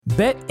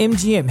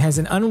BetMGM has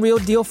an unreal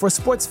deal for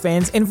sports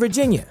fans in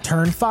Virginia.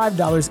 Turn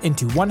 $5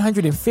 into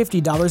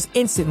 $150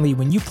 instantly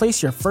when you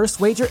place your first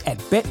wager at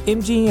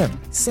BetMGM.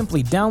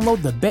 Simply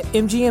download the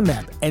BetMGM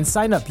app and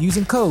sign up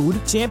using code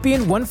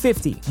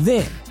Champion150.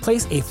 Then,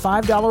 place a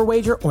 $5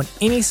 wager on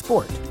any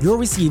sport. You'll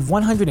receive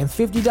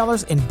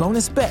 $150 in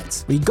bonus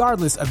bets,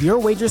 regardless of your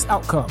wager's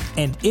outcome.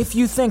 And if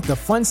you think the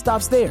fun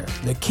stops there,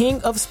 the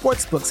King of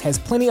Sportsbooks has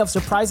plenty of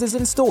surprises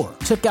in store.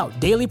 Check out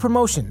daily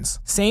promotions,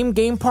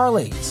 same-game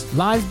parlays,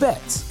 live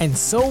bets, and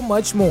so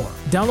much more.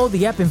 Download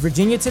the app in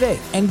Virginia today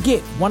and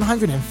get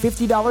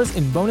 $150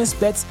 in bonus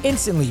bets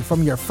instantly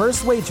from your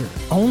first wager.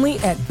 Only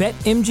at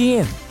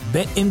BetMGM.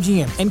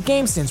 BetMGM and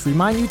GameSense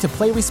remind you to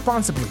play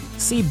responsibly.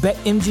 See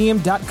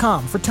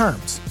BetMGM.com for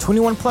terms.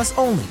 21 plus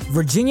only.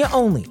 Virginia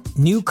only.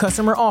 New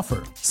customer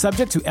offer.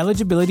 Subject to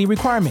eligibility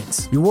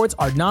requirements. Rewards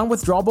are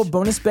non-withdrawable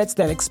bonus bets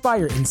that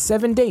expire in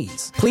 7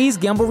 days. Please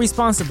gamble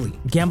responsibly.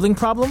 Gambling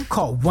problem?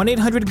 Call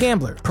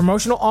 1-800-GAMBLER.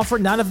 Promotional offer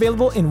not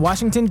available in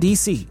Washington,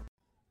 D.C.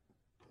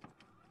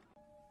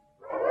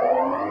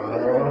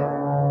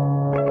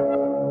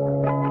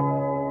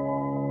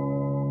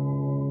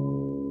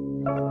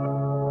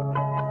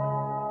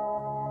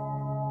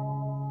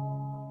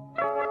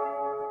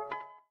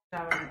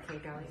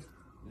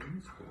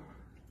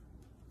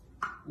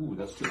 Ooh,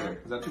 that's too big.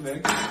 Is that too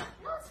big? No,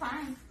 it's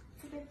fine.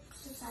 Too big.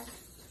 Too size.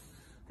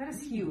 That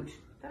is huge.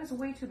 That is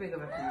way too big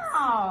of a piece.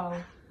 Oh.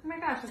 Oh my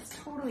gosh, that's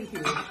totally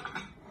huge.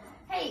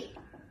 Hey,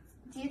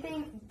 do you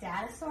think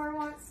Dinosaur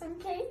wants some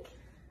cake?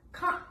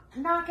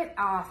 Knock it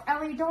off.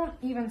 Ellie, don't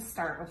even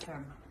start with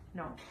him.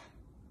 No.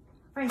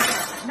 Frank,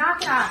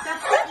 knock it off.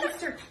 That's the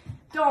Easter.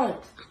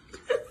 Don't.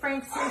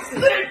 Frank,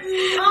 seriously.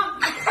 Oh,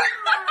 come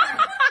on.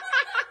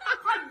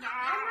 I'm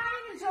not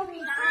even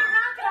joking. Frank,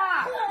 knock it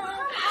off.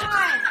 Come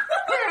on.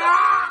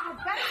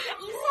 That's the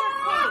Easter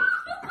cake.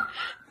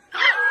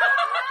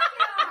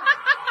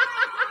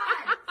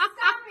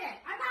 Stop it.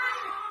 I'm not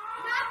even.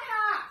 Knock it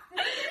off.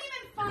 This isn't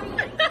even funny.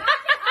 Knock it off.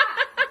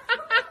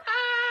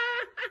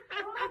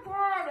 Oh my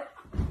God.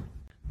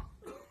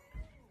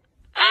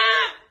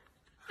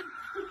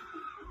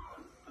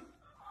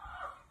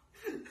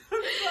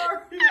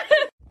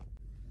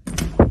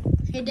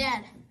 Hey,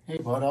 Dad. Hey,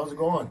 bud, how's it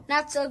going?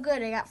 Not so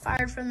good. I got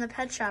fired from the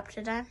pet shop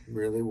today.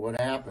 Really? What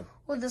happened?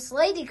 Well, this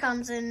lady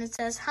comes in and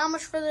says, "How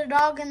much for the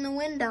dog in the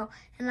window?"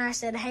 And I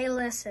said, "Hey,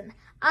 listen,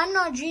 I'm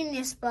no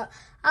genius, but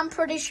I'm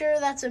pretty sure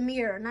that's a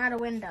mirror, not a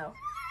window."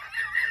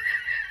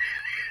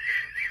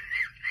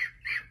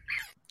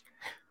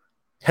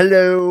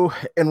 Hello,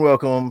 and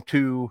welcome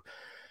to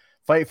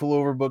Fightful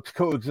Overbooks,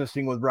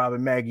 Coexisting with Rob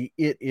and Maggie.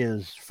 It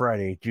is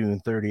Friday,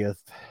 June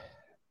 30th,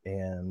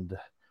 and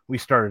we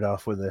started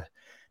off with a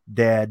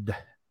dad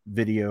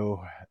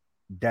video,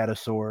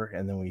 Datasaur,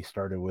 and then we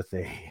started with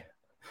a,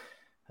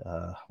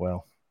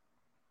 well,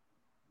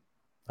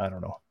 I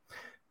don't know.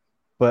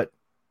 But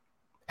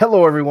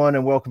hello, everyone,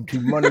 and welcome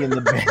to Money in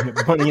the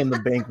Bank, Money in the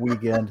Bank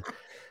weekend.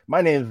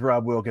 My name is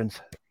Rob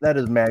Wilkins. That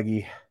is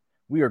Maggie.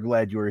 We are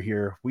glad you are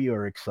here. We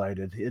are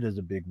excited. It is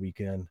a big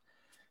weekend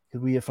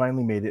because we have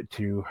finally made it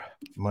to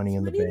Money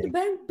in the Bank.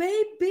 Money in the Bank,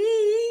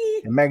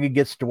 baby. And Maggie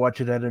gets to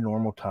watch it at a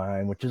normal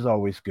time, which is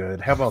always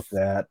good. How about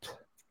that?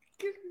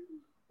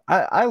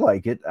 I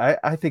like it.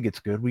 I think it's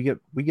good. We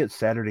get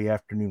Saturday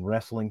afternoon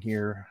wrestling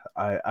here.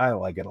 I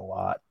like it a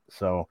lot.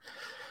 So,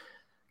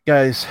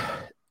 guys,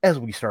 as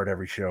we start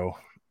every show,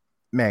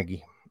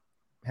 Maggie,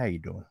 how you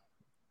doing?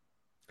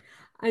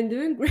 I'm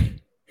doing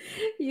great.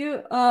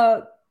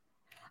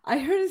 I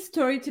heard a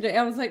story today.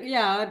 I was like,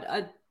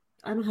 yeah,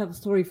 I don't have a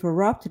story for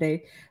Rob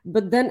today.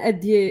 But then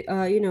at the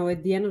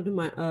at the end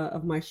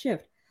of my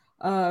shift,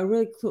 a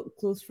really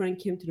close friend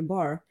came to the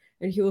bar,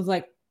 and he was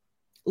like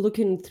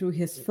looking through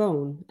his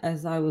phone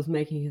as I was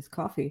making his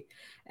coffee,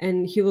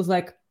 and he was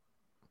like,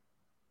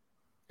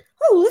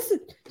 "Oh, listen!"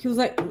 He was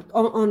like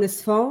on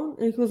his phone,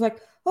 and he was like,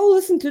 "Oh,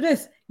 listen to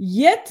this!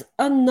 Yet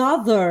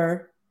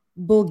another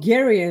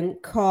Bulgarian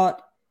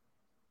caught,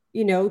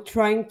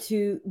 trying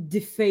to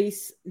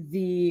deface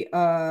the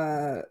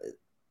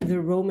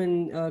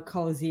Roman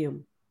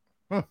Colosseum."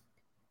 Huh.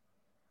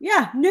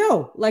 Yeah,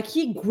 no, like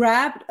he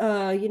grabbed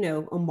a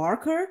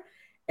marker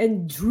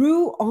and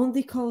drew on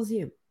the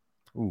Colosseum.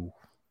 Ooh,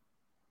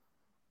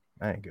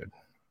 that ain't good.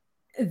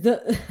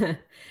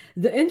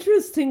 The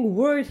interesting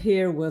word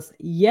here was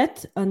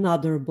yet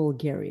another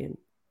Bulgarian.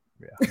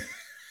 Yeah.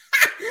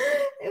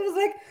 It was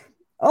like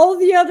all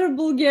the other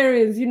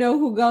Bulgarians,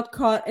 who got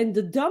caught. And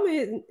the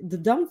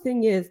dumb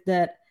thing is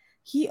that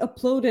he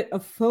uploaded a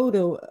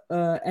photo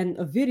and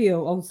a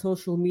video on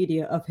social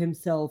media of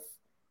himself,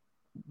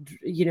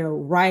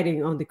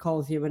 riding on the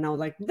Colosseum. And I was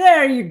like,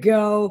 there you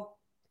go.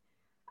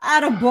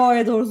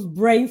 Attaboy, those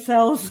brain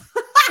cells.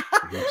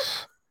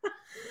 Yes.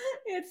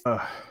 It's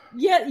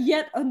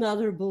yet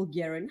another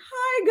Bulgarian.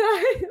 Hi,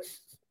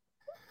 guys.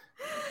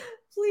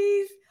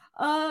 Please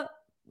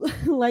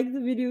like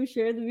the video,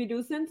 share the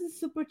video, send a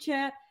super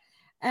chat.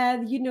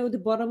 at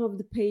the bottom of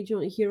the page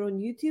here on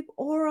YouTube,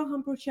 or on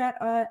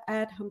HumperChat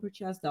at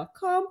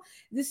humperchats.com.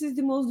 This is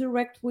the most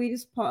direct way to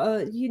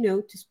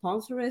to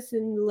sponsor us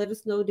and let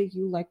us know that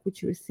you like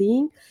what you're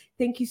seeing.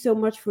 Thank you so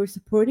much for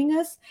supporting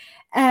us,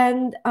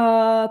 and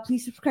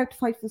please subscribe to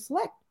Fightful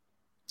Select.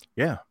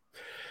 Yeah.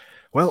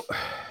 Well,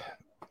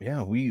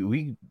 yeah,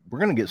 we're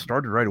gonna get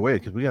started right away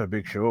because we got a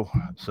big show.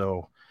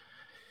 So,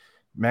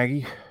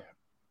 Maggie,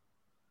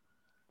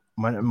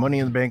 Money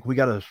in the Bank. We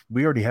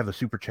already have a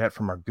super chat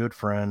from our good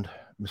friend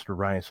Mr.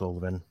 Ryan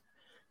Sullivan.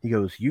 He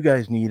goes, "You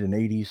guys need an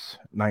 80s,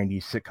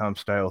 90s sitcom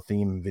style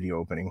theme video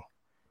opening."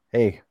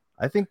 Hey,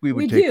 I think we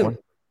would take one.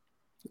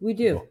 We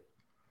do.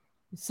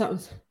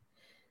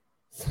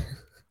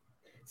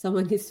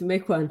 Someone needs to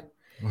make one.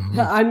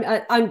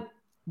 Mm-hmm. I'm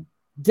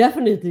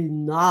definitely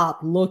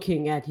not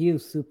looking at you,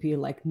 Soupy.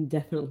 Like,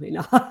 definitely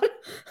not.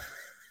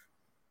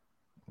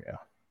 Yeah.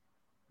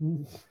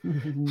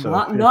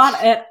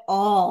 Not at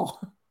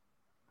all.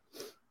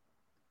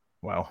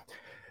 Wow.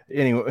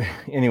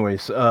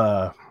 Anyways,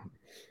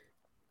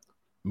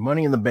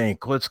 Money in the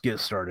Bank. Let's get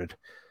started.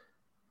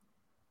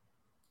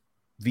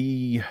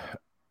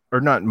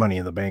 Not Money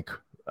in the Bank.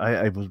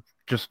 I was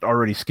just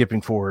already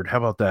skipping forward. How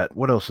about that?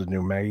 What else is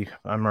new, Maggie?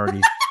 I'm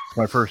already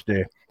my first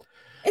day.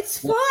 It's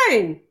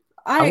fine.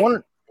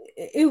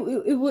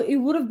 It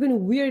would have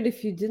been weird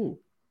if you didn't.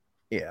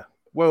 Yeah.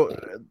 Well,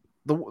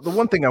 the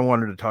one thing I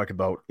wanted to talk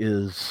about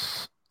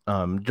is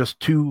just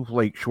two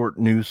like short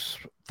news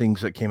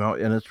things that came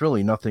out, and it's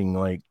really nothing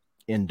like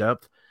in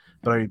depth,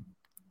 but I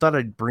thought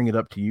I'd bring it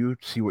up to you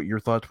to see what your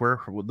thoughts were.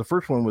 The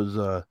first one was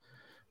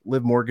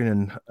Liv Morgan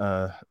and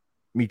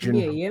Michin.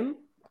 Mia Yim?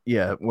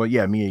 Yeah, well,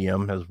 yeah, Mia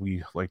Yim, as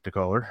we like to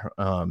call her.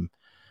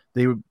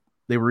 They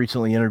were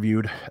recently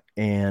interviewed,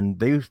 and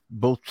they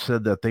both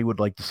said that they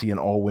would like to see an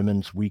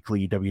all-women's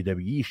weekly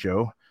WWE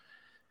show.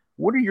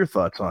 What are your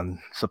thoughts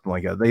on something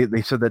like that?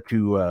 They said that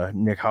to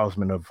Nick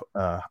Hausman of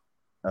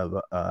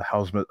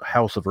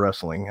House of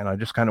Wrestling, and I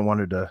just kind of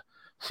wanted to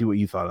see what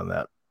you thought on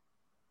that.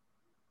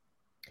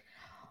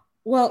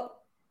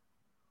 Well,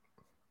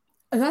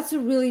 that's a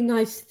really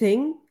nice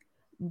thing,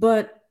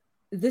 but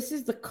this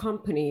is the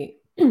company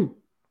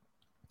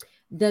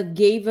that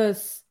gave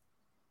us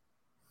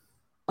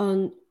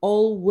an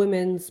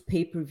all-women's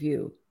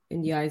pay-per-view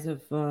in the eyes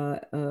of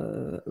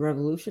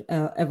Evolution.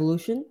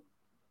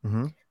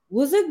 Mm-hmm.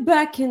 Was it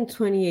back in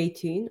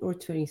 2018 or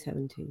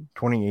 2017?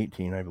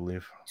 2018, I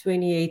believe.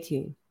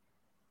 2018.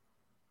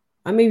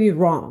 I may be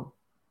wrong.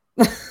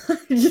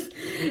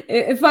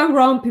 If I'm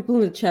wrong, people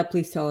in the chat,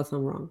 please tell us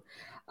I'm wrong.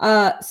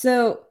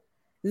 So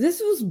this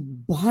was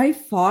by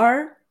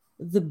far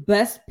the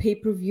best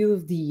pay-per-view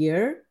of the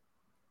year,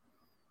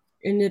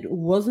 and it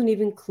wasn't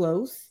even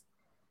close.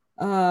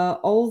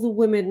 All the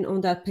women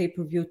on that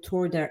pay-per-view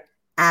tore their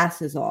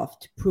asses off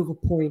to prove a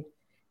point,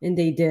 and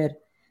they did.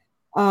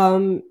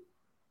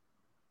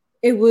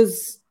 It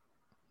was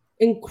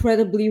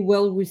incredibly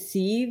well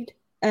received,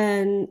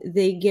 and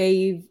they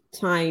gave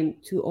time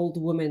to all the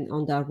women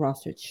on that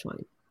roster to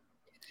shine.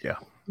 Yeah.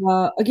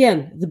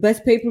 Again, the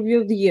best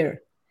pay-per-view of the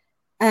year.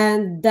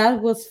 And that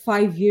was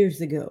 5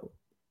 years ago.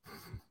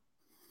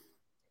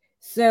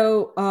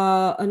 So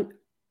an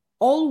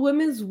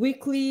all-women's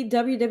weekly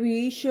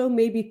WWE show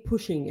may be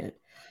pushing it.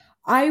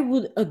 I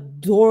would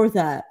adore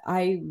that.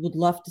 I would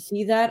love to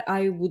see that.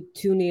 I would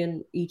tune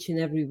in each and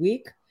every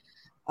week.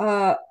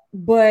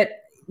 But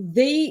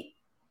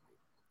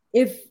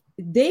if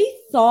they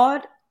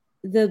thought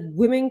that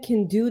women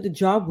can do the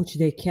job, which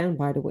they can,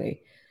 by the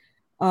way,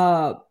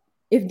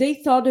 if they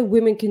thought that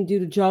women can do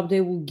the job,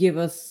 they will give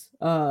us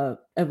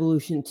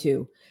Evolution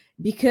 2.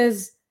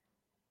 Because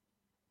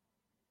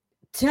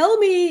tell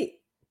me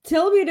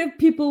that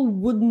people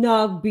would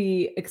not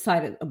be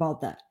excited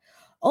about that.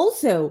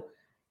 Also,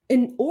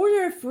 in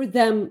order for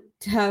them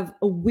to have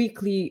a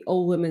weekly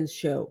all-women's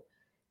show,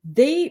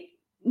 they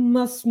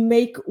must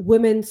make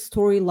women's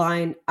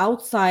storyline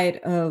outside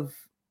of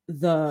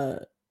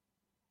the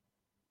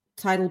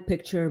title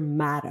picture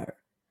matter.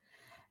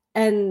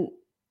 And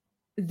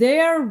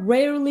there are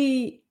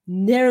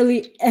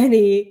nearly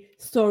any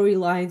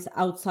storylines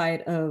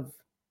outside of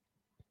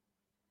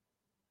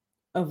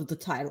the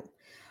title.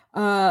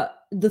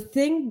 The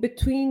thing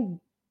between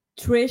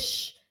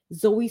Trish,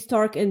 Zoe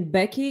Stark, and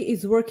Becky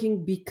is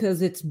working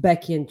because it's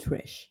Becky and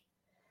Trish.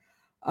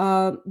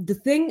 The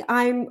thing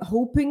I'm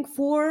hoping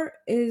for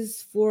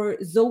is for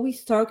Zoe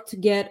Stark to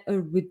get a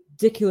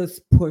ridiculous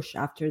push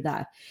after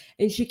that,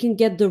 and she can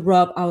get the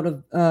rub out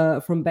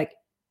of from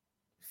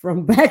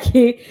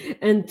Becky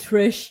and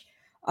Trish.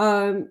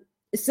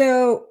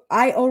 So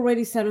I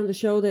already said on the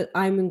show that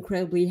I'm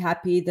incredibly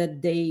happy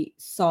that they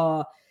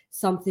saw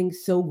something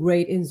so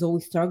great in Zoe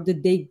Stark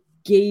that they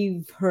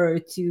gave her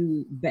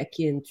to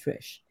Becky and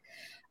Trish.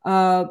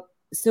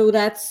 So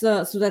that's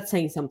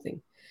saying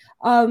something.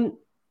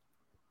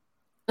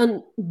 A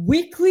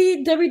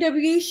weekly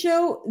WWE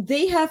show,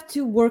 they have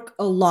to work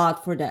a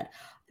lot for that.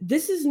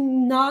 This is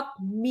not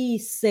me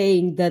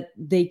saying that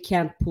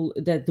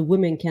that the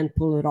women can't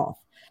pull it off.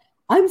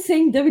 I'm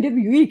saying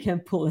WWE can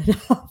pull it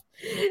off.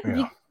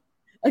 Yeah.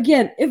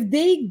 again, if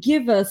they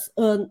give us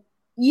an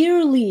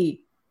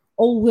yearly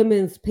all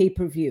women's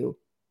pay-per-view,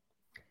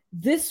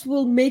 this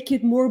will make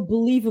it more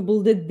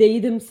believable that they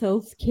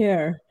themselves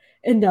care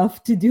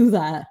enough to do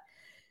that.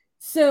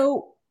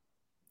 So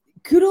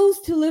kudos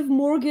to Liv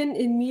Morgan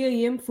and Mia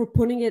Yim for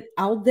putting it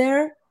out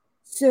there.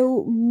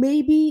 So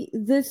maybe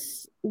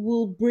this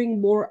will bring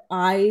more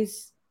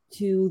eyes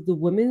to the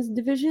women's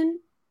division.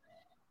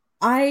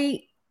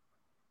 I've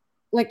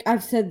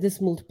said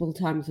this multiple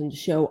times on the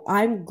show,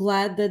 I'm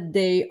glad that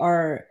they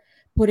are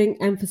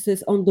putting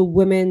emphasis on the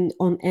women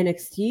on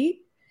NXT.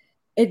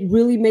 It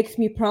really makes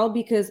me proud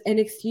because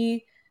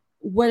NXT,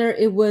 whether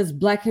it was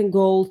Black and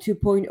Gold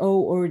 2.0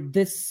 or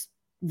this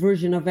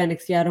version of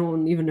NXT, I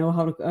don't even know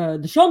how to,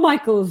 the Shawn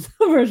Michaels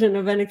version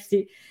of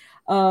NXT,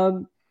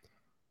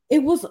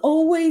 it was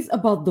always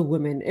about the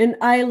women. And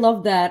I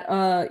love that.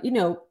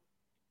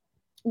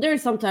 There are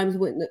sometimes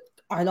when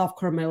I love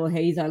Carmelo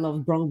Hayes, I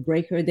love Braun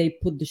Breaker, they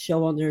put the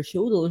show on their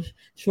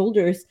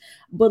shoulders,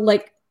 but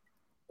like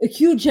a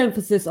huge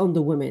emphasis on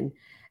the women.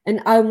 And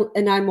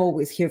I'm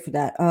always here for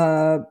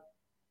that.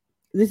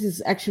 This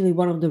is actually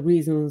one of the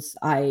reasons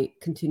I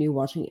continue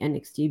watching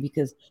NXT,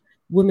 because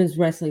women's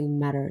wrestling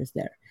matters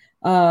there.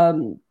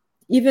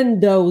 Even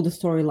though the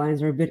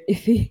storylines are a bit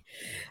iffy,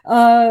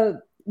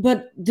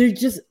 but they're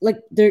just like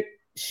they're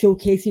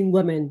showcasing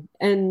women,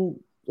 and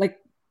like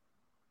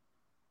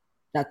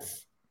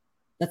that's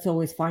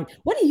always fine.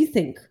 What do you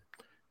think?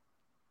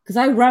 Because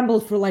I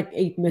rambled for like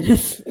 8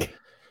 minutes.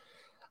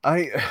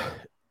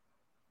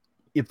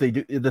 If they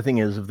do, the thing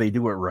is, if they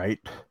do it right,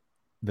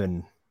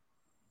 then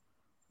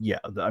yeah,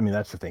 I mean,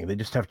 that's the thing. They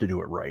just have to do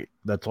it right.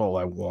 That's all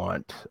I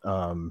want.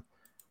 And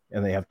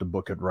they have to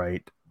book it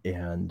right.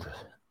 And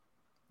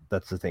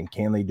that's the thing.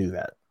 Can they do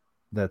that?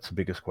 That's the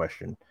biggest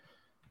question.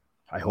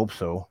 I hope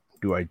so.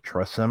 Do I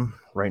trust them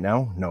right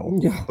now? No.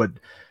 Yeah. But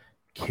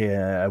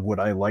would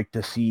I like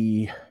to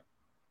see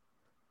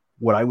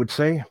what I would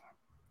say?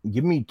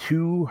 Give me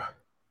two.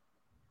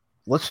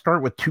 Let's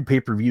start with 2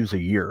 pay-per-views a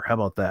year. How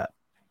about that?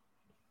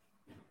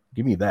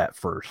 Give me that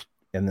first.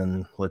 And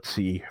then let's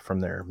see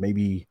from there.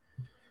 Maybe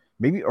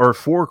or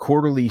 4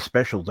 quarterly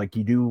specials like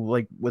you do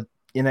like with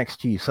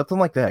NXT, something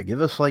like that.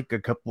 Give us like a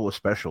couple of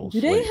specials.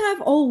 Do they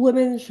have all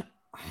women's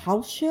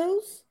house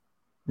shows?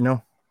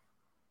 No.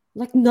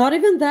 Like not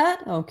even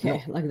that?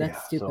 Okay, No. like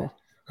that's stupid.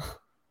 So,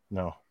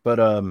 no.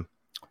 But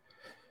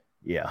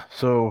yeah.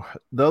 So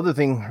the other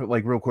thing,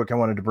 like real quick, I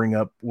wanted to bring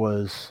up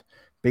was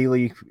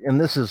Bayley, and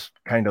this is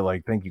kind of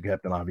like, thank you,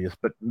 Captain Obvious,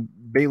 but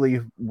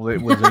Bayley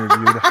was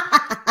interviewed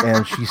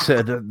and she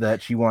said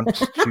that she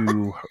wants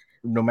to,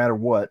 no matter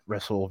what,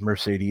 wrestle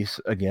Mercedes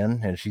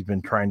again. And she's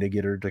been trying to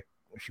get her to,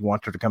 she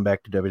wants her to come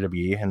back to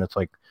WWE. And it's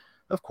like,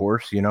 of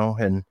course,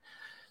 and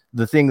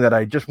the thing that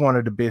I just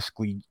wanted to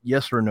basically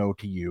yes or no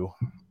to you,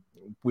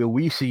 will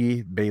we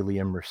see Bayley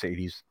and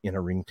Mercedes in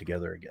a ring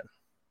together again?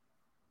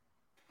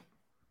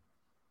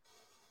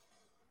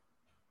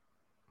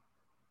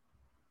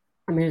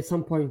 I mean, at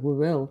some point we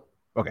will.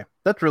 Okay.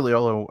 That's really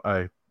all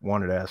I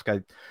wanted to ask.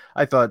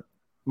 I thought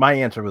my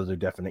answer was a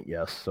definite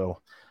yes.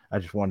 So I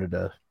just wanted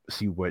to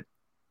see what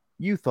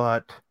you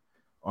thought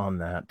on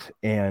that.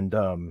 And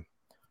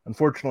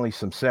unfortunately,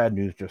 some sad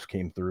news just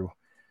came through.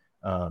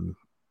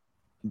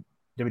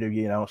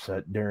 WWE announced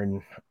that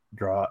Darren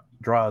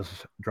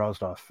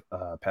Drozdov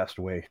passed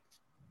away.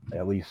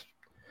 At least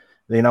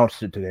they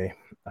announced it today.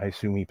 I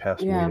assume he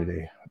passed away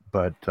today,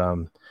 but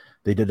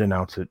they did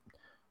announce it.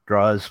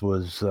 Droz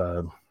was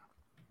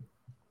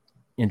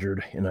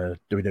injured in a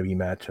WWE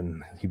match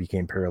and he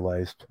became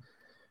paralyzed.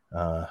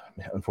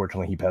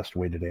 Unfortunately, he passed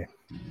away today.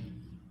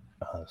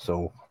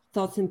 So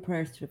thoughts and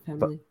prayers to the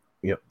family.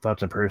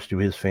 Thoughts and prayers to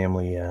his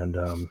family. And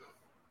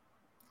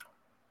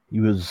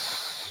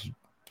he's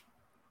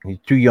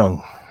too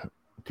young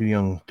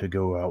to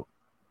go out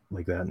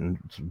like that, and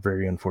it's a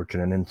very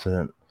unfortunate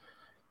incident.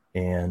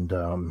 And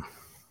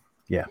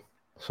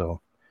so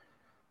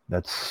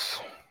that's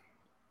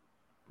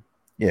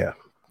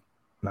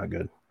not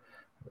good.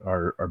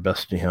 Our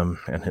best to him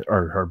and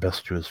our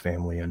best to his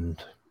family.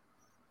 And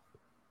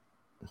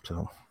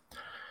so,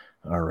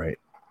 all right,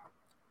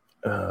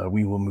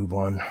 we will move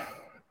on.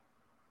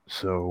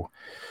 So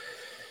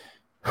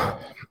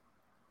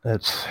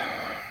that's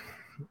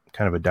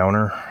kind of a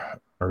downer,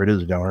 or it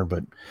is a downer,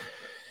 but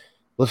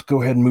let's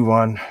go ahead and move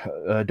on.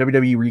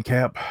 WWE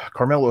recap.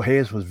 Carmelo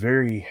Hayes was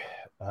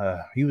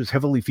he was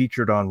heavily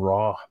featured on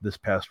Raw this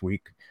past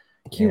week.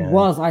 He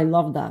was. I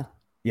love that.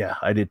 Yeah,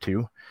 I did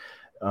too.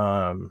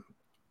 I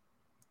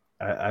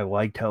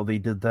liked how they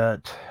did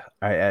that.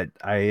 I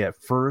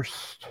at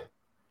first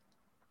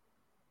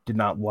did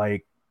not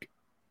like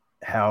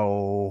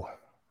how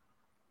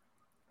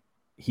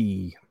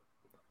he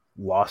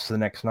lost the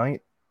next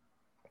night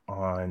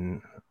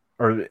or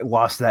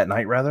lost that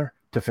night rather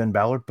to Finn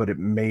Balor, but it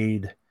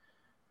made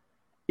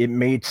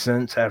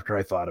sense after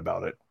I thought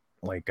about it.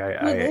 Like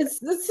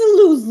it's a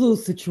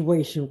lose-lose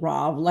situation,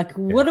 Rob. Like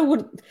what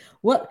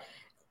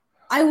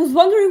I was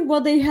wondering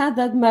what they had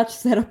that match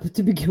set up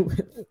to begin with.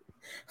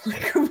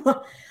 Like, come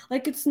on.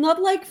 Like, it's not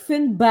like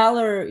Finn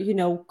Balor,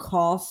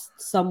 cost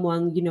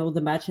someone,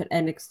 the match at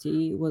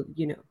NXT. Well,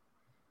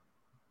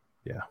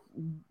 Yeah.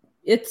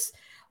 It's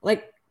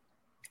like,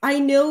 I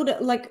know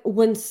that, like,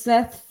 when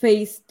Seth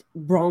faced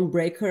Braun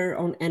Breaker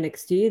on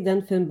NXT,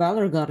 then Finn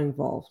Balor got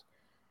involved.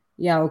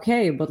 Yeah,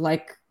 okay, but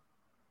like,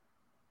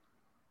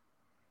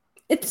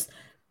 it's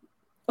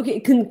okay.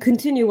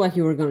 Continue what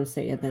you were going to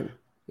say, and then.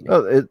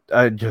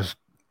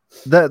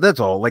 That's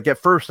all. Like, at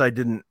first, I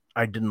didn't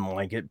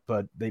like it,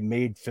 but they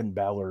made Finn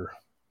Balor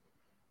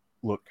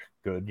look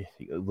good.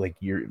 Like,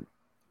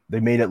 they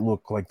made it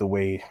look like the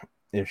way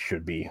it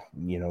should be.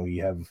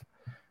 You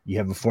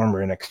have a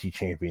former NXT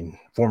champion,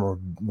 former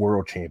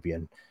world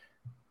champion.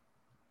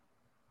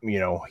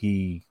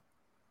 He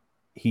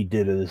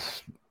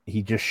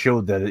just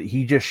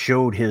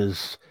showed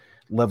his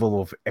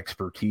level of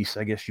expertise,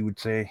 I guess you would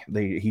say.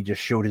 He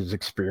just showed his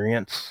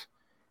experience,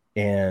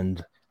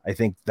 and I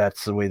think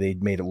that's the way they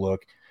made it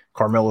look.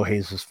 Carmelo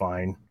Hayes is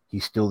fine.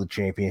 He's still the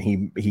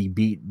champion. He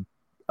beat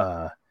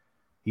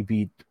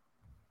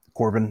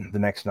Corbin the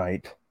next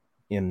night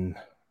in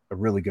a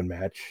really good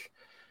match.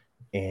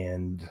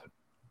 And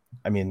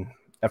I mean,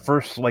 at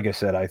first, like I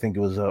said, I think it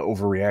was an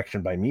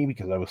overreaction by me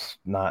because I was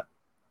not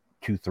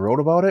too thrilled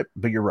about it.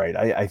 But you're right.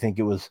 I think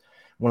it was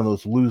one of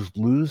those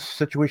lose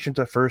situations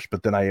at first,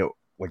 but then I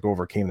like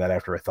overcame that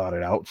after I thought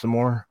it out some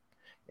more.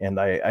 And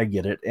I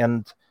get it.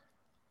 And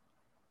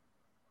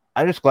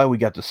I'm just glad we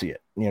got to see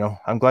it.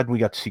 I'm glad we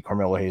got to see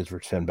Carmelo Hayes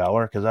versus Finn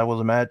Balor, because that was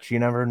a match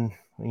that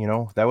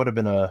would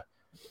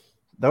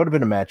have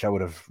been a match I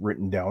would have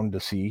written down to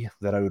see,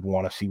 that I would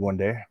want to see one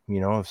day.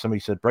 If somebody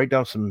said, write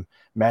down some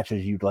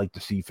matches you'd like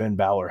to see Finn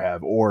Balor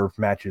have, or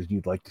matches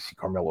you'd like to see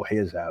Carmelo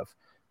Hayes have,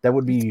 that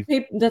would be...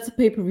 That's a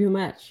pay-per-view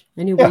match,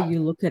 any way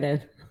you look at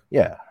it.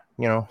 Yeah,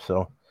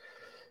 so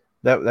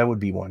that would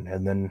be one.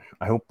 And then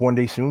I hope one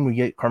day soon we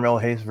get Carmelo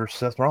Hayes versus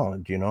Seth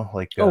Rollins,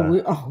 like...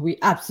 we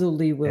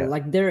absolutely will. Yeah.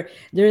 Like, they're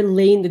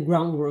laying the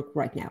groundwork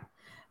right now.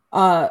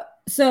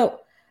 So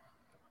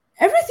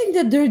everything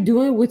that they're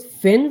doing with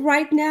Finn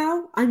right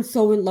now, I'm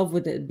so in love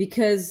with it,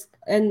 because,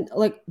 and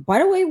like, by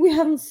the way, we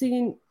haven't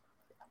seen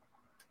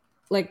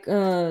like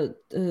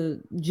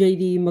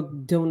JD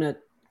McDonagh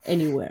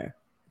anywhere.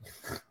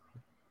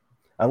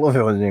 I love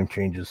how his name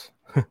changes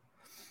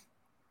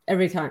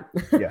every time.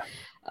 Yeah.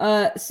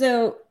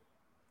 So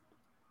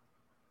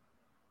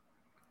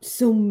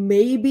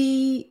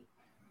maybe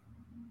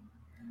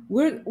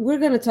we're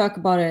gonna talk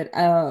about it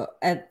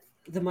at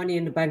the Money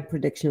in the Bank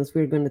predictions.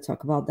 We're gonna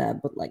talk about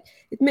that, but like,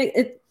 it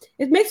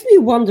makes me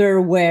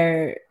wonder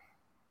where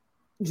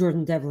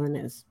Jordan Devlin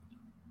is.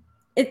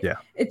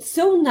 It's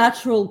so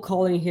natural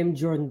calling him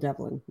Jordan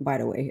Devlin, by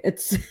the way. It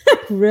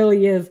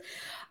really is.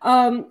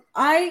 I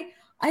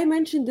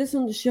mentioned this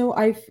on the show.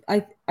 I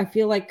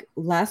feel like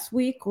last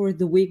week or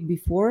the week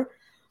before,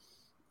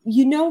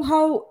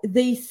 how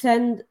they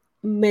send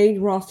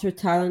main roster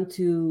talent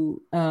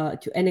to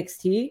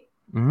NXT?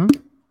 Mm-hmm.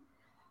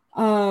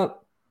 Are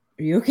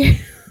you okay?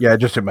 Yeah, I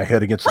just hit my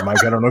head against the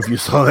mic. I don't know if you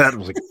saw that. It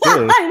was like,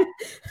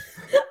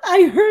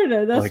 I heard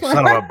it. That's like, why.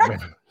 Son of a...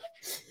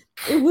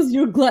 It was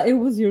your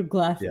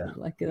glasses. Yeah.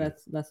 Like,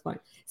 that's fine.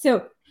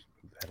 So,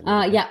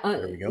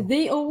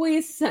 they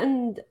always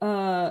send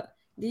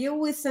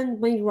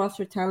main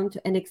roster talent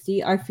to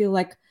NXT. I feel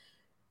like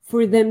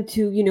for them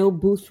to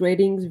boost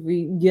ratings,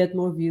 we get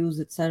more views,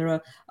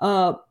 etc.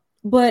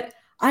 But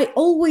I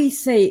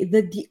always say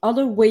that the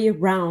other way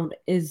around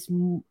is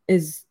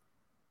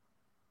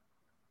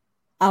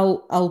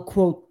I'll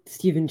quote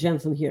Steven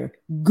Jensen here,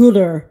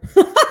 gooder.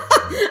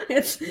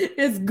 it's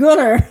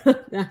gooder.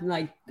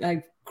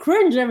 I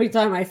cringe every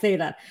time I say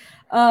that.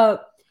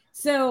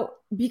 So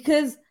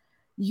because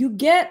you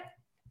get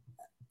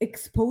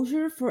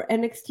exposure for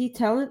NXT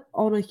talent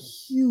on a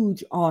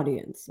huge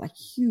audience, like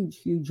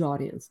huge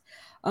audience.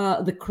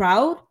 The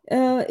crowd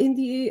in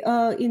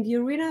the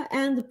arena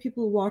and the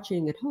people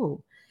watching at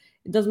home.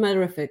 It doesn't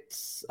matter if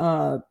it's.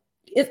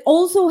 It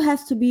also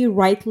has to be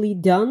rightly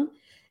done,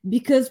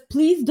 because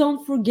please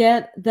don't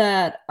forget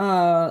that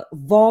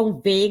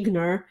Von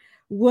Wagner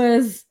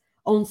was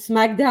on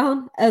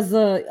SmackDown as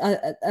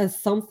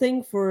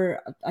something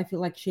for, I feel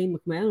like, Shane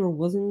McMahon, or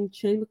wasn't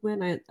Shane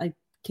McMahon? I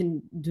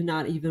do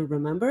not even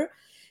remember.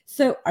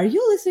 So are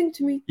you listening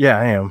to me? Yeah,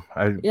 I am.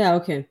 Yeah,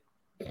 okay.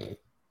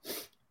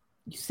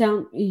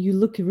 You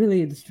look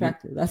really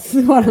distracted. That's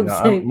what I'm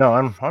saying.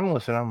 I'm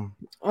listening.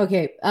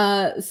 Okay.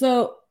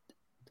 So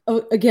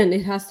again,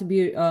 it has to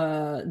be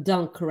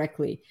done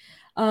correctly.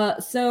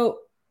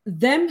 So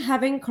them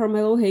having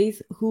Carmelo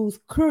Hayes, who's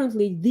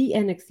currently the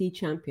NXT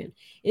champion,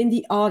 in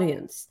the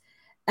audience,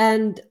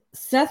 and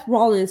Seth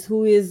Rollins,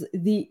 who is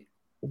the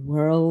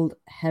world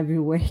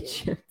heavyweight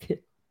champion,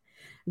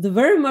 the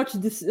very much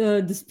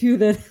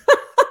disputed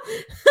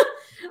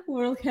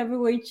world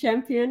heavyweight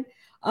champion,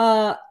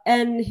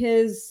 and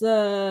he's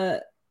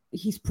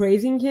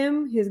praising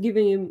him, he's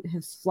giving him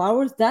his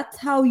flowers. That's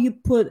how you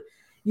put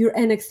your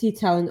NXT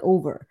talent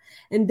over.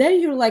 And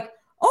then you're like,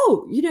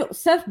 oh,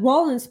 Seth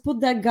Rollins put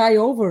that guy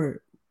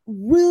over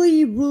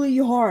really, really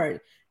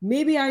hard.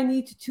 maybe I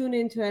need to tune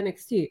into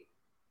NXT.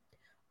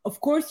 Of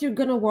course, you're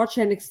gonna watch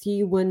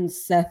NXT when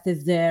Seth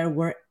is there,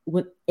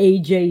 with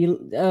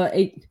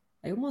AJ.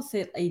 I almost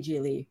said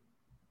AJ Lee.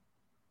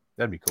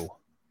 That'd be cool.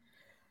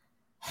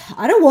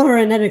 I don't want her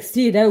in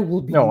NXT. That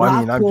would be No,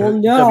 I mean, cool.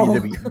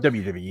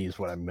 WWE is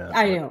what I meant.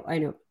 I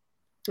know.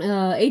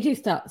 AJ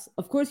Styles.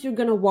 Of course, you're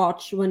gonna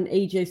watch when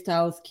AJ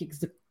Styles kicks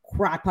the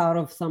crap out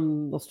of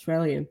some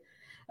Australian.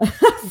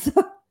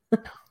 So,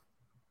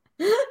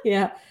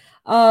 yeah.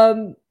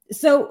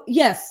 So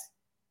yes,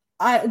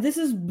 this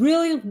is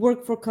brilliant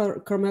work for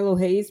Carmelo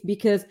Hayes,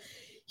 because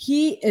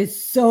he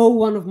is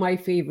one of my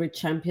favorite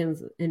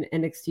champions in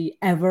NXT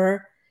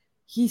ever.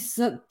 He's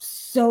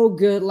so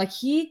good. Like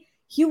he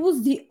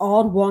was the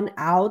odd one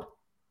out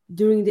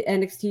during the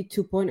NXT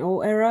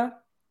 2.0 era.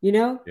 You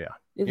know? Yeah.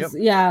 It was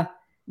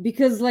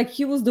because like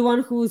he was the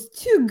one who was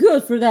too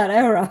good for that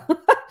era.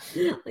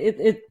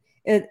 It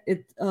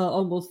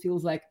almost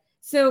feels like.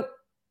 So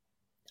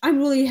I'm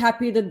really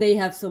happy that they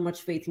have so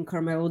much faith in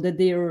Carmelo, that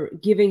they are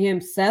giving him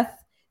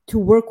Seth to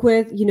work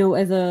with, you know,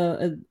 as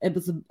a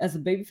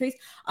babyface.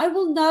 I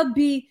will not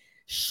be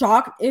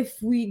shocked if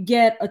we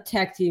get a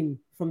tag team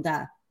from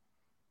that.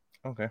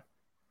 Okay.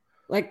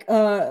 Like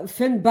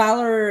Finn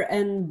Balor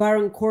and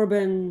Baron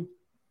Corbin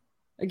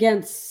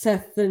against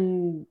Seth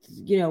and,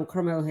 you know,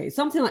 Carmelo Hayes.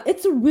 Something like,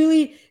 it's a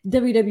really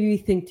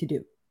WWE thing to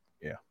do.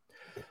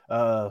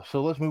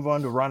 So let's move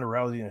on to Ronda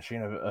Rousey and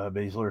Shayna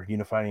Baszler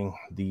unifying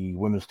the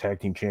women's tag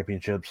team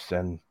championships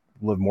and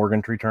Liv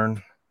Morgan's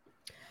return.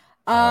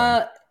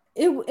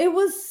 It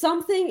was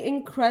something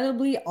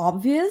incredibly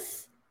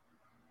obvious.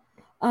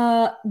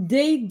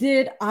 They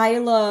did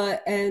Isla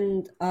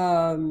and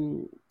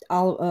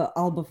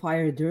Alba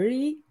Fire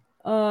dirty.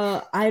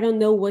 I don't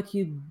know what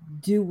you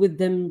do with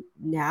them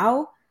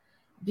now,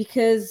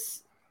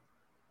 because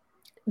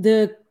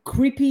the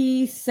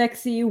creepy,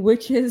 sexy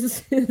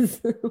witches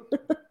is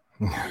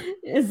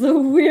a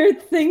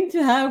weird thing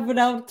to have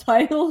without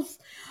titles.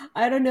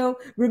 I don't know.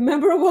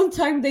 Remember one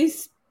time they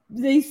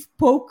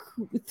spoke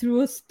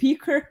through a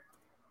speaker?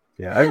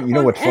 Yeah, you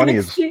know what's funny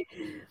is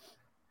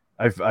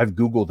I've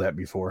Googled that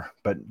before,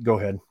 but go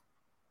ahead.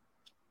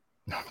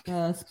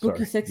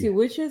 Spooky, sexy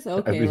witches.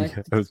 Okay,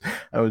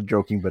 I was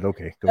joking, but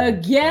okay. Go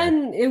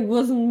Again, ahead. It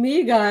wasn't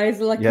me, guys.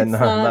 Like yeah, it's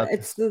not.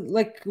 It's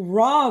like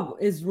Rob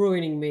is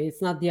ruining me.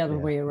 It's not the other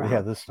way around. Yeah,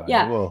 this time.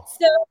 Yeah. Whoa.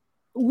 So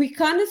we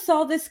kind of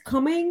saw this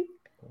coming.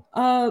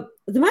 The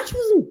match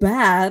wasn't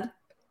bad.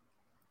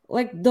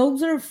 Like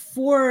those are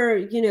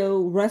 4, you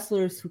know,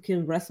 wrestlers who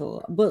can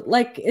wrestle, but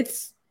like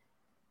it's.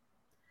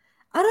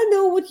 I don't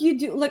know what you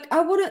do. Like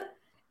I want to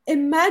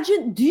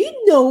imagine.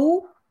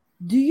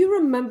 Do you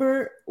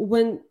remember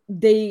when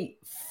they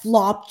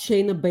flopped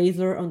Shayna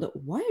Baszler on the?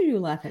 Why are you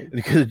laughing?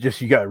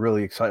 Because you got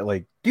really excited.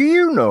 Like, do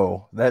you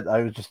know that?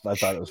 I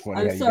thought it was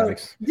funny. I'm sorry.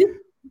 Did you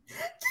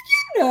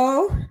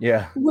know?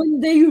 Yeah. When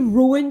they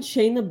ruined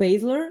Shayna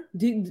Baszler,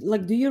 do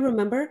you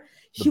remember?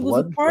 She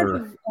was a part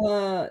of.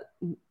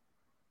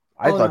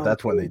 I thought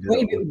that's when they did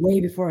it. Way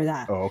before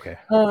that. Oh, okay.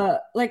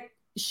 Like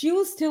she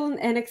was still in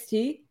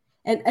NXT,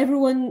 and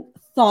everyone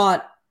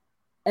thought,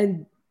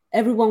 and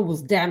everyone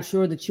was damn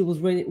sure that she was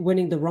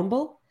winning the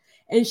Rumble,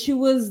 and she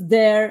was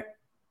there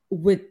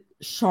with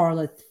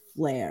Charlotte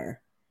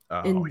Flair.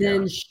 And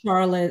then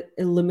Charlotte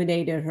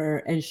eliminated her,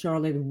 and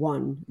Charlotte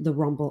won the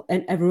Rumble,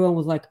 and everyone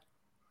was like,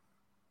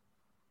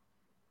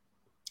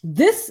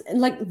 this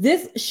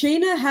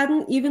Shayna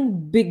hadn't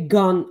even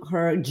begun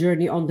her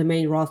journey on the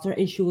main roster,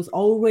 and she was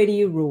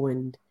already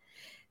ruined.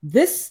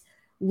 This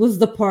was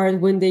the part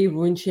when they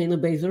ruined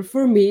Shayna Baszler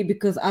for me,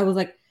 because I was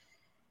like,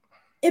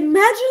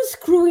 imagine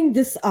screwing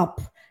this up.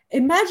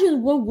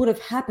 Imagine what would have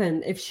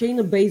happened if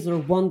Shayna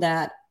Baszler won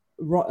that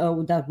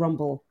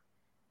Rumble.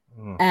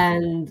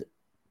 And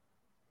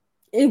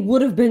it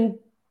would have been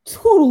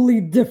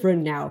totally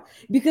different now.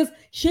 Because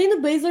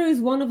Shayna Baszler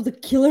is one of the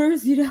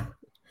killers, you know.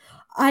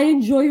 I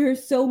enjoy her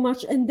so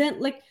much. And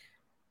then, like,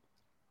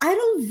 I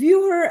don't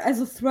view her as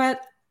a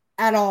threat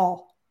at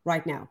all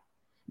right now.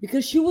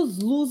 Because she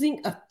was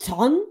losing a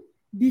ton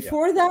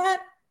before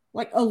that.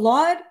 Like, a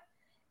lot.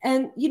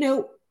 And, you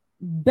know,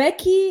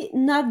 Becky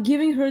not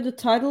giving her the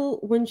title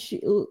when she,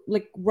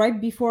 like,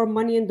 right before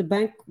Money in the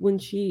Bank, when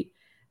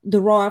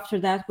the Raw after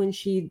that, when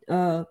she,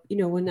 you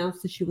know,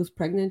 announced that she was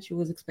pregnant, she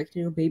was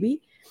expecting a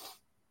baby.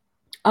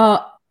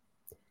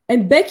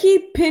 And Becky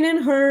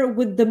pinning her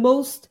with the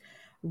most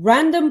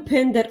random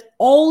pin that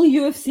all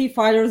UFC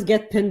fighters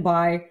get pinned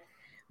by,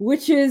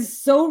 which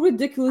is so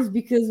ridiculous,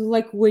 because,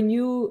 like, when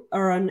you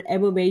are an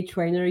MMA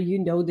trainer, you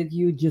know that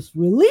you just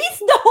release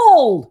the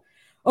hold,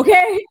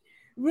 okay?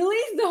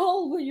 Release the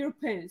hold when you're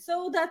pinned.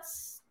 So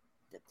that's.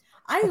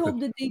 I hope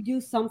that they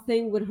do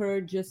something with her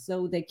just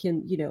so they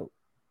can, you know,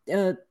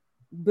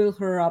 build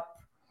her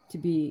up to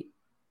be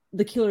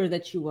the killer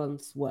that she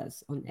once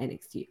was on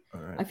NXT.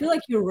 Right. I feel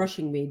like you're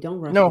rushing me. Don't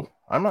rush me. No,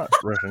 I'm not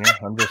rushing you.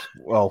 I'm just,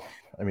 well,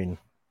 I mean.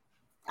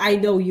 I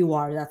know you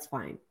are. That's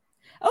fine.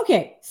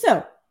 Okay,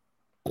 so.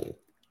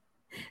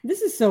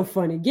 This is so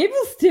funny. Gable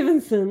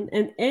Stevenson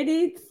and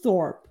Eddie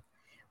Thorpe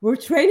were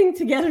training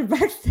together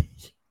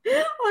backstage.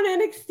 on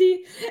NXT,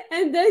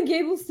 and then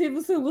Gable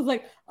Stevenson was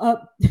like,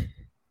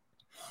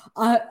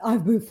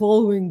 I've been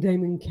following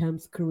Damon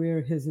Camp's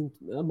career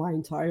my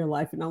entire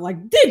life," and I'm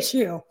like, "Did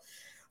you?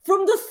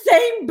 From the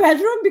same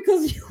bedroom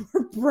because you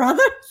were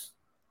brothers,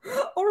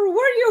 or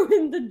were you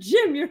in the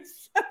gym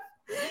yourself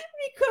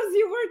because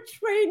you were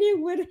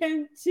training with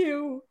him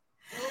too?"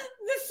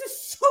 This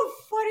is so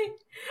funny.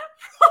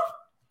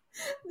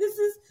 This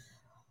is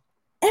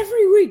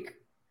every week.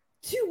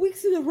 2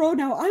 weeks in a row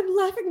now. I'm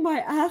laughing my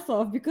ass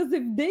off because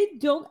if they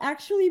don't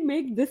actually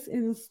make this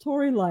in a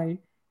storyline,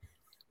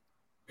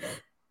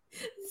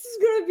 this is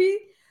going to be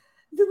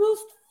the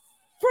most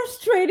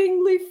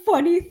frustratingly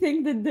funny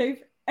thing that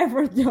they've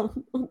ever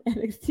done on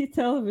NXT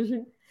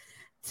television.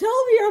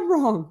 Tell me I'm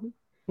wrong.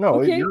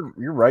 No, okay?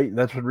 you're right.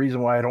 That's the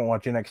reason why I don't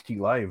watch NXT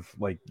live.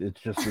 Like,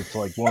 it's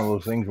like one of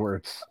those things where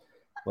it's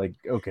like,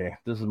 okay,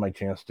 this is my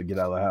chance to get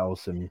out of the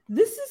house. And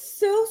this is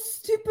so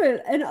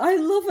stupid, and I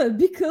love it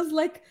because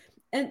like,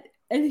 and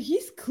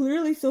he's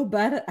clearly so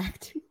bad at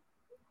acting.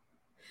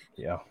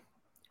 Yeah.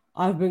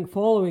 I've been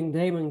following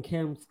Damon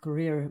Camp's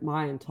career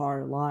my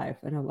entire life,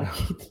 and I'm like,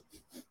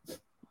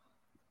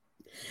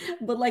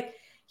 but like,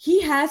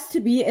 he has to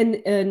be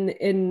in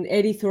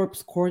Eddie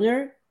Thorpe's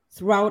corner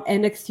throughout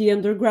NXT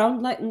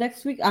Underground like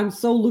next week. I'm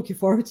so looking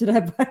forward to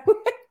that. By the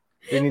way,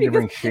 they need to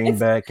bring Shane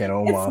back and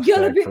Omos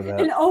back for that.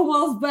 And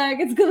Omos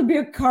back. It's gonna be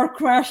a car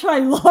crash. I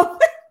love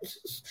it.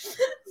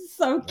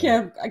 So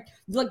Camp,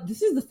 like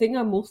this is the thing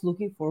I'm most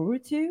looking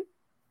forward to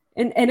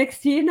in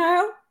NXT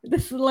now.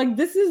 This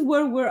is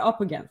where we're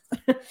up against.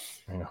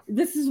 Yeah.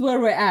 This is where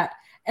we're at,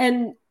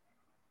 and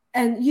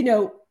you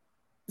know,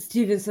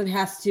 Stevenson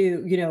has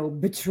to, you know,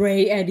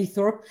 betray Eddie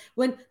Thorpe.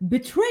 When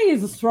betray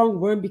is a strong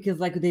word because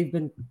like they've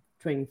been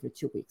training for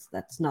 2 weeks.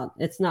 It's not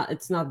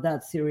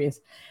that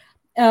serious.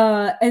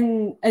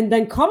 And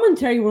then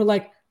commentary were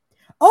like,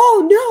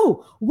 "Oh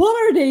no, what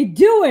are they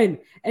doing?"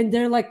 And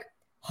they're like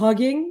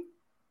hugging,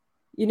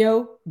 you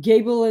know,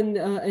 Gable and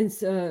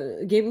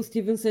Gable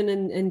Stevenson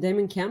and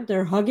Damon Camp.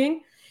 They're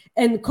hugging,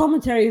 and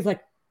commentary is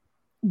like,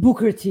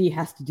 Booker T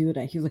has to do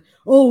that. He was like,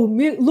 "Oh,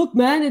 look,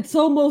 man, it's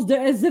almost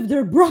as if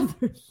they're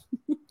brothers."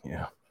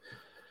 Yeah.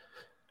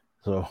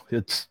 So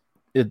it's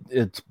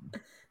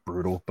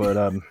brutal,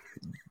 but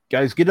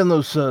guys, get in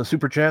those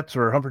super chats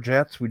or humper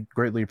chats. We'd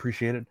greatly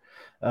appreciate it.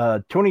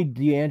 Tony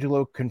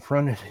D'Angelo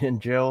confronted in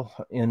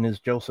his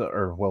jail cell,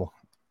 or well,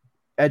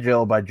 at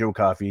jail by Joe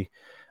Coffey.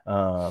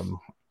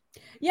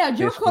 Yeah,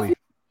 Joe Coffey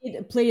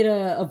played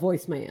a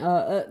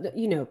voicemail.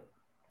 You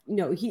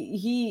know,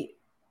 he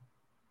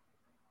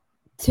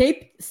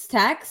taped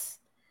Stacks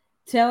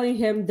telling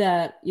him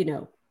that, you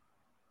know,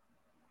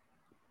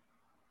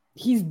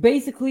 he's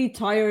basically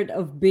tired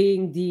of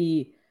being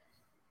the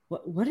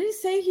what did he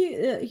say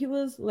he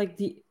was like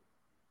the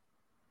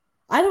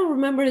I don't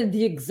remember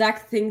the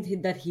exact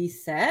thing that he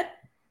said,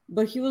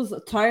 but he was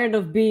tired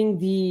of being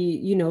the,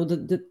 you know,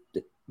 the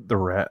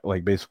rat,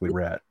 like basically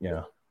rat.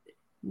 Yeah.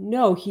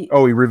 No, he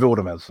revealed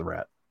him as the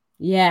rat.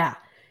 Yeah.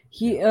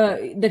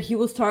 That he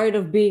was tired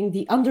of being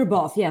the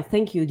underboss. Yeah,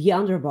 thank you, the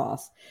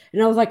underboss.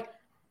 And I was like,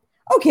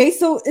 okay,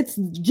 so it's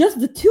just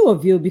the two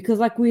of you because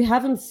like we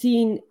haven't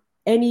seen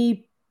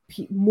any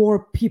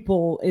more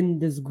people in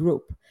this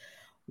group.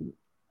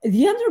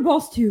 The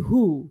underboss to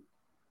who?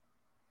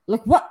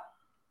 Like what?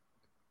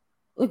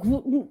 Like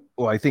well,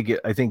 I think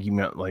you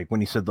meant like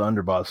when he said the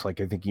underboss.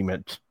 Like I think he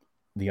meant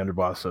the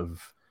underboss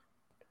of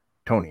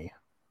Tony.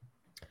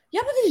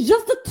 Yeah, but it's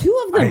just the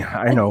two of them.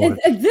 I know.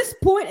 At this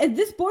point,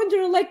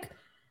 they're like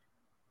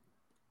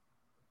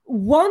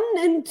 1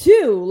 and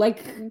 2.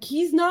 Like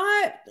he's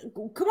not.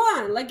 Come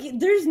on, like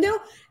there's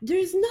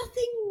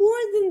nothing more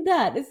than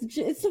that.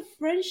 It's a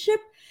friendship,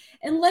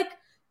 and like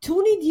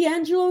Tony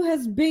D'Angelo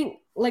has been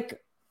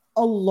like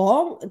a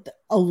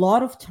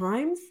lot of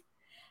times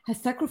has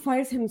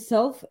sacrificed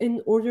himself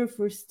in order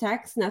for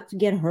Stacks not to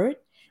get hurt.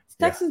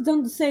 Stacks has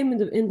done the same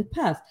in the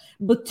past,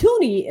 but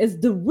Tony is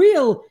the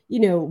real, you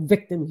know,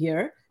 victim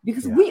here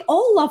because we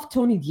all love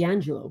Tony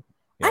D'Angelo.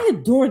 Yeah. I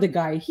adore the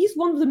guy. He's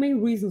one of the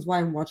main reasons why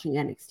I'm watching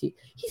NXT.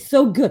 He's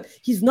so good.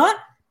 He's not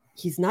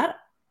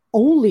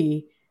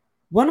only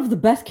one of the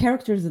best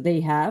characters that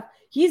they have.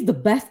 He's the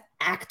best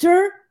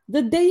actor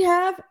that they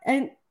have,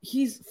 and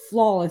he's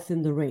flawless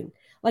in the ring.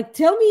 Like,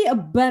 tell me a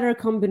better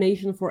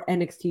combination for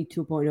NXT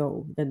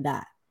 2.0 than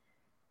that.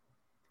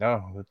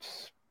 No,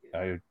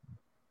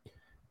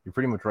 you're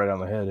pretty much right on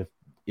the head.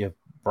 If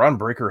Braun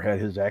Breaker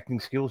had his acting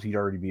skills, he'd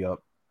already be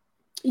up.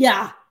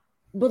 Yeah,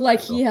 but like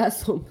he has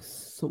so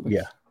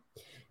much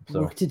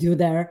work to do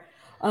there.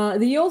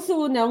 They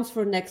also announced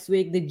for next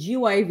week the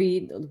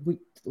GYV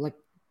like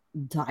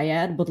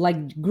dyad, but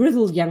like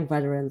grizzled young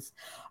veterans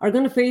are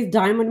going to face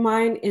Diamond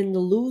Mine, and the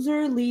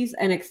loser leaves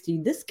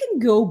NXT. This can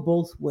go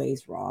both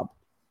ways, Rob.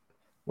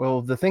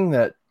 Well, the thing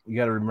that you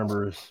got to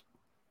remember is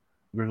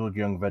grizzled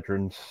young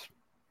veterans,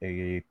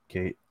 aka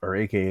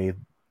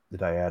the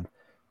dyad,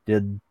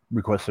 did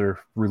request their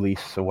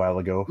release a while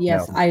ago.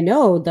 Yes, now, I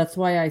know. That's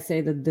why I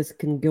say that this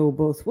can go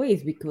both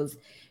ways, because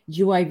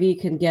GYV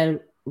can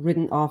get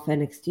written off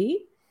NXT,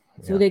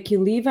 so they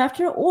can leave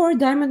after, or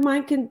Diamond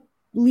Mine can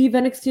leave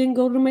NXT and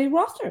go to the main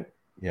roster.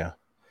 Yeah.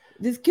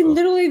 This can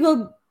literally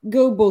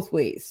go both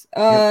ways.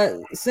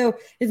 So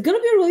it's gonna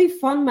be a really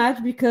fun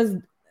match because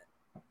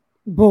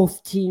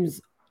both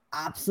teams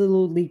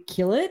absolutely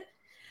kill it.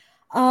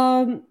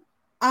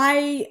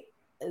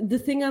 The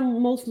thing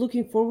I'm most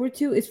looking forward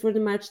to is for the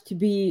match to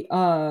be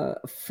a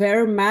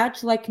fair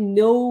match, like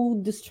no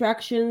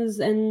distractions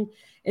and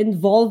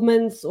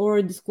involvements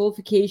or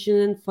disqualification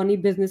and funny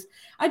business.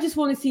 I just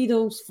want to see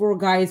those four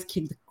guys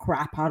kick the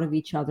crap out of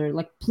each other.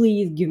 Like,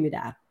 please give me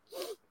that.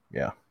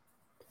 Yeah.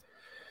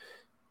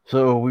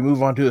 So we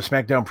move on to a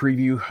SmackDown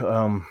preview.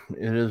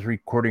 It is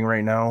recording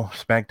right now.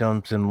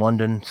 SmackDown's in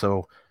London,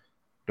 so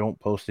don't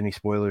post any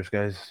spoilers,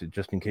 guys,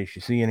 just in case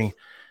you see any.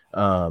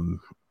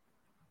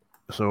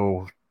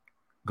 So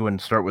go ahead and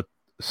start with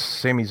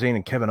Sami Zayn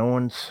and Kevin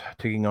Owens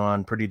taking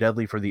on Pretty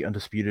Deadly for the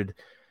undisputed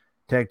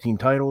tag team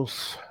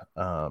titles.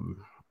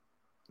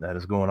 That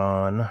is going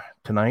on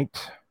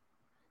tonight.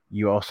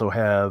 You also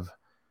have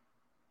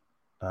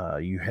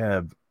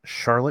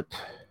Charlotte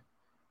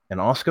and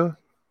Asuka.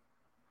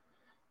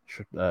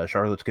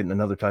 Charlotte's getting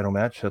another title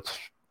match. That's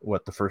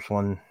the first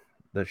one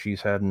that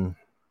she's had in,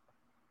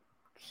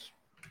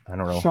 I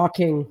don't know.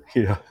 Shocking.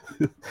 Yeah.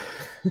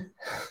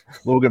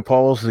 Logan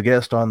Paul's the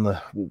guest on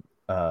the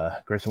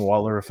Grayson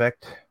Waller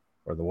effect,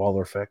 or the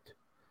Waller effect.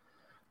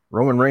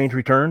 Roman Reigns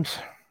returns.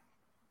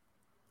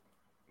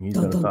 He's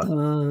Dun, gonna dun, talk.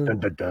 dun. Dun,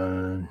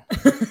 dun,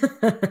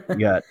 dun. You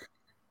got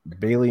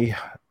Bayley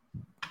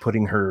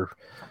putting her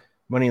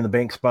Money in the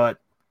Bank spot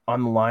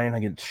on the line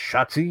against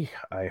Shotzi.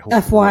 I hope.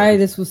 FYI,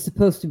 this was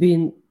supposed to be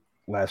in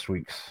last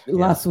week.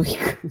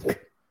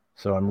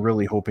 So I'm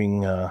really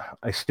hoping.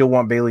 I still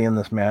want Bayley in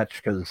this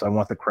match because I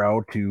want the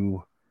crowd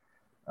to,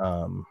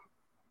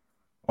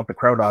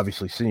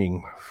 obviously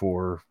seeing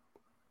for,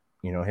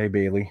 hey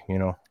Bayley,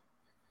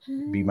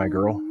 be my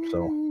girl.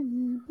 So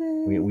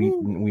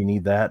we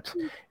need that.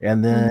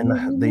 And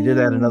then they did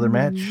add another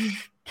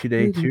match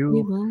today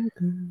too,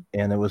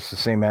 and it was the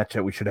same match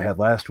that we should have had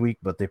last week,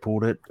 but they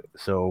pulled it.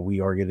 So we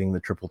are getting the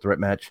triple threat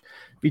match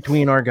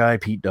between our guy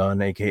Pete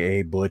Dunne,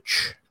 aka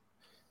Butch,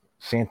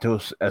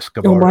 Santos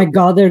Escobar. Oh my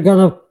God, they're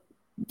gonna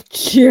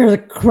cheer the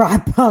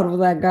crap out of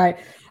that guy.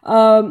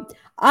 I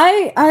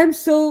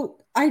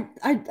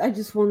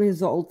just want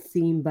his old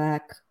theme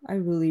back. I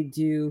really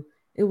do.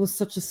 It was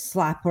such a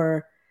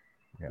slapper.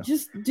 Yeah.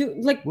 Just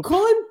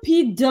call him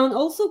Pete Dunne.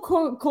 Also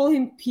call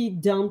him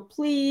Pete Dunne,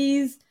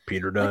 please.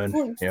 Peter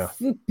Dunne.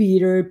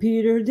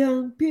 Peter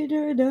Dunne.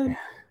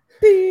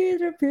 So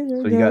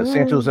you got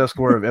Santos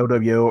Escobar of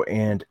LWO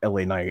and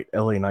LA Knight.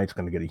 LA Knight's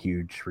going to get a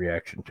huge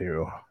reaction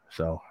too.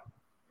 So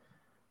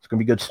it's going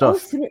to be good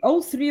stuff.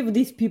 All three of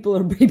these people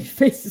are baby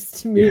faces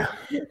to me.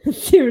 Yeah.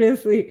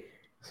 Seriously.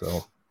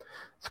 So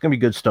it's going to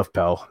be good stuff,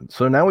 pal.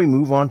 So now we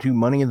move on to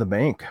Money in the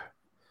Bank.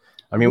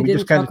 I mean, we didn't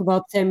just kind talk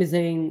about Sami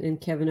Zayn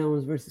and Kevin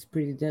Owens versus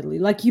Pretty Deadly.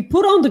 Like, you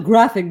put on the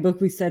graphic, but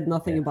we said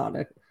nothing about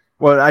it.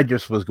 Well, I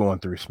just was going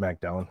through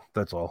SmackDown.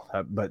 That's all.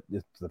 But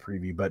it's the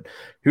preview. But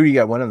who do you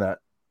got winning that?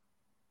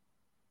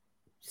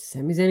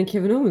 Sami Zayn and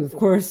Kevin Owens, of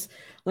course.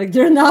 Like,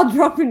 they're not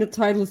dropping the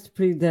titles to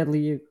Pretty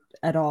Deadly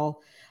at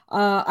all.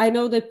 I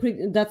know that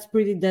that's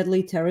Pretty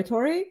Deadly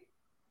territory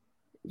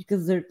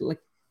because they're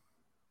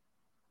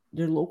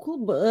local,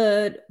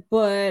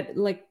 but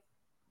like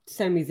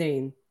Sami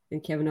Zayn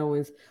and Kevin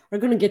Owens are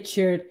gonna get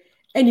cheered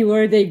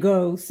anywhere they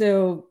go.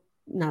 So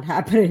not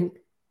happening.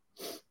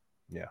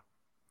 Yeah,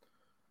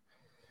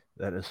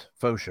 that is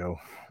faux show.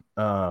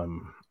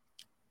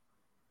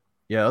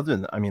 Yeah. Other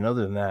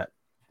than that,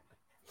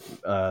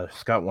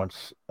 Scott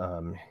wants.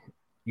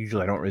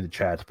 Usually I don't read the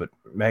chats, but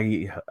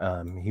Maggie,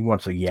 he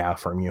wants a yeah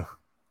from you.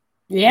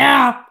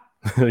 Yeah.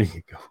 There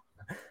you go.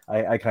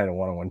 I kind of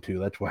wanted one too.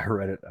 That's why I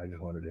read it. I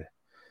just wanted to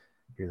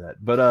hear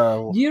that.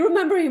 But do you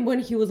remember him when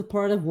he was a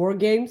part of War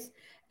Games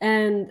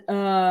and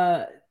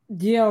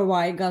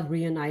DIY got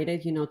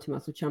reunited?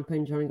 Tommaso Ciampa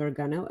and Johnny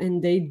Gargano,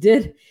 and they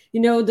did.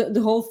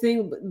 The whole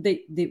thing.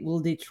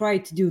 They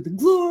tried to do the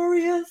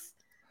glorious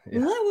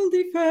level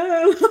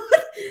defense,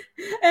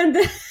 and.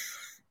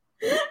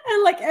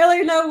 And like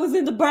Elena was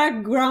in the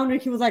background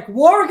and he was like,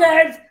 War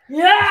Games,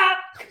 yeah.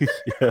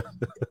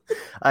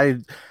 Yeah.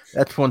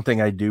 That's one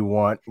thing I do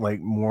want, like,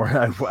 more.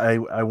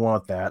 I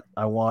want that.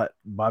 I want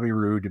Bobby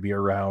Roode to be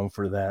around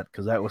for that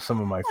because that was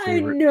some of my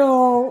favorite. I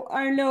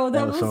know.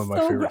 That was some of my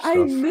favorite stuff.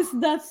 I missed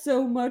that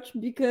so much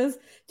because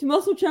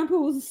Tommaso Ciampa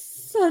was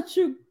such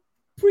a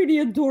pretty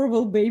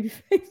adorable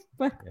babyface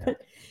back then.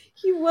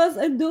 He was,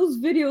 and those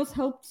videos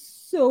helped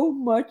so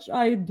much.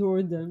 I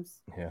adored them.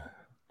 Yeah.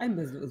 I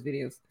miss those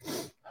videos.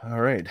 All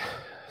right.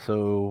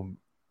 So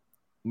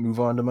move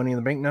on to Money in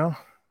the Bank now?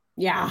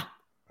 Yeah.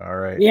 All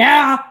right.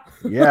 Yeah.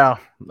 Yeah.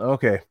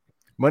 Okay.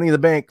 Money in the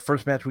Bank.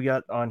 First match we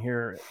got on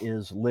here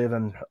is Liv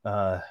and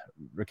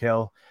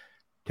Raquel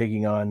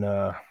taking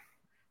on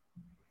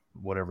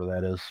whatever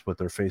that is with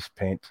their face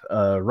paint.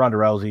 Ronda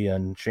Rousey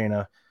and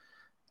Shayna.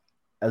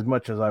 As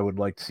much as I would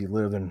like to see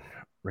Liv and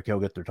Raquel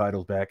get their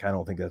titles back, I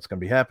don't think that's going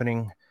to be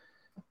happening.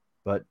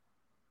 But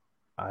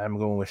I'm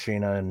going with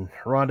Shayna and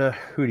Ronda.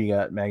 Who do you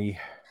got, Maggie?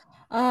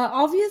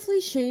 Obviously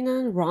Shayna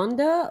and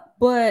Ronda,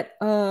 but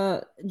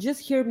just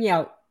hear me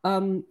out.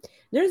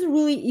 There's a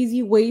really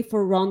easy way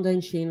for Ronda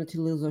and Shayna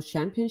to lose those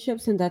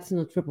championships, and that's in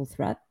a triple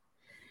threat.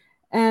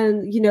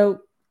 And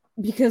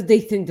because they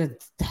think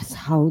that that's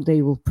how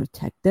they will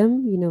protect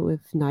them,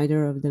 if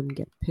neither of them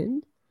get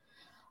pinned.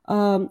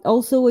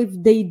 Also, if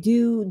they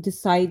do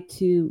decide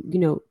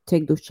to,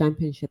 take those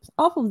championships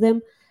off of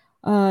them,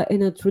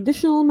 in a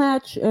traditional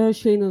match,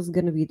 Shayna's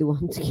gonna be the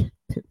one to get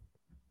pinned.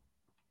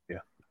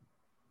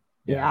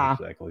 Yeah,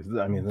 exactly.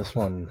 I mean, this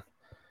one,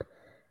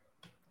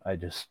 I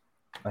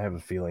have a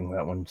feeling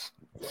that one's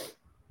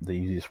the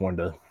easiest one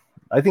to.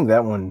 I think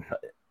that one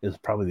is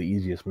probably the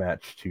easiest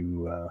match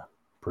to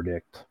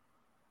predict,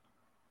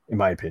 in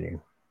my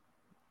opinion.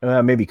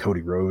 Maybe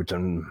Cody Rhodes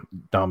and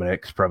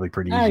Dominic's probably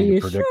pretty easy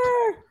to predict.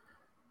 Sure?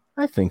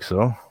 I think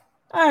so.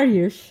 Are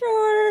you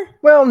sure?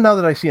 Well, now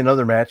that I see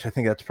another match, I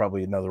think that's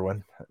probably another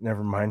one.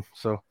 Never mind.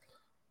 So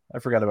I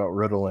forgot about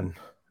Riddle and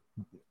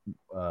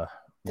Walter.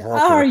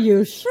 Are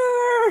you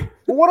sure?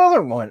 What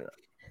other one?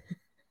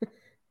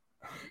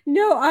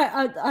 No,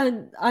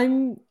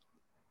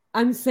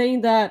 I'm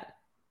saying that.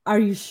 Are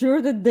you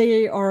sure that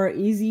they are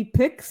easy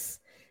picks?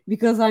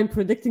 Because I'm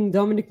predicting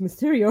Dominic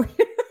Mysterio.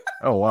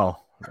 Oh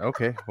wow.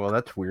 Okay. Well,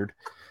 that's weird.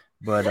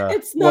 But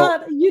it's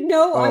not.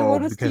 I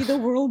want to see because the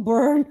world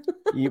burn.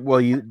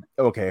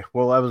 okay.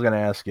 Well, I was going to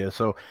ask you.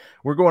 So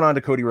we're going on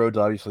to Cody Rhodes,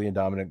 obviously, and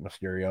Dominic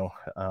Mysterio.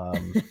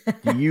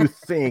 Do you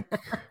think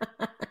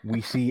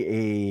we see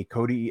a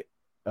Cody,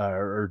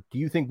 or do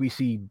you think we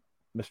see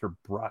Mr.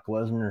 Brock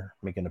Lesnar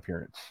make an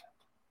appearance?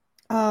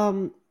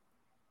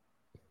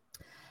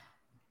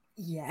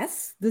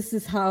 Yes, this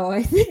is how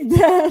I think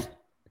that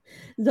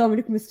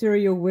Dominic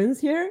Mysterio wins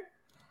here.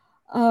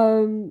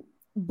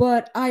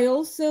 But I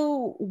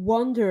also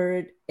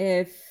wondered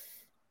if,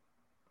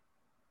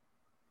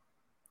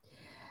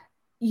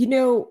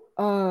 Rhea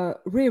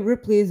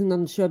Ripley isn't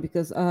on the show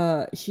because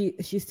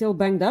she's still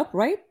banged up,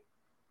 right?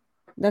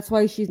 That's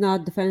why she's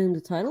not defending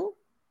the title.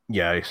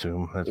 Yeah, I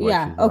assume that's why.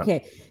 Yeah.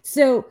 Okay.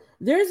 So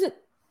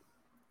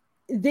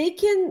they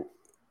can,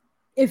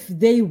 if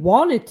they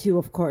wanted to,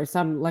 of course.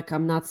 I'm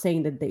not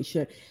saying that they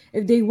should.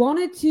 If they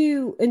wanted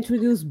to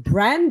introduce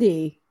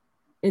Brandy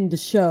in the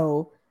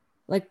show,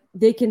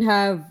 they can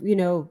have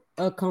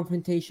a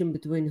confrontation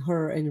between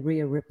her and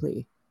Rhea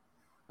Ripley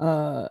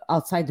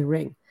outside the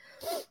ring,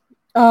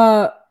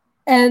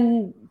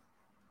 and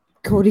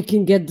Cody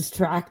can get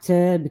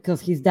distracted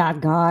because he's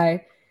that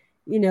guy,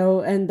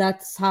 and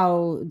that's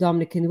how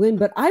Dominic can win.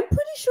 But I'm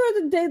pretty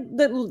sure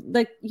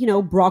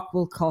that Brock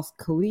will cost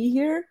Cody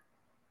here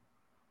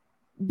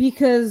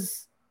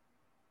because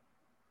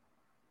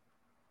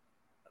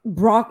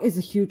Brock is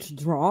a huge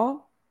draw,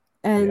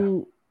 and.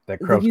 Yeah. That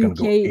crowd's going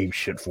to go ape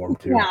shit for him,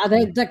 too. Yeah,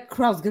 that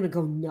crowd's going to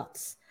go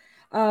nuts.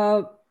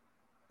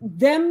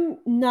 Them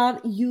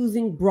not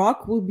using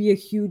Brock will be a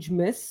huge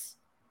miss.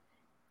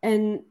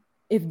 And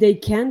if they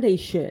can, they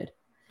should.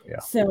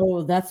 Yeah.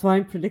 So that's why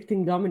I'm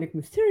predicting Dominic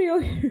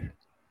Mysterio here.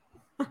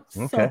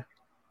 Okay.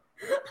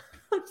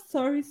 I'm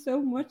sorry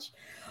so much.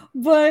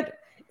 But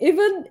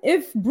even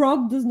if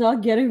Brock does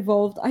not get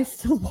involved, I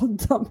still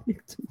want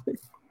Dominic to win.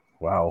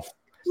 Wow.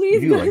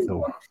 Please, guys.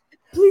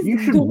 Please, you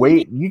should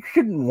wait. You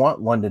shouldn't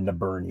want London to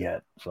burn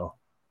yet. So,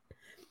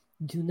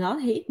 do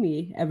not hate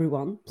me,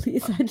 everyone.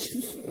 Please, I'm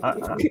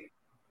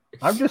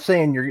just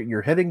saying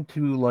you're heading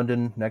to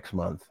London next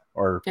month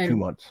or 2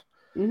 months.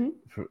 Mm-hmm.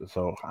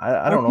 So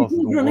I don't know if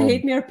people gonna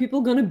hate me. Are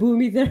people gonna boo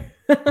me there?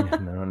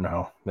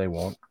 No, they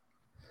won't.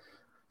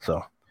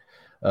 So,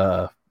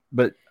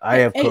 but I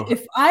have.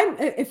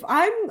 If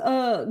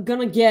I'm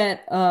gonna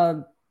get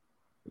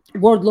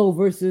Wardlow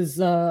versus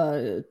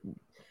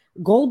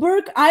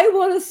Goldberg, I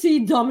want to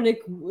see Dominic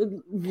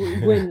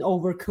win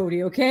over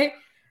Cody. Okay,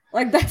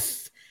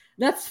 that's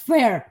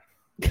fair.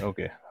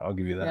 Okay, I'll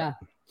give you that.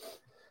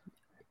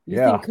 You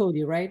think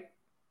Cody, right?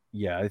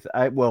 Yeah,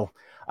 I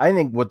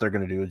think what they're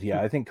gonna do is,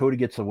 I think Cody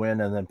gets the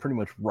win, and then pretty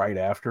much right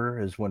after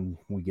is when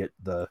we get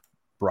the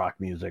Brock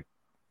music.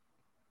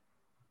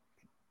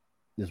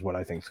 Is what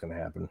I think is gonna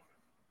happen,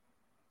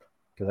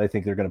 because I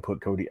think they're gonna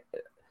put Cody,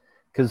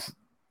 because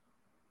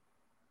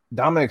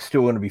Dominic's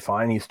still going to be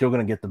fine. He's still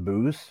going to get the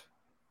boos,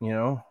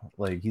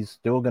 he's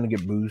still going to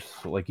get boos.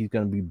 He's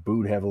going to be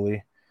booed heavily.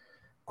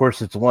 Of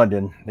course, it's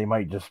London. They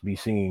might just be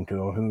singing to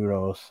him. Who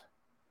knows?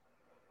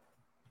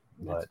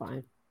 That's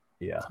fine.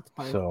 Yeah. That's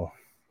fine. So,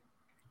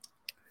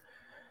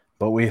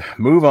 but we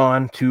move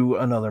on to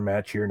another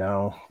match here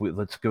now.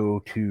 Let's go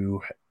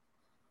to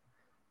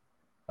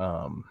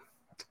the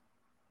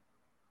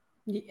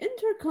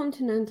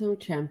Intercontinental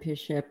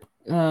Championship.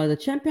 The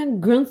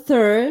champion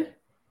Gunther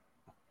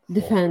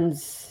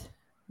defends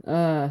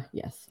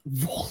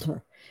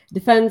Walter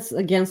defends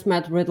against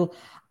Matt Riddle.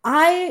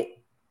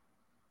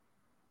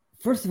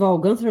 First of all,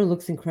 Gunther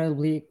looks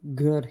incredibly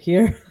good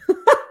here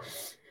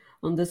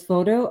on this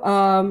photo.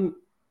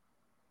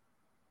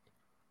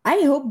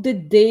 I hope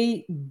that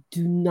they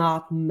do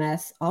not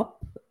mess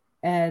up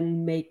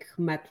and make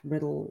Matt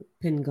Riddle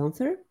pin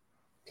Gunther,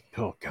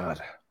 Oh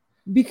God.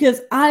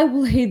 Because I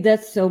will hate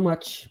that so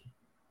much.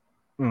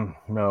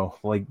 No,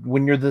 like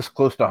when you're this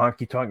close to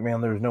Honky Tonk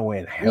Man, there's no way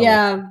in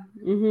hell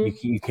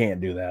you can't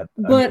do that.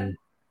 But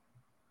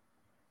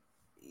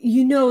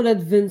you know that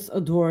Vince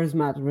adores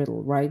Matt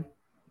Riddle, right?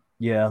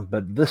 Yeah,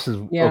 but this is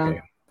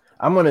okay.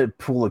 I'm gonna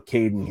pull a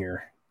Caden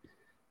here.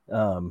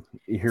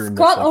 Here in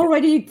Scott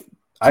already.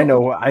 I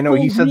know.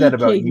 He said that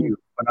about you,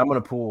 but I'm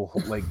gonna pull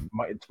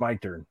it's my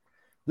turn.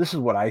 This is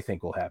what I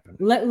think will happen.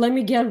 Let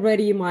me get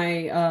ready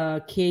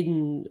my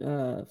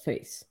Caden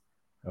face.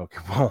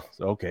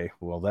 Okay.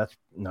 Well, that's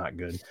not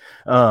good.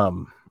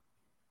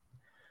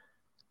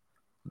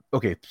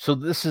 Okay, so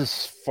this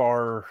is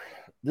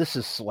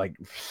like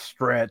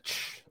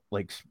stretch,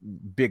 like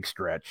big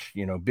stretch,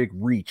 big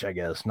reach, I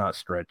guess, not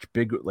stretch,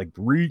 big like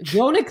reach.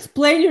 Don't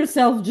explain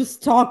yourself,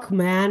 just talk,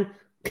 man.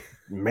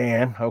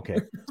 Okay.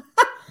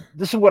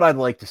 This is what I'd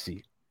like to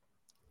see.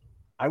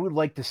 I would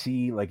like to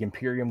see like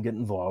Imperium get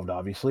involved,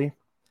 obviously.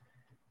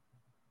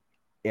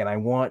 And I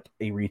want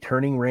a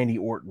returning Randy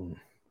Orton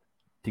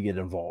to get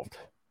involved.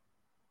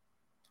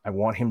 I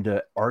want him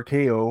to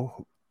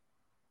RKO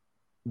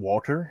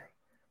Walter.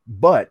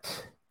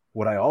 But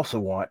what I also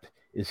want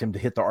is him to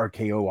hit the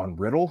RKO on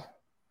Riddle.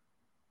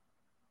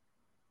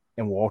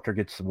 And Walter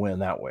gets the win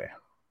that way.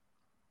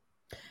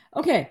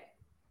 Okay.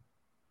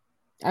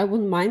 I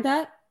wouldn't mind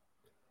that.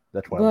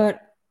 That's why.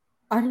 But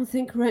I don't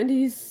think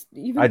Randy's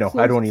even I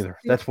don't either.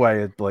 That's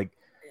why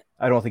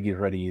I don't think he's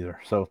ready either.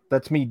 So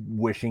that's me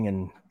wishing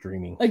and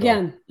dreaming.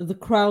 Again, the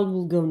crowd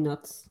will go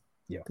nuts.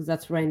 Yeah. Because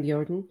that's Randy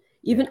Orton.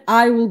 Even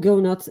I will go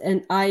nuts,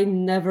 and I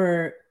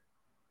never...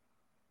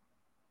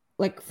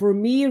 Like, for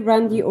me,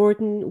 Randy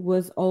Orton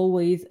was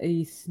always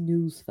a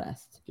snooze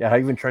fest. Yeah, I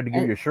even tried to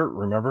give you a shirt,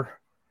 remember?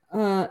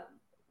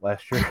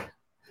 Last year.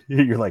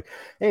 You're like,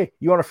 hey,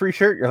 you want a free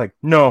shirt? You're like,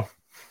 no.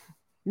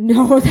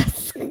 No,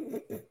 that's...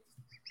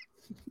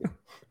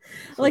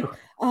 Like,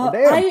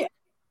 I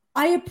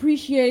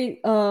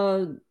appreciate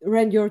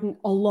Randy Orton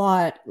a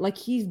lot. Like,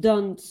 he's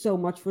done so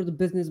much for the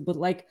business, but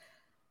like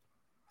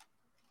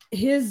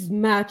his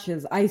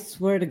matches, I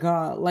swear to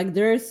God, like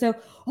they're so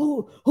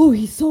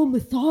he's so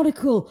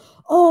methodical.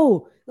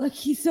 Oh, like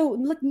he's so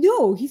like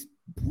no, he's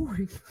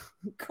boring.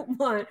 Come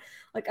on,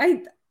 like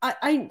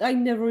I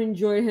never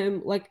enjoy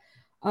him. Like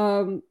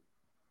on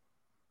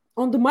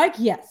the mic,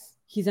 yes,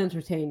 he's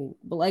entertaining,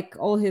 but like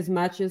all his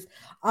matches,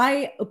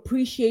 I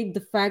appreciate the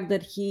fact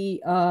that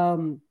he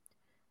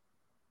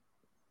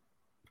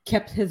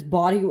kept his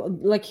body,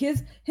 like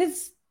his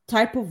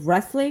type of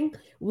wrestling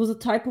was a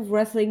type of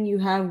wrestling you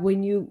have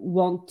when you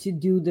want to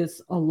do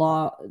this a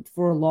lot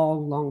for a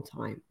long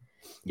time.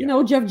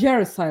 Yeah. Jeff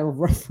Jarrett style of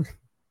wrestling.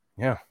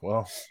 Yeah,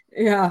 well.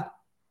 Yeah.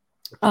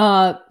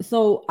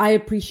 So I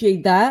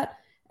appreciate that,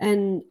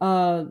 and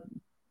I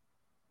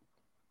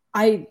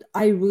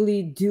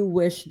really do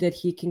wish that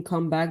he can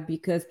come back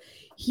because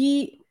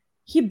he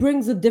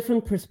brings a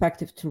different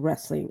perspective to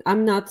wrestling.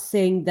 I'm not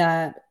saying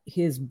that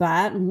he's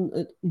bad.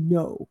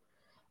 No.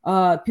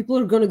 People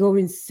are going to go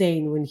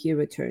insane when he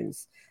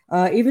returns.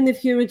 Even if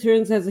he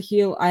returns as a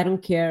heel, I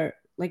don't care.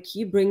 Like,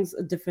 he brings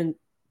a different,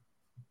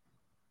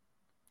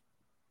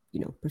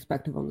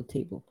 perspective on the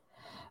table.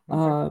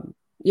 Okay.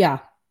 Yeah.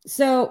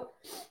 So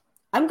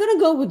I'm going to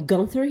go with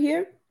Gunther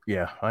here.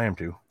 Yeah, I am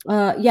too.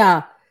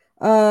 Yeah.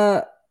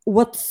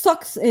 What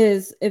sucks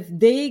is if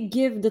they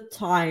give the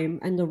time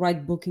and the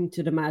right booking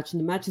to the match, and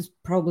the match is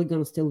probably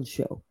going to still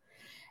show.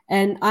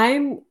 And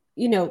I'm,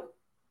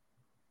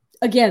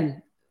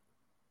 again,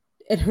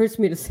 it hurts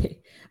me to say,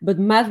 but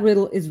Matt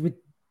Riddle is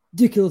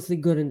ridiculously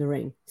good in the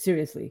ring.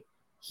 Seriously.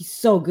 He's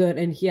so good,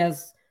 and he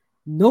has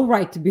no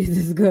right to be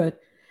this good.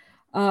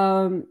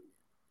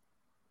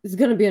 It's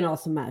going to be an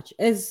awesome match.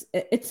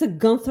 It's a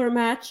Gunther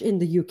match in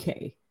the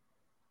UK.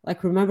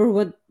 Like, remember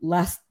what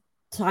last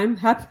time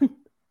happened?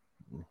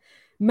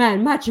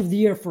 Man, match of the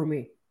year for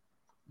me.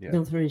 Yeah.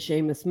 Gunther and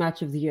Sheamus,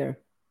 match of the year.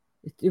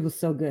 It was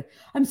so good.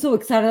 I'm so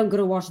excited I'm going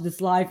to watch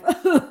this live.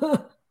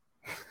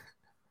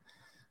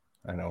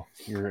 I know.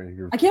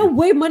 I can't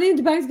wait. Money in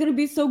the Bank is going to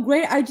be so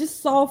great. I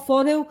just saw a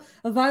photo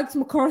of Alex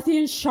McCarthy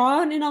and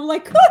Sean, and I'm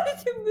like,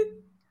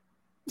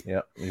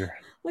 yeah,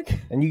 like,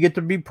 and you get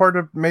to be part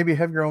of, maybe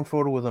have your own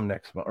photo with them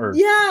next month.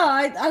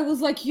 Yeah, I was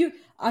like,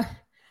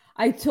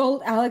 I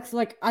told Alex,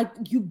 like,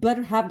 you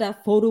better have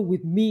that photo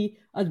with me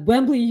at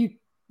Wembley.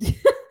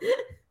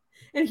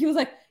 And he was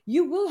like,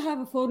 you will have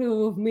a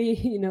photo of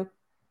me,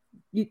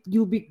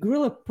 you'll be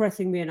gorilla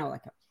pressing me, and I'm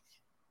like,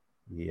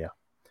 yeah.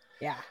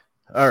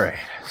 All right,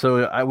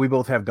 so we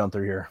both have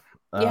Gunther here.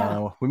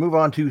 We move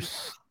on to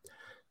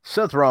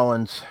Seth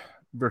Rollins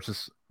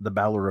versus the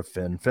Balor of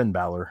Finn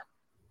Balor.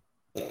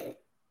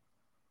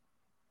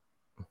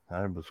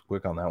 I was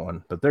quick on that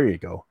one, but there you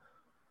go.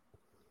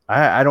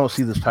 I don't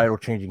see this title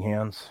changing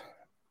hands.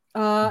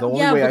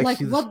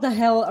 What the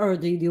hell are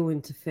they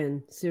doing to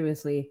Finn?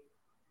 Seriously,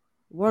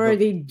 what are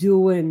they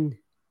doing?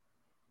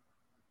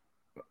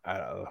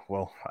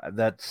 Well,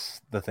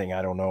 that's the thing.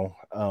 I don't know.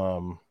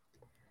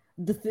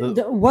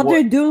 What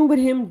they're doing with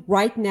him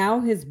right now,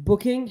 his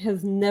booking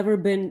has never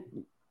been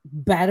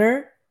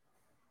better.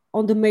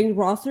 on the main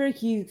roster.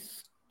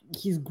 He's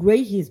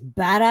great. He's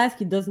badass.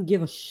 He doesn't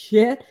give a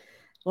shit,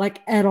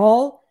 like, at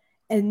all.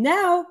 And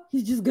now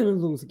he's just gonna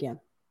lose again.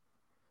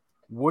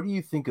 What do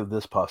you think of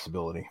this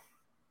possibility?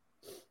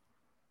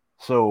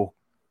 So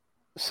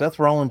Seth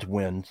Rollins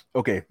wins.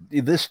 Okay,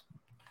 this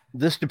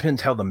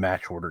depends how the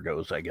match order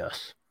goes, I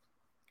guess.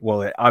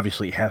 Well, it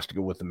obviously has to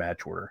go with the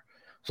match order.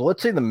 So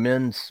let's say the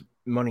men's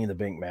Money in the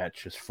Bank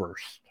match is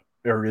first,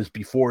 or is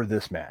before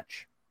this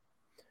match.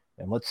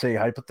 And let's say,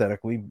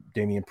 hypothetically,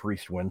 Damian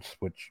Priest wins,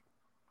 which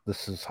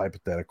this is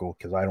hypothetical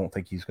because I don't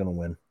think he's going to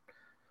win.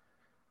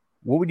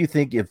 What would you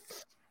think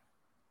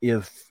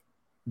if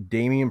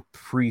Damian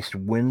Priest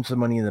wins the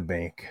Money in the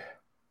Bank?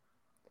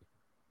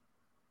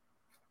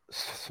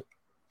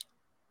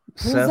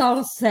 Pulls out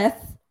a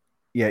Seth.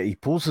 Yeah, he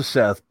pulls a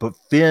Seth, but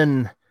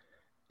Finn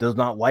does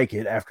not like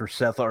it after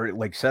Seth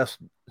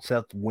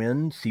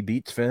wins. He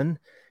beats Finn,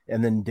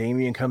 and then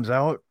Damian comes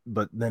out,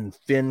 but then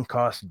Finn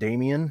costs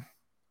Damian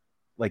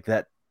like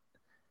that.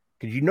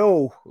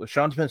 Because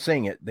Sean's been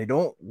saying it, they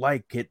don't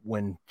like it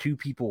when two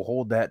people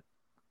hold that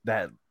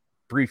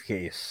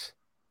briefcase.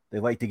 They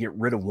like to get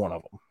rid of one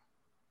of them.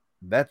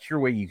 That's your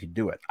way you could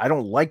do it. I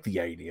don't like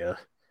the idea,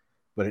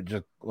 but it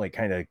just like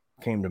kind of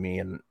came to me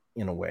in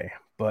a way.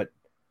 But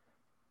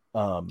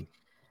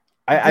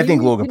I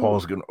think Logan Paul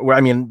is going to.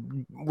 I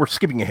mean, we're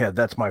skipping ahead.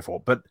 That's my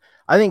fault. But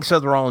I think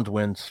Seth Rollins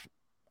wins.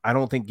 I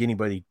don't think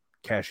anybody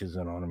cashes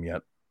in on him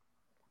yet.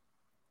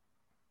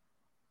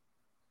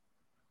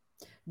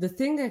 The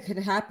thing that could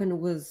happen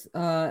was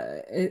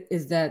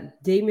is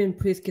that Damian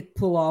Priest could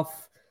pull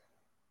off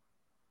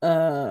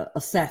a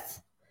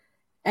Seth,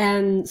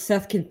 and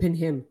Seth can pin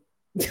him.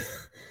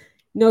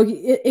 No,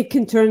 it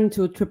can turn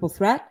into a triple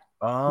threat,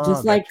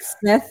 just like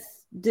Seth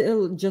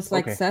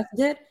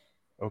did.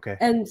 Okay.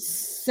 And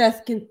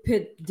Seth can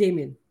pin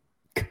Damian.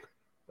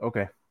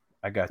 Okay,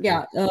 I got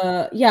you.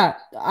 Yeah.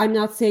 I'm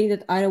not saying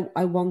that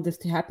I want this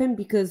to happen,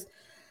 because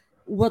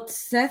what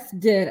Seth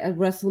did at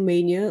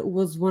WrestleMania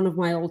was one of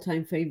my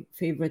all-time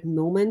favorite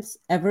moments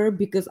ever,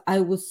 because I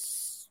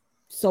was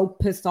so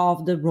pissed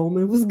off that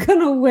Roman was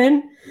gonna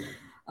win,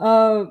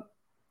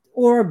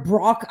 or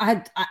Brock.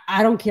 I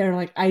don't care.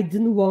 Like, I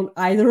didn't want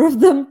either of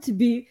them to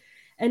be,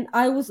 and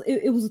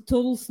it was a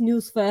total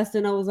snooze fest,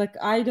 and I was like,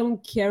 I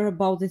don't care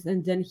about this.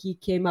 And then he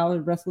came out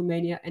at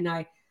WrestleMania, and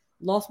I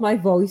lost my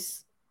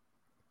voice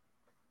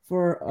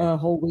for a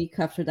whole week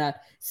after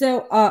that.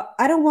 So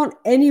I don't want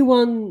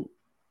anyone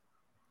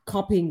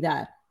copying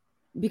that,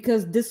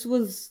 because this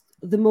was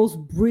the most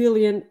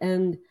brilliant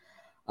and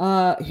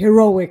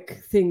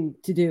heroic thing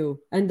to do,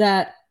 and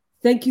that,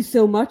 thank you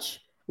so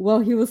much, while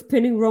he was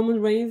pinning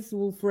Roman Reigns,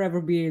 will forever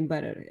be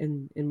embedded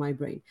in my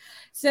brain.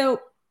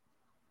 So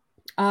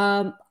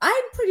I'm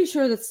pretty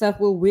sure that Seth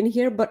will win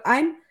here, but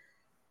I'm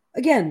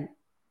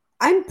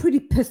pretty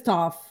pissed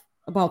off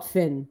about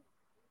Finn.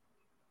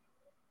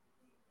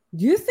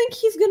 Do you think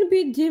he's going to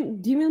be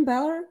Demon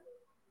Balor?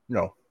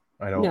 No,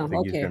 I don't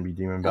think he's going to be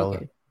Demon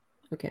Balor.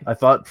 Okay. I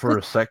thought for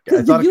a sec.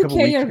 I thought the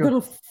UK are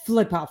going to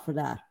flip out for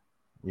that.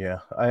 Yeah,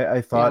 I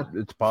thought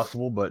it's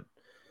possible, but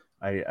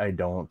I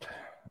don't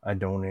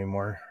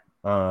anymore.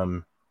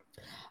 Do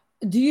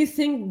you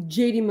think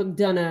JD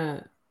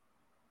McDonough?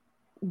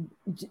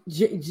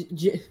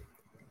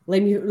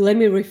 Let me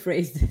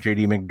rephrase this.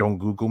 JD Mc, don't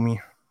Google me.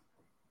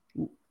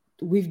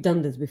 We've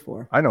done this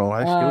before. I know.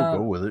 I still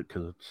go with it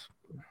because it's.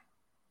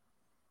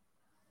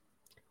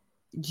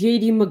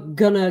 JD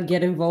McGonna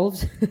get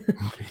involved.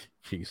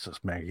 Jesus,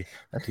 Maggie,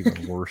 that's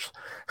even worse.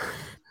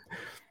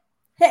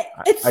 Hey,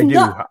 it's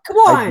not. Come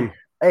on.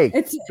 Hey,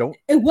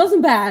 it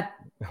wasn't bad.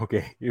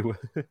 Okay.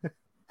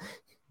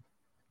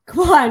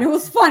 Come on, it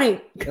was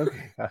funny. Okay.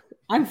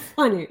 I'm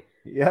funny.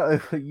 Yeah,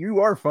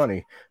 you are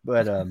funny,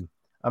 but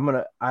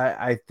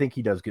I think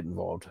he does get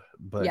involved,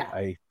 but yeah.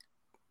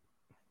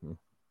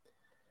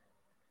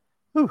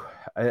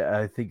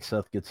 I think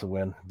Seth gets the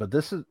win, but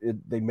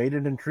they made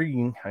it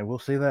intriguing. I will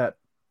say that.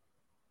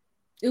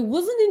 It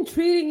wasn't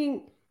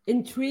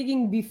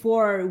intriguing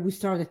before we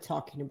started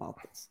talking about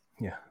this.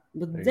 Yeah.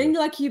 But then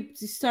you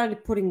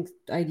started putting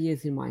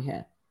ideas in my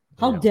head.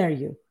 How dare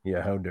you?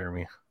 Yeah, how dare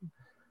me?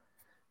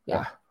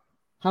 Yeah.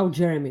 How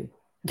Jeremy?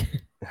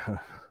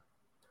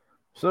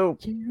 So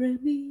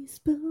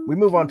we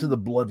move on to the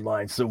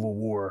Bloodline Civil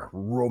War.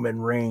 Roman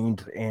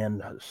Reigns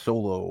and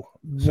Solo.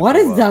 What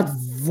is that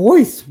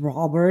voice,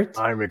 Robert?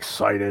 I'm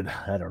excited.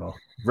 I don't know.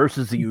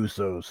 Versus the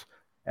Usos.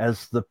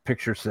 As the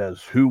picture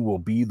says, who will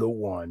be the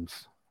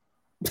ones?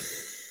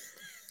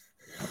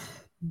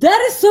 That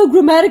is so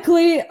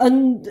grammatically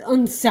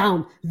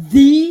unsound.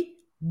 The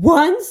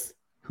ones?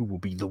 Who will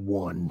be the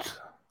ones?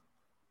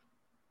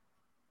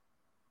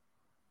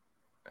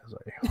 As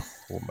I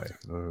hold my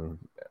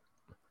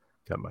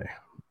got my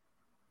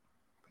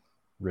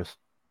wrist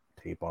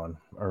tape on,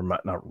 or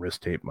not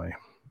wrist tape.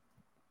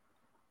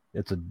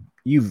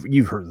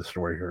 You've heard the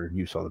story, or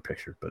you saw the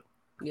picture, but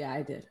yeah,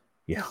 I did.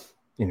 Yeah.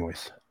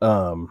 Anyways,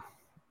 I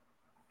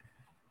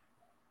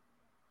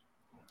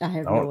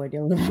have no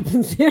idea what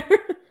happens here.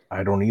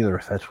 I don't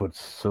either. That's what's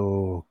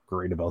so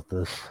great about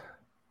this.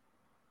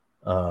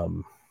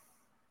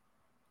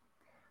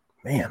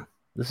 Man,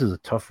 this is a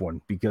tough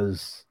one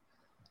because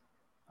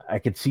I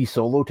could see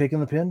Solo taking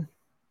the pin,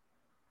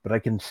 but I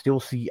can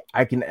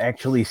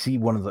actually see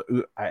one of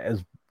the,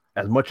 as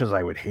much as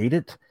I would hate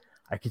it,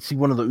 I could see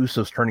one of the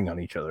Usos turning on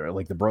each other,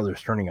 like the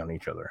brothers turning on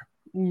each other.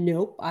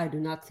 Nope, I do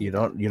not see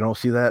that. You don't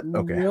see that?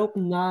 Okay. Nope,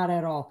 not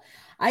at all.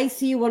 I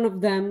see one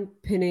of them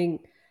pinning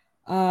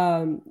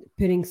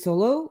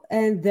Solo,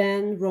 and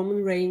then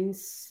Roman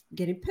Reigns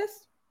getting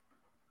pissed.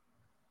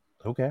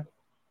 Okay.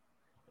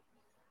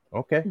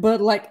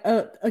 But like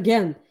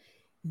again,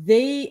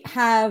 they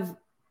have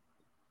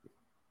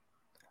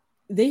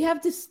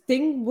this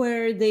thing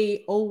where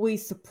they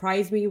always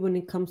surprise me when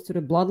it comes to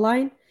the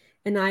bloodline,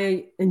 and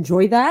I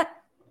enjoy that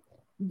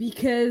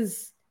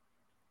because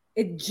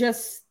it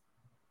just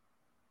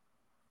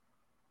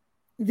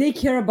they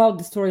care about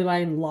the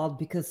storyline a lot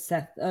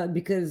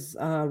because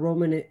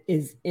Roman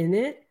is in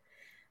it,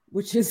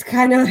 which is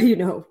kind of,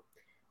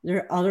 there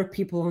are other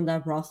people on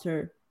that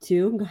roster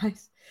too,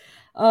 guys.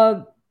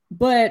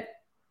 But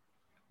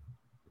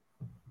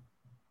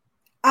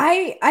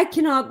I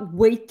cannot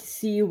wait to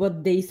see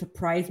what they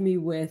surprise me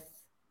with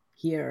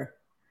here.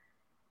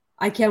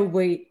 I can't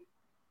wait.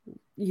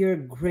 You're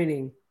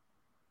grinning.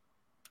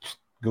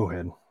 Go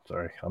ahead.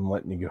 Sorry, I'm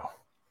letting you go.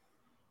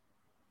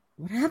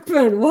 What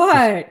happened?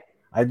 What?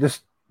 I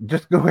just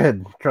go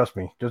ahead. Trust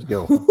me. Just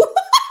go.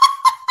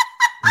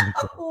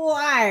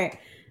 Why?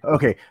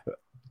 Okay.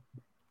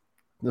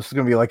 This is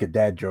going to be like a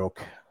dad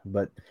joke,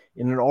 but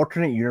in an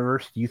alternate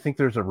universe, do you think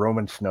there's a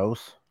Roman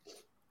Snows?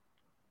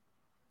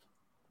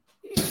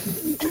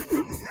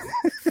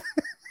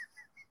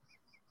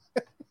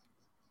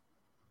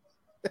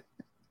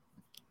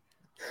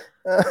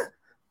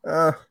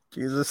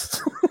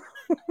 Jesus.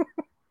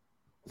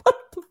 What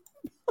the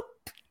fuck?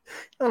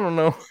 I don't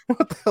know.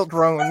 What the hell's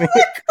wrong with me? Where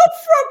did it come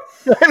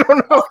from? I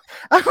don't know.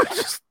 I was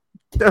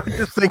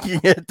just thinking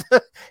it.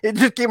 It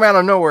just came out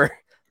of nowhere.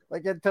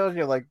 Like it tells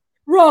you, like,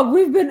 Rob,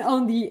 we've been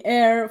on the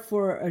air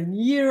for a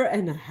year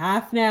and a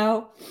half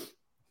now.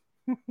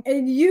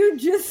 And you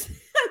just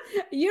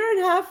a year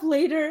and a half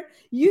later,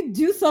 you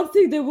do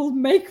something that will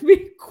make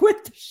me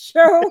quit the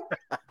show.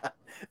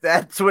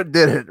 That's what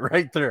did it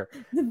right there.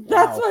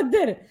 That's what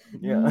did it.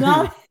 Yeah.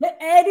 Not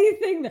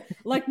anything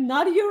like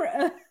not your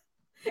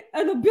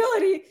an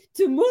ability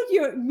to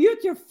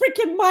mute your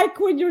freaking mic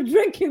when you're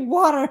drinking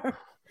water.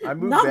 I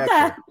moved Not back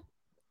that.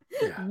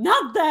 Yeah.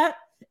 Not that.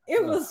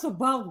 It was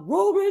about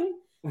Roman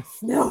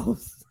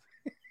Snows.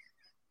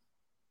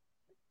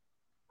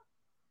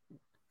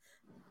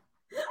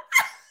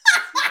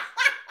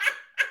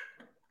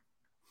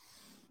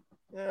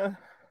 Yeah.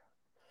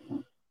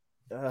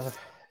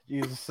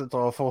 Jesus, it's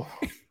awful.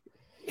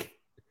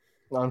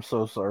 I'm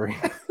so sorry.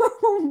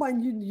 Oh my,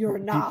 you're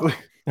not.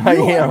 I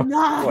You are am.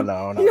 not. Well,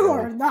 no, not you really.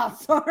 are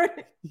not sorry.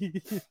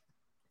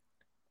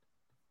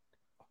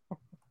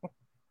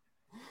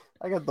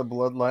 I got the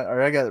bloodline,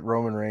 or I got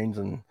Roman Reigns,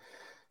 and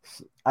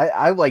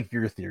I like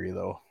your theory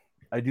though.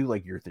 I do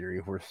like your theory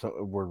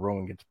where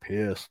Roman gets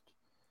pissed,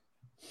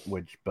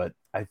 but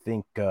I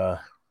think I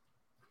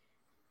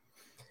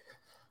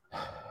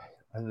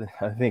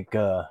think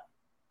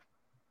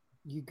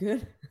You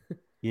good?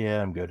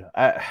 yeah, I'm good.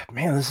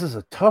 Man, this is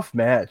a tough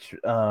match.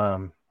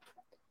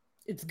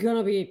 It's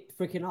gonna be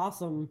freaking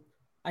awesome.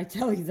 I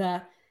tell you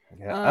that.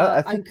 Yeah,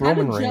 I think I'm kind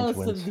Roman of Reigns jealous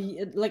wins.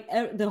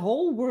 of the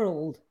whole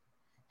world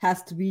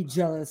has to be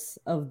jealous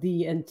of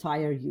the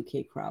entire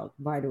UK crowd.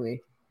 By the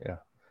way. Yeah.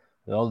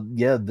 Well,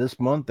 yeah, this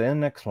month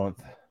and next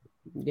month.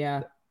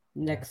 Yeah,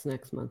 next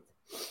month.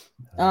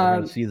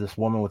 I'm gonna see this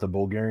woman with a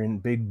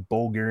big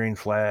Bulgarian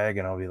flag,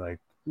 and I'll be like,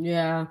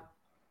 yeah.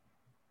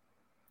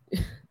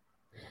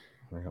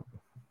 Yep.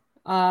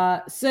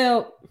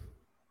 So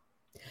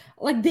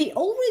like they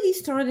already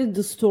started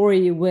the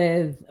story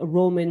with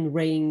Roman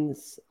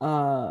Reigns,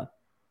 like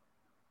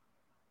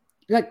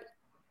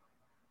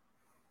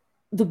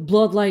the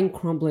bloodline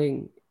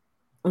crumbling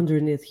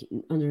underneath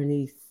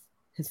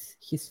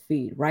his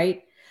feet,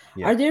 right?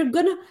 Yeah. Are they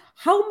gonna?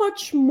 How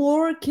much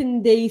more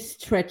can they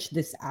stretch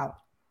this out?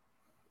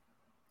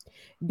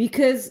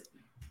 Because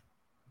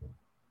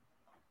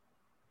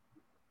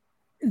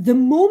the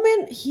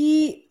moment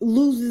he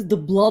loses the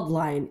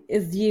bloodline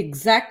is the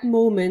exact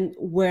moment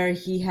where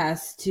he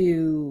has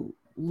to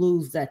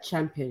lose that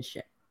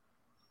championship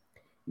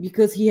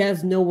because he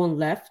has no one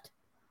left.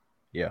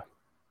 Yeah.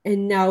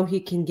 And now he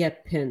can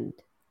get pinned.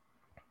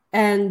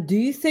 And do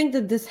you think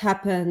that this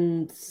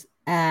happens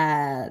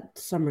at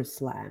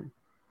SummerSlam?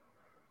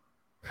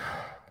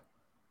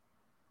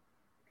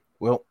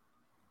 Well,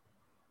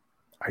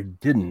 I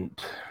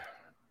didn't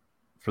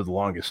for the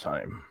longest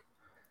time.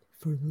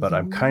 But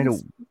I'm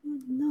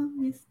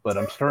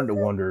starting to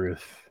wonder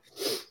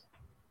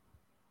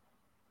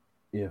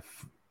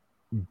if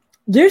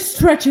they're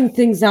stretching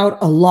things out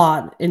a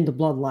lot in the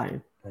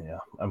bloodline. Yeah,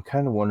 I'm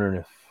kind of wondering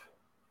if,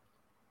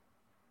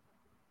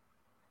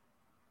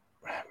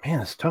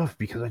 man, it's tough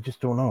because I just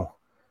don't know.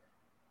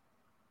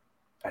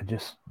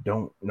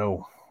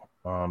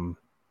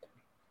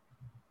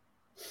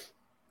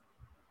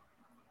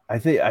 I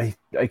think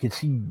I could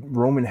see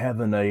Roman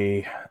having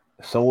a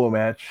solo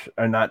match,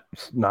 or not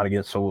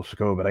against Solo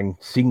Sikoa, but a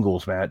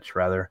singles match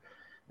rather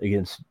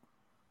against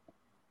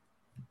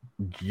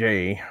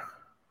Jay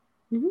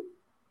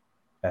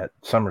at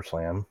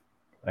SummerSlam.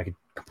 I could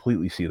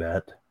completely see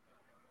that.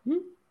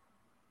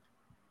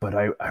 But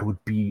I would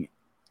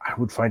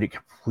find it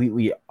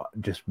completely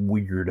just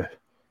weird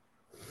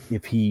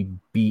if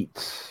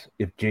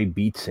Jay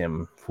beats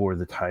him for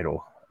the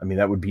title. I mean,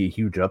 that would be a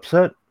huge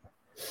upset.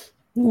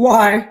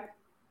 Why?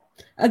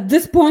 At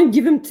this point,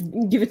 give it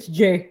to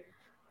Jay.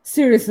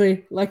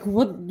 Seriously, like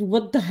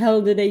what the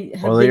hell did they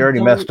have? Well, they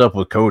already messed up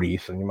with Cody,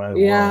 so you might as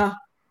well.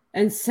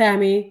 And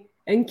Sammy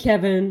and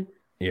Kevin.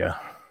 Yeah.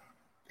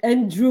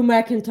 And Drew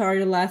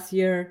McIntyre last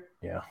year.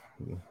 Yeah.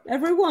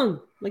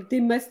 Everyone. Like, they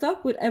messed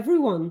up with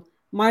everyone.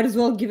 Might as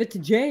well give it to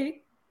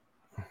Jay.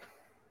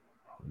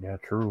 Yeah,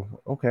 true.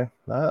 Okay.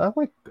 I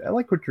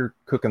like what you're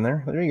cooking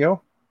there. There you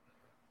go.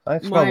 I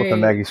smell what the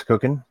Maggie's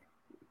cooking.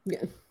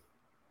 Yeah.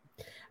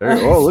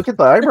 Oh, look at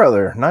the eyebrow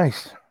there.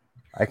 Nice.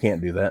 I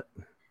can't do that.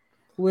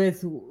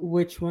 With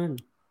which one?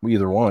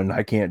 Either one.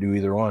 I can't do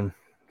either one.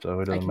 So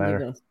it doesn't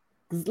matter.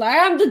 Because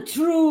I'm the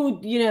true,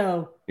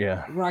 yeah,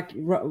 rock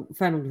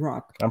fan of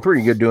rock. I'm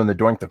pretty good doing the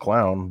Doink the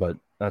Clown, but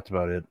that's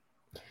about it.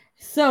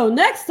 So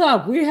next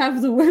up, we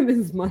have the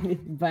women's Money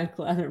in the Bank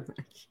ladder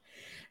match.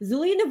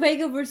 Zelina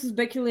Vega versus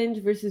Becky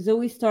Lynch versus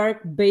Zoe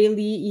Stark,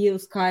 Bayley, Io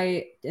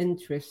Sky, and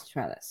Trish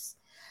Stratus.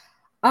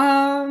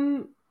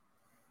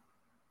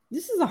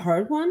 This is a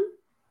hard one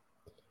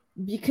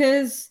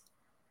because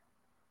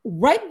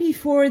right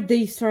before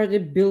they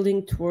started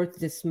building towards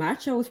this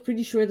match, I was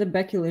pretty sure that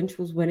Becky Lynch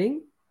was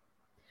winning.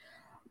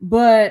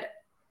 But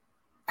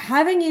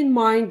having in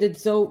mind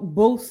that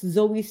both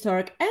Zoe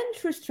Stark and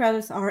Trish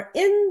Stratus are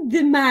in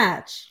the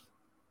match,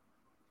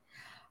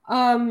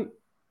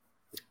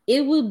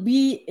 it will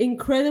be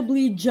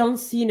incredibly John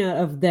Cena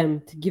of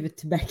them to give it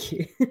to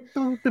Becky.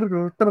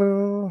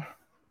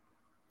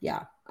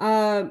 Yeah.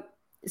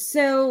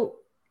 So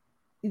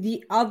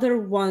the other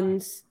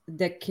ones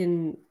that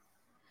can...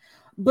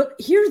 But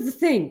here's the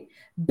thing.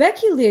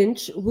 Becky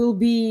Lynch will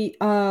be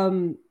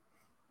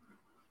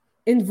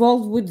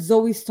involved with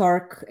Zoe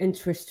Stark and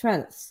Trish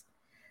Stratus.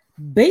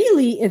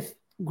 Bayley, if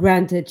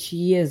granted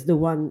she is the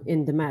one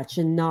in the match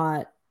and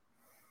not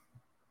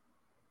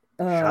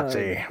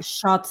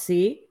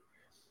Shotzi,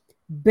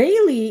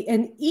 Bayley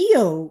and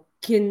Io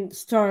can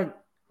start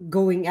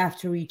going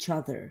after each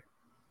other.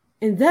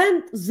 And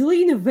then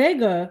Zelina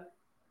Vega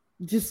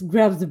just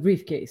grabs the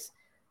briefcase.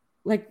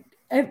 Like,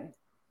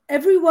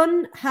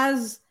 everyone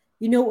has,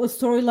 a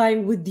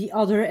storyline with the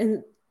other,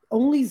 and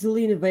only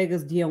Zelina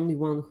Vega's the only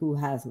one who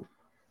hasn't.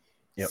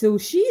 Yep. So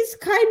she's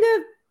kind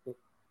of,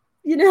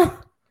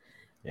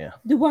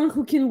 the one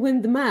who can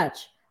win the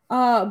match.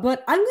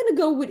 But I'm going to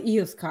go with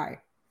Io Sky.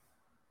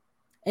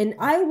 And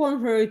I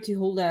want her to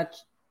hold that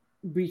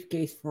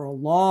briefcase for a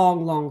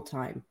long, long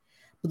time.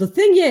 But the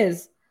thing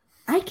is,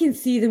 I can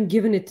see them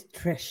giving it to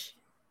Trish.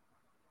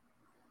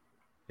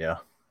 Yeah.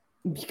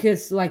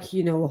 Because, a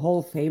Hall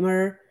of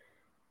Famer.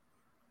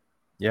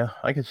 Yeah,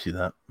 I can see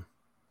that.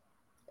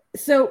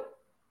 So,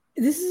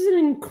 this is an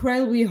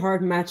incredibly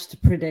hard match to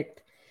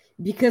predict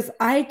because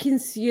I can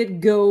see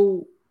it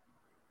go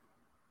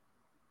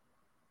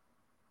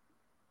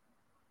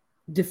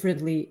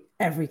differently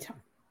every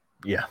time.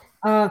 Yeah.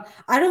 I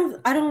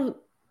don't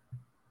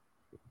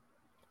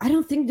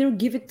think they'll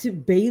give it to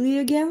Bayley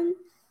again.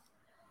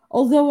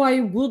 Although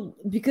I would,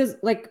 because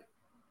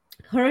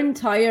her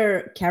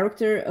entire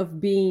character of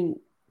being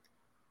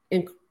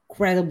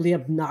incredibly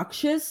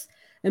obnoxious.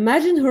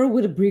 Imagine her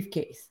with a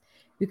briefcase,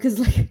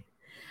 because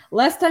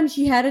last time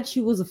she had it,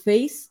 she was a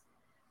face.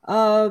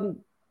 So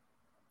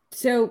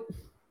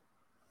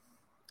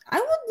I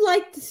would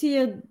like to see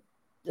an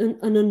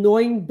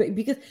annoying,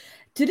 because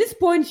to this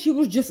point she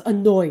was just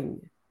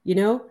annoying,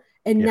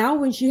 And now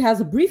when she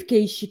has a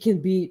briefcase, she can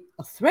be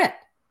a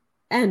threat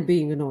and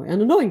being annoying,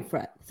 an annoying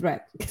threat.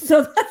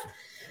 So that's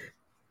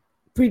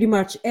pretty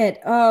much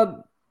it.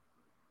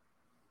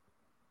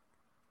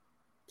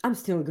 I'm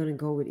still gonna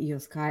go with Io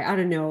Sky. I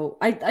don't know.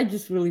 I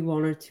just really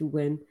want her to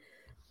win.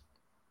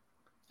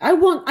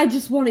 I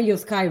just want Io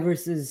Sky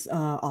versus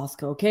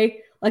Asuka.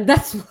 Okay,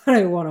 that's what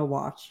I want to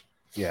watch.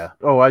 Yeah.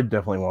 Oh, I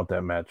definitely want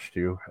that match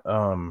too.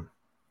 I'm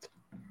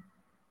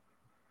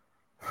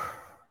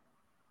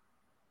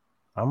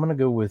gonna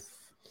go with.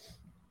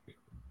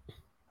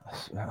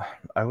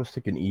 I was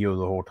thinking Io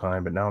the whole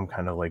time, but now I'm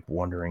kind of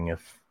wondering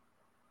if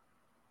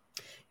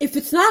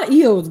it's not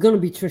Io, it's gonna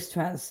be Trish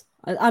Stratus.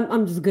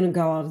 I'm just gonna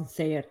go out and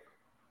say it.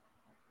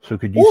 So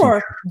could you?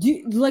 Or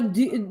do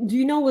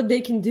you know what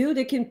they can do?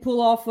 They can pull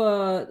off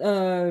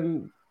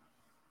a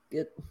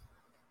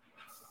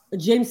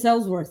James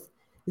Ellsworth.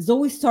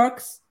 Zoe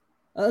Stark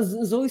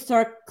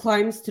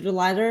climbs to the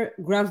ladder,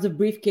 grabs the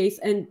briefcase,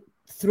 and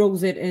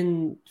throws it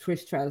in Trish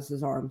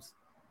Stratus's arms.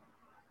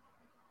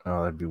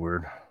 Oh, that'd be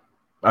weird.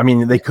 I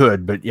mean, they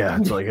could, but yeah,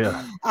 it's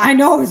I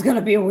know it's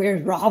gonna be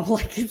weird, Rob.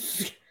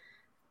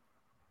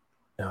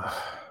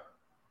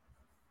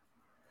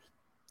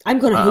 I'm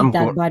gonna hate I'm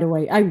that, go- by the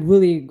way. I'm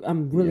really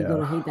Yeah,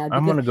 gonna hate that.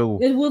 I'm because gonna go.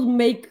 It will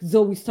make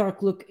Zoe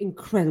Stark look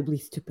incredibly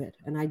stupid,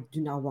 and I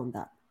do not want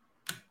that.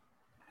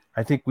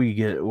 I think we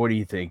get. What do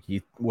you think?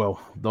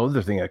 Well, the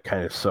other thing that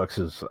kind of sucks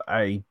is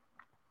I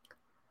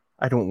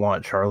don't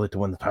want Charlotte to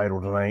win the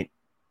title tonight.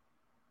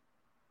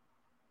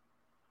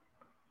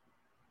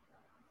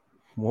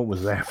 What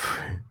was that?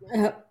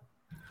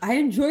 I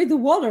enjoyed the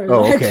water.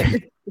 Oh,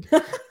 okay.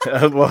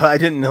 Well, I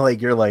didn't know.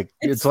 Like you're like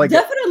it's like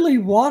definitely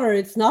water.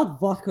 It's not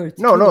vodka. It's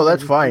no, tequila,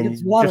 that's fine.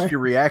 It's water. Just your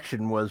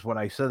reaction was when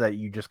I said that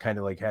you just kind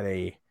of like had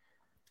a.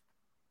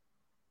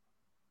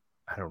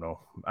 I don't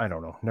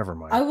know. Never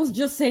mind. I was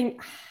just saying.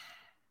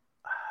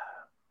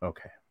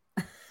 Okay.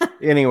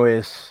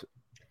 Anyways,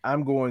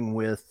 I'm going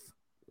with.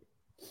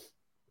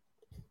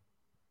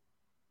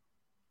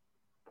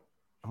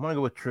 I'm gonna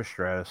go with Trish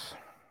Stratus.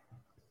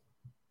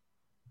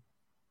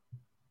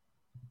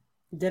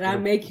 Did I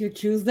make you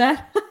choose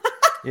that?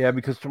 Yeah,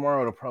 because tomorrow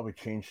it'll probably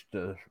change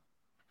to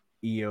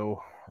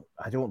EO.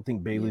 I don't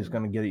think Bailey's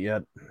gonna get it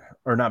yet,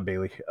 or not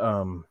Bailey.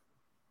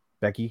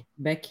 Becky.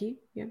 Becky,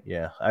 yeah.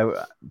 Yeah, I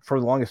for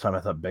the longest time I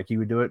thought Becky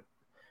would do it,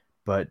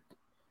 but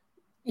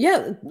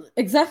yeah,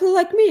 exactly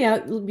like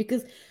me.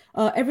 Because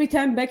every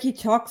time Becky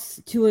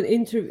talks to an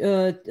in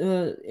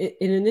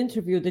an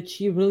interview that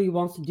she really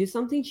wants to do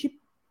something, she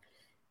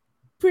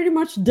pretty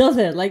much does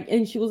it. Like,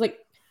 and she was like,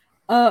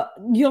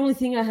 the only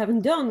thing I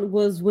haven't done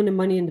was win a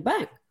Money in the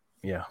Bank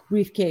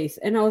briefcase.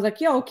 And I was like,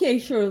 yeah, okay,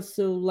 sure.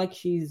 So like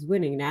she's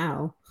winning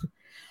now.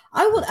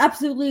 I would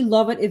absolutely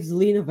love it if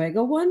Zelina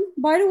Vega won,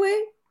 by the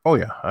way. Oh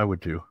yeah, I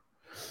would too.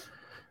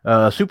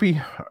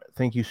 Soupy,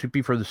 thank you,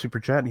 Soupy, for the super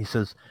chat. He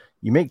says,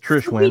 you make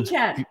Trish win.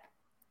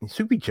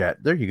 Soupy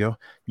chat, there you go.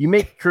 You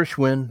make Trish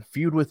win,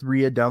 feud with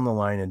Rhea down the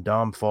line, and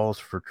Dom falls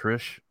for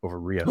Trish over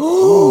Rhea.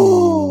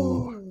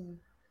 Ooh.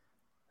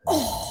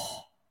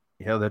 Oh.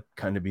 Yeah, that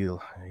kind of be,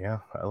 yeah,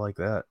 I like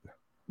that.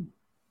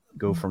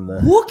 Go from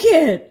the book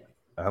it.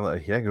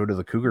 Go to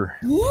the Cougar.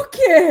 Book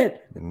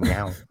it.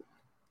 Meow.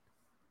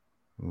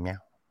 Meow.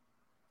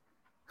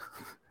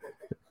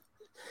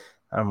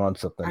 I'm on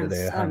something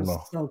today. I don't know.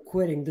 I'm so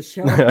quitting the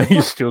show.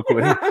 You still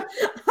quitting?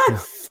 I'm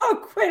so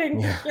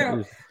quitting the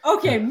show.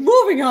 Okay,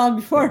 moving on.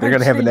 Before they're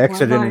gonna have an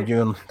exit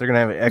interview. And they're gonna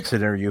have an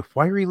exit interview.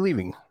 Why are you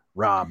leaving,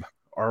 Rob?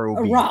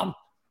 R-O-B. Rob.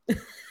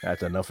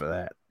 That's enough of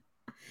that.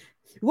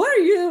 Why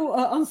are you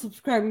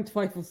unsubscribing to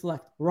Fightful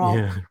Select, Rob?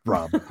 Yeah,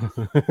 Rob.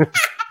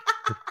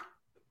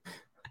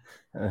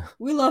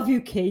 We love you,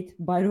 Kate.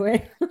 By the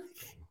way.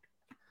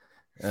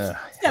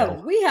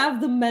 So we have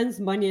the men's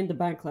Money in the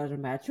Bank ladder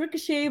match: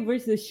 Ricochet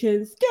versus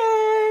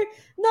Shinsuke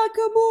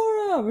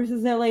Nakamura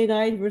versus LA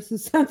Knight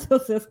versus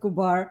Santos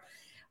Escobar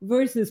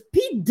versus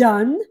Pete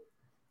Dunne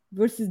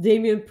versus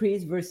Damian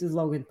Priest versus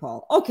Logan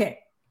Paul. Okay,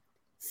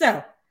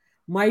 so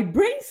my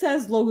brain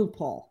says Logan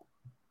Paul.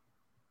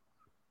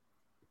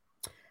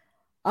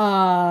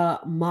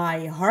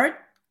 My heart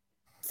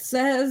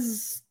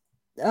says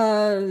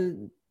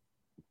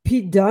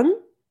Pete Dunne.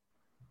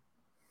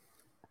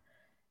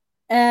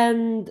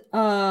 And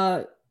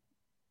my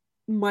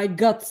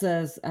gut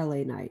says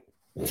LA Knight.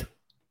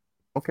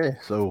 Okay,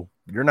 so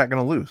you're not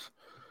going to lose.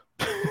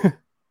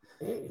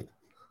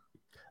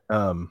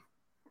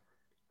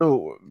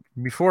 So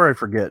before I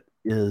forget,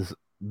 about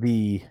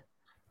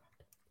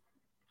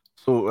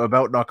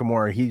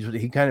Nakamura,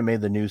 he kind of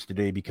made the news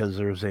today because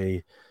there's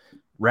a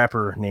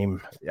rapper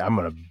named, I'm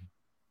going to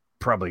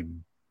probably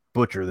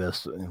butcher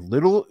this,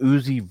 Little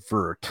Uzi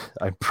Vert.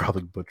 I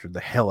probably butchered the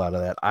hell out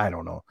of that. I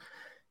don't know.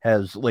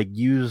 Has like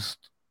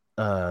used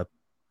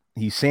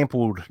he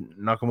sampled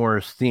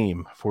Nakamura's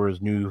theme for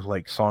his new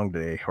like song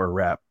today, or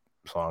rap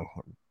song,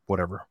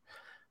 whatever.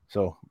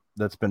 So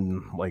that's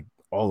been like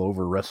all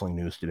over wrestling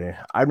news today.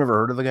 I've never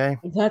heard of the guy.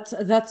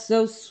 That's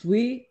so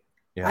sweet.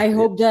 Yeah, I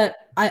hope that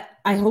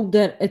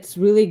it's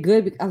really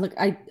good, because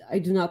I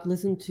do not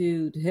listen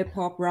to hip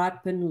hop,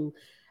 rap, and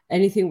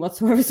anything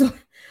whatsoever. So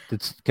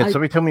can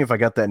somebody tell me if I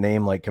got that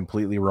name like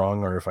completely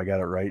wrong or if I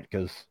got it right?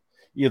 Because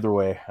either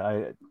way,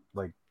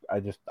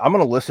 I'm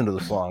gonna listen to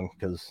the song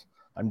because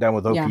I'm down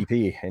with OPP,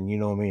 and you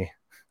know me.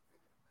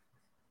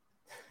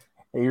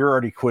 Hey, you're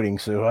already quitting,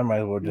 so I might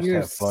as well just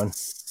have fun.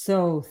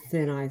 So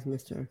thin eyes,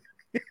 mister.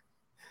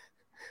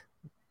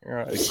 All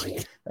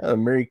right.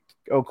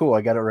 Oh, cool!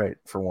 I got it right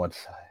for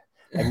once.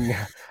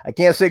 I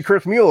can't say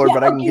Chris Mueller,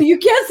 but I can. You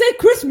can't say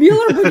Chris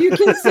Mueller, but you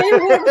can say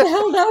what the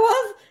hell that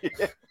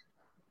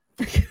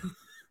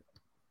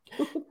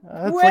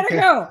was. Where to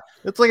go?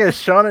 It's like a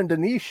Sean and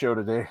Denise show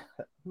today.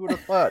 Who would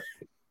have thought?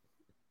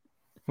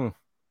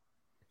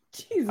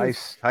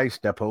 Jesus. Hi,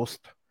 step host.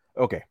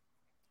 Okay,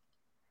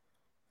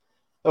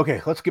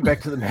 let's get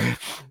back to the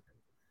match.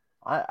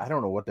 I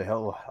don't know what the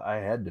hell I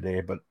had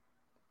today, but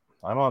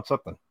I'm on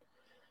something.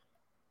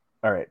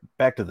 All right,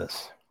 back to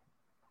this.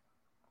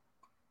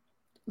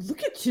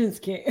 Look at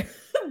Shinsuke.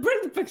 Bring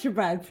the picture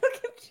back.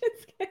 Look at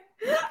Shinsuke.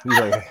 He's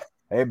like,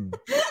 hey,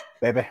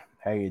 baby,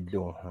 how you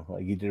doing?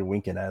 Like he did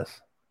winking at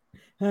us.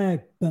 Hey,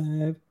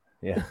 babe.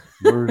 Yeah,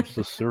 where's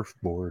the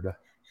surfboard?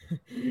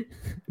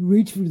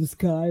 Reach for the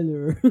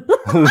Skyler.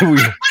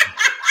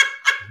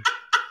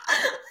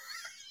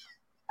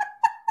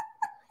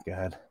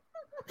 God.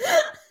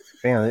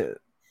 Man,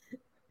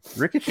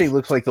 Ricochet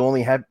looks like the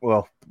only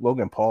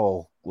Logan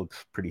Paul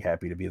looks pretty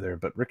happy to be there,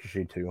 but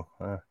Ricochet too.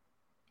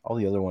 All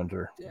the other ones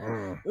are.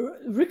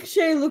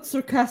 Ricochet looks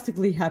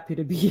sarcastically happy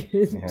to be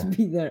to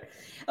be there.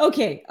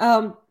 Okay.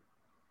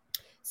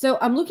 So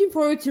I'm looking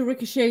forward to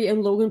Ricochet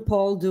and Logan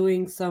Paul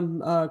doing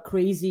some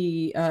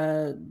crazy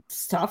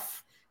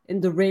stuff in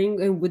the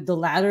ring and with the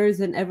ladders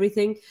and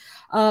everything.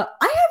 I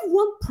have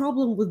one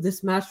problem with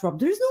this match, Rob.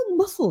 There's no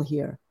muscle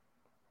here.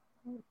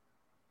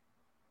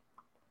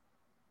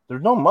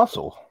 There's no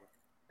muscle.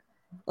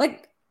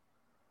 Like,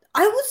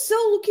 I was so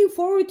looking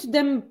forward to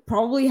them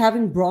probably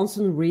having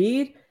Bronson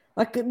Reed,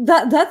 like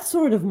that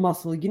sort of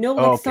muscle,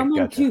 someone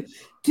gotcha.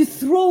 to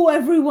throw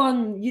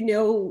everyone,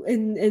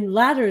 in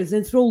ladders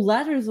and throw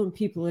ladders on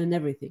people and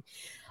everything.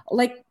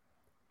 Like,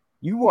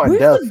 you want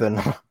death, and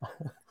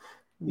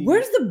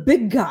where's the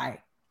big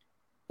guy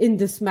in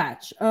this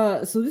match?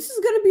 So this is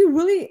going to be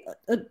really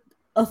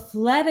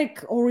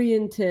athletic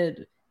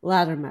oriented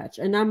ladder match,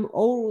 and I'm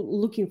all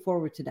looking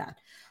forward to that.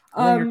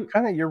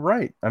 You're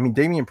right. I mean,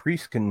 Damian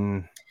Priest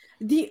is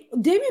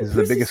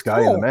the biggest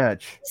guy in the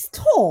match. He's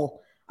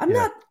tall. I'm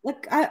not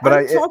like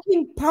I'm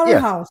talking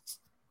powerhouse.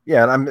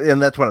 Yeah,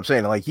 and that's what I'm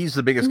saying. Like, he's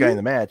the biggest guy in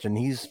the match, and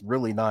he's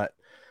really not.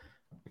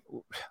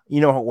 You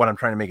know what I'm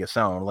trying to make it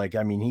sound like.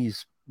 I mean,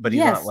 he's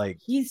not like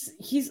he's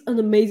an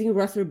amazing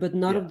wrestler, but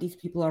none of these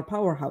people are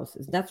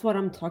powerhouses. That's what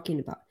I'm talking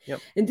about. Yep.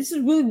 And this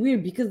is really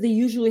weird because they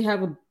usually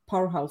have a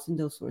powerhouse in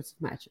those sorts of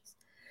matches.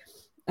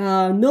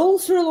 No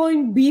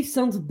sirloin beef,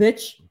 sons of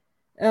bitch.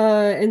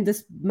 In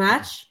this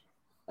match,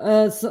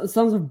 Sons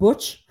of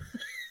Butch.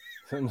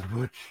 Sons of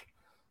Butch.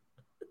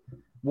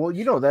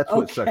 Well, that's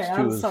what sucks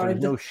too.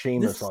 There's no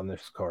Sheamus on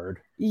this card.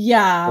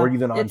 Yeah, or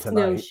even on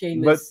tonight. No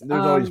Sheamus. But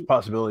there's always a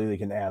possibility they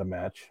can add a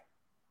match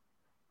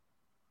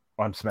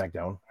on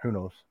SmackDown. Who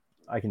knows?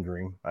 I can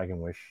dream. I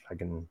can wish. I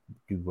can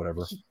do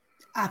whatever. He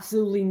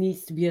absolutely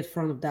needs to be at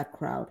front of that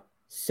crowd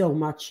so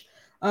much.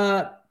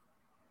 I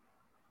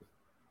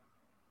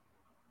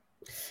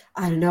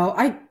don't know.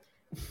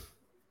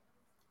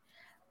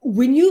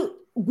 When you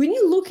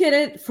look at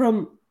it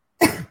from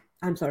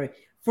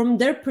from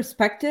their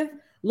perspective,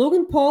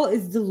 Logan Paul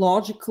is the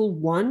logical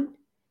one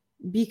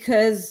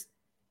because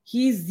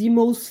he's the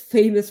most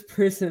famous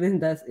person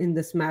in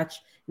this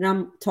match, and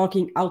I'm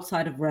talking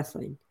outside of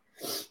wrestling.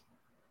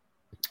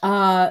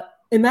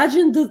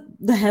 Imagine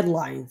the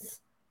headlines.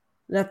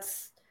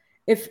 That's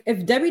if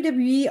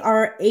WWE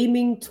are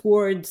aiming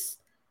towards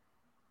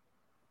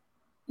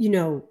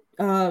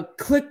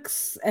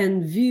clicks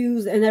and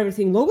views and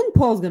everything, Logan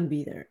Paul's gonna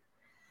be there.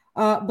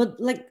 But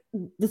like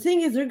the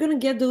thing is, they're gonna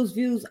get those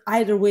views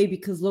either way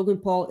because Logan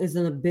Paul is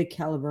in a big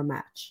caliber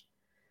match.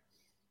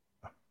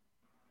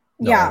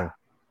 But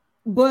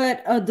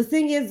the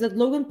thing is that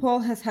Logan Paul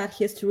has had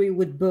history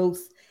with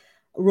both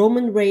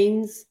Roman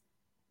Reigns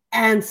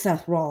and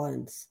Seth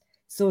Rollins.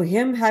 So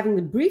him having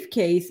the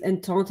briefcase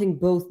and taunting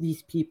both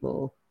these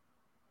people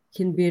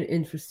can be an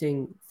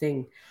interesting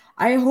thing.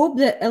 I hope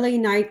that LA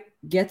Knight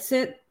gets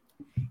it,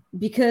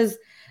 because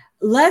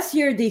last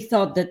year they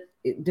thought that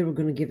they were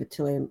going to give it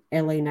to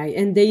LA Knight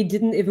and they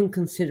didn't even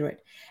consider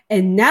it.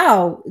 And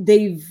now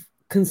they've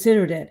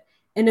considered it.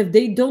 And if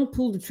they don't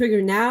pull the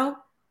trigger now,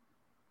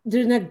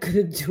 they're not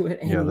going to do it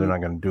anymore. Yeah, they're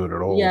not going to do it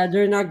at all. Yeah,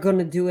 they're not going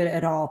to do it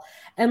at all.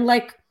 And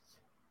like,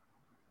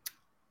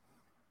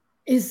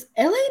 is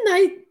LA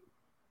Knight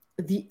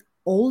the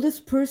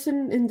oldest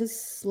person in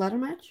this ladder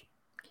match?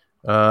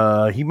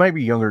 He might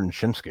be younger than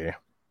Shinsuke.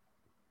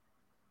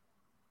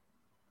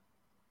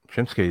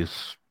 Shinsuke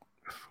is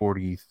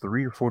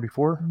 43 or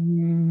 44.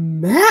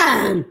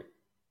 Man!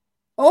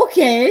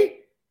 Okay.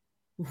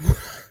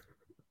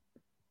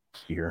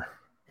 Here.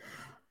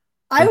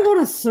 I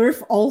want to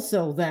surf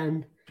also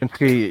then.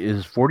 Shinsuke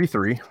is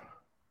 43.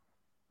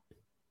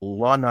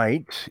 LA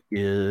Knight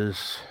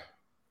is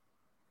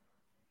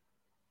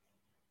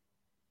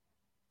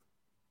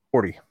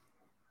 40.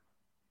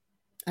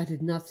 I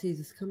did not see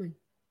this coming.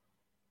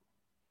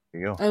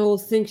 There you go. I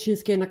always think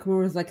Shinsuke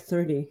Nakamura is like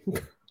 30.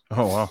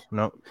 Oh, wow.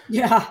 No.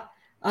 Yeah.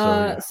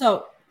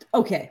 So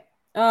okay.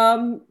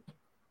 The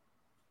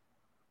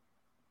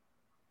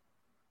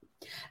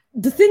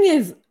thing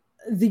is,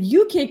 the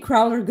UK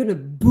crowd are gonna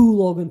boo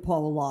Logan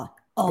Paul a lot.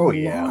 A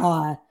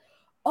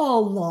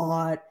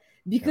lot.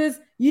 Because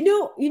you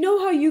know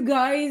how you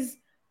guys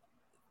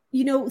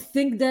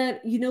think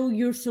that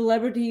your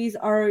celebrities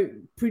are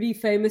pretty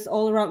famous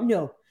all around.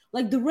 No.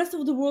 Like, the rest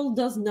of the world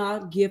does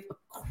not give a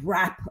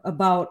crap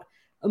about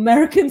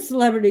American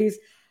celebrities.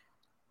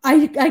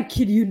 I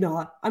kid you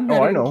not. I'm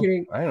not even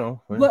kidding. I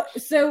know.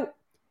 But so,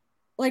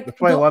 like, that's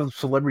why a lot of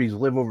celebrities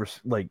live over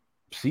like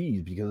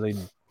seas, because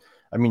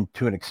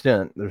to an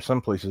extent, there's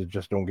some places that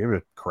just don't give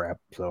a crap.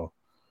 So,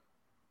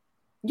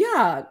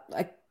 yeah,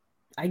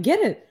 I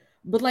get it.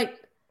 But like,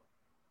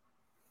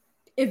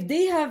 if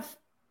they have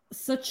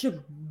such a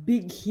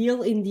big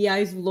heel in the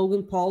eyes of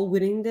Logan Paul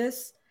winning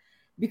this,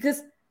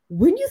 because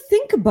when you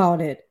think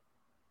about it,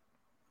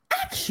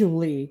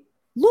 actually,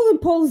 Logan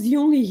Paul is the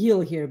only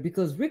heel here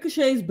because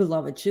Ricochet is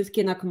beloved,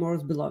 Shinsuke Nakamura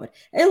is beloved.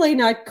 LA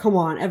Knight, come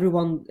on,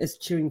 everyone is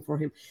cheering for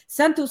him.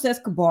 Santos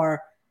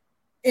Escobar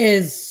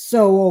is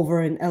so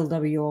over in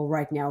LWO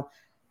right now.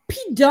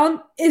 Pete Dunne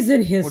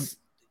isn't his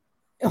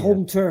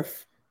home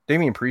turf.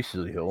 Damian Priest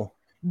is a heel.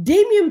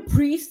 Damian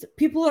Priest,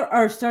 people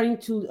are starting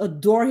to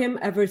adore him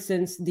ever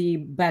since the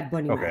Bad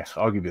Bunny match.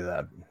 I'll give you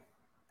that.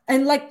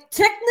 And like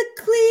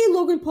technically,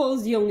 Logan Paul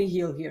is the only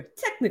heel here.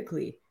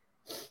 Technically.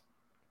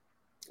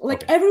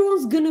 Like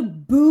everyone's gonna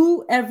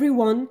boo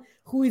everyone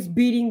who is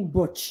beating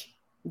Butch.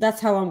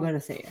 That's how I'm gonna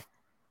say it.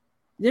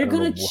 They're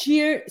gonna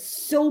cheer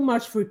so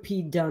much for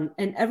Pete Dunne,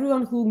 and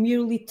everyone who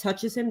merely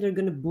touches him, they're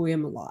gonna boo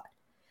him a lot.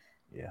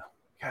 Yeah,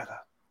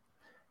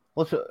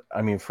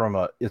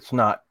 it's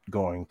not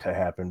going to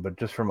happen, but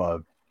just from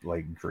a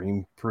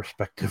dream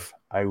perspective,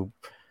 I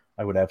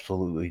would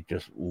absolutely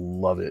just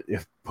love it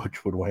if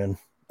Butch would win.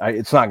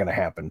 It's not going to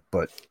happen,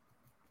 but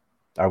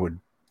I would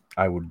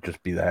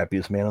just be the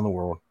happiest man in the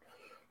world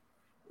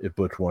if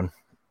Butch won.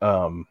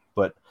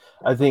 But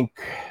I think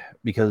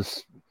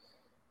because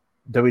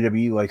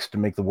WWE likes to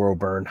make the world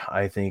burn,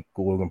 I think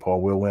Logan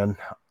Paul will win.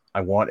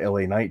 I want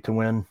LA Knight to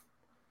win,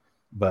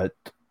 but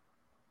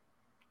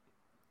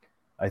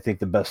I think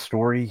the best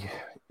story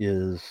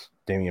is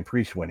Damian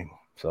Priest winning.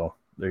 So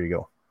there you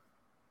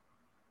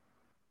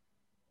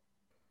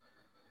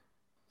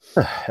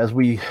go. As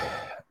we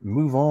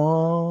move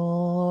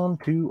on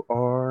to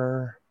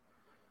our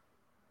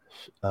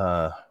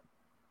you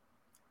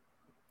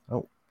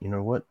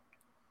know what?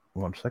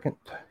 1 second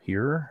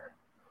here.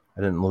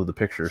 I didn't load the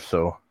picture,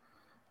 so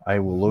I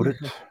will load it.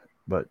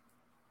 But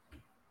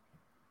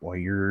while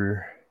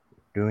you're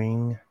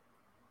doing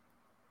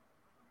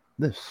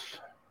this,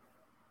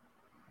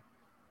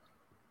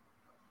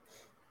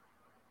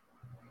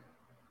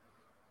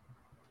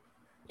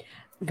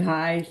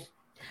 guys,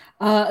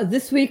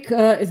 this week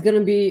is going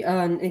to be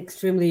an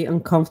extremely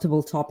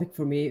uncomfortable topic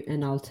for me,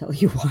 and I'll tell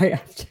you why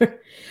after.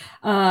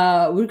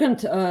 I'm going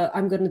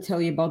to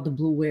tell you about the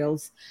Blue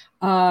Whales.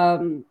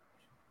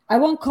 I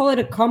won't call it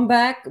a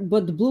comeback,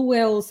 but the Blue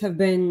Whales have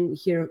been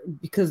here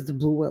because the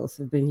Blue Whales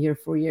have been here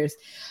for years.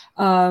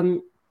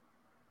 And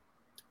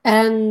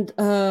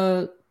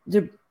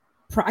they're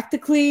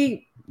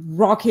practically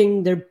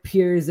rocking their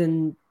peers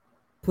and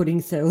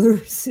putting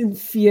sailors in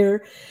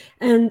fear.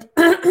 And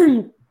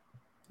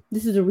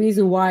this is the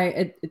reason why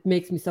it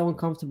makes me so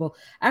uncomfortable.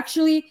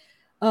 Actually,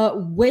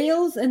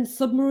 whales and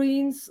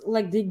submarines,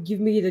 they give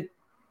me the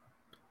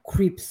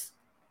creeps,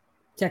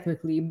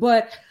 technically.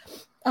 But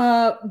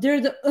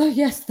they're the...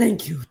 yes,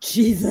 thank you,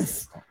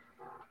 Jesus.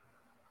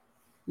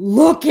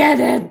 Look at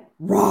it,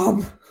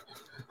 Rob.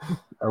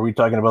 Are we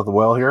talking about the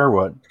whale here or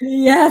what?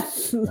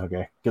 Yes.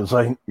 Okay,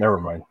 because never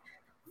mind.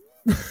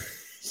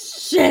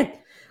 Shit.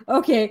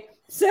 Okay,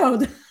 so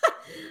the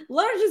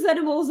largest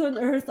animals on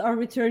Earth are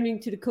returning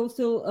to the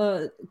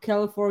coastal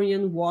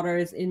Californian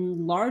waters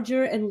in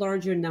larger and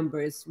larger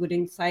numbers, with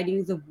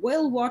sightings of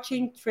whale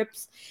watching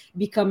trips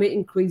becoming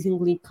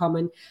increasingly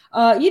common.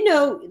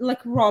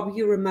 Rob,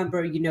 you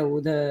remember,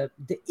 the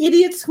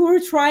idiots who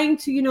were trying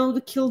to,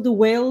 to kill the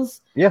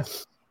whales? Yeah.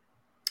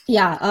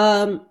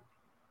 Yeah.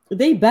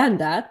 They banned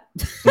that.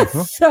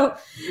 Mm-hmm.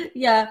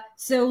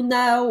 So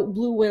now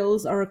blue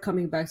whales are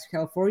coming back to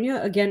California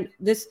again.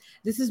 This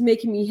is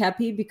making me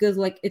happy because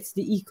it's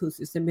the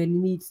ecosystem and it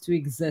needs to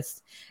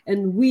exist,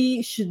 and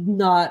we should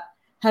not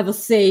have a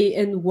say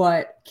in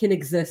what can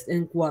exist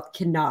and what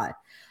cannot.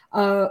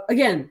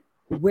 Again,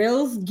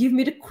 whales give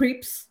me the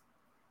creeps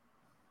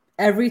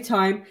every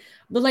time,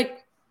 but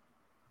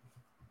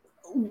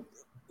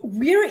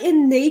we're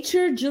in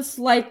nature just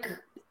like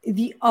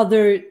the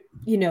other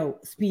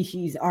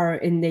species are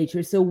in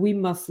nature, so we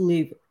must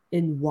live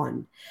in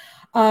one.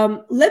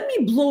 Let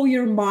me blow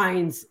your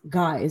minds,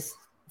 guys,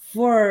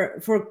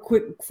 for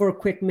a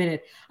quick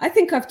minute. I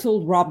think I've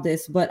told Rob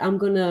this, but I'm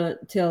gonna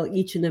tell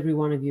each and every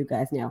one of you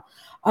guys now.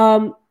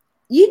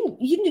 You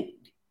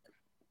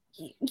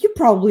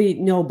probably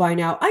know by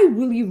now, I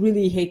really,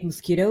 really hate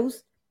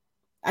mosquitoes.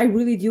 I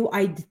really do.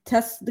 I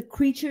detest the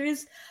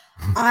creatures.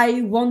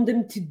 I want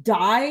them to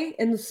die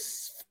in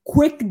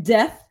quick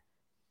death.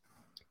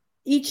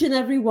 Each and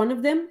every one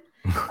of them.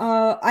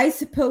 I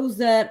suppose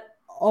that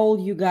all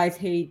you guys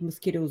hate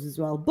mosquitoes as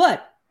well,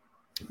 but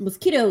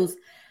mosquitoes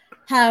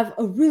have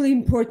a really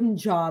important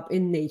job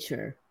in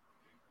nature.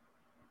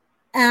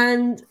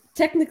 And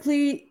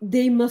technically,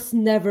 they must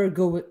never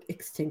go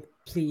extinct,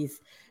 please.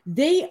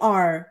 They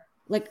are,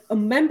 a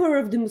member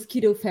of the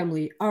mosquito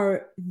family,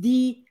 are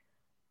the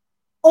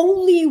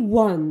only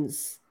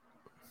ones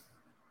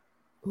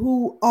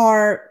who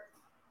are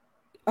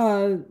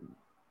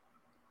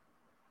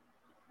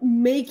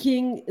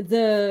making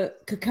the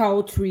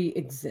cacao tree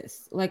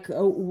exist.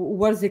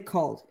 What is it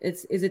called?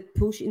 Is it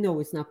pushy? No,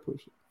 it's not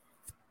pushy.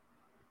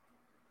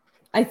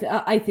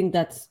 I think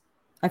that's...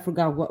 I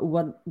forgot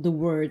what the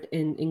word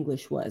in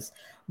English was.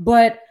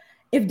 But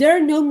if there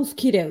are no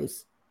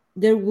mosquitoes,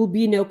 there will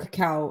be no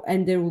cacao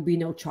and there will be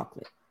no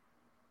chocolate.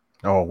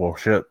 Oh, well,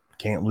 shit.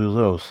 Can't lose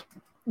those.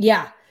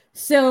 Yeah.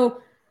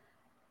 So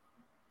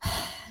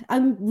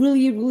I'm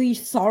really, really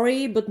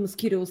sorry, but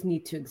mosquitoes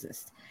need to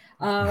exist.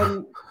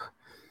 When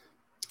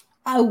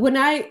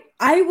I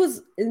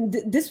was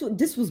this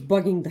was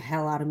bugging the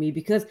hell out of me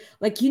because,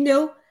 like, you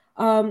know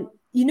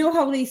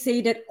how they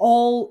say that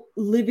all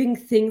living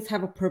things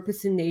have a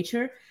purpose in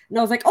nature, and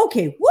I was like,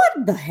 okay,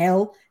 what the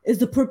hell is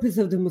the purpose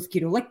of the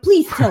mosquito? Like,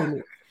 please tell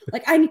me.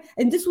 Like, and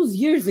this was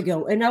years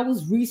ago, and I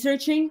was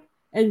researching,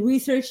 and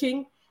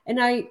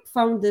I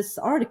found this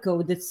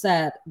article that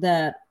said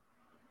that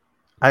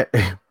I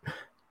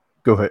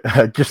go ahead.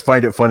 I just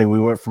find it funny. We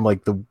went from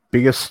like the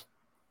biggest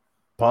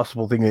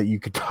possible thing that you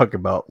could talk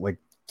about, like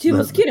to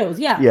mosquitoes,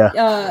 to the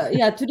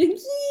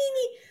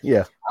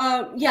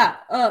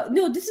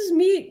no, this is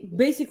me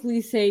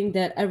basically saying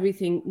that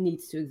everything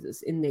needs to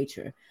exist in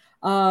nature,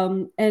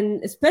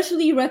 and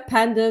especially red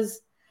pandas,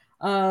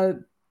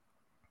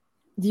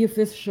 the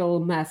official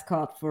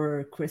mascot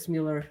for Chris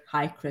Mueller.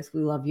 Hi, Chris,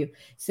 we love you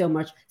so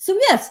much. So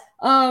yes,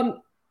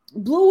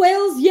 blue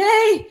whales,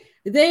 yay!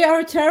 They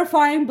are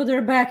terrifying, but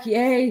they're back,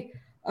 yay!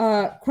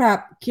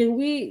 Crap. Can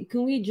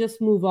we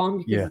just move on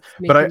because it's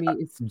making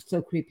it's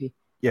so creepy.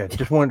 Yeah,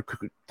 just one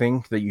quick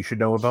thing that you should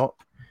know about.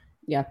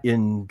 Yeah.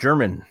 In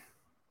German,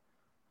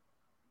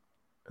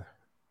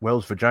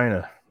 whale's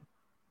vagina,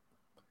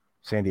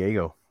 San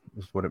Diego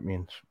is what it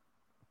means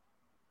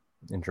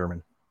in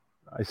German.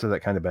 I said that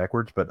kind of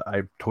backwards, but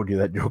I told you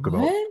that joke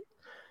about.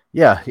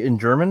 Yeah, in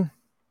German,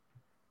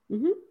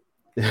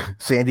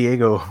 San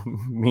Diego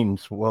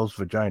means whale's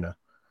vagina.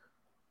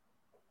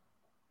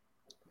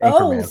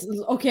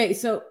 Anchorman. Okay,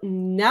 so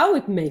now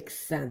it makes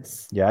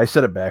sense. Yeah, I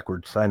said it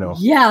backwards. I know.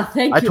 Yeah,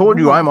 thank you. I told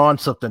you I'm on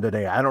something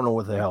today. I don't know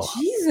what the hell.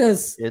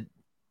 Jesus.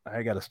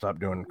 I got to stop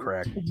doing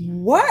crack.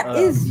 What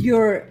is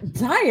your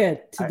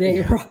diet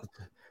today, Rob?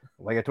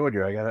 Like I told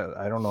you, I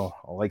don't know.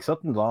 Like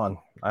something's on.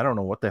 I don't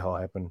know what the hell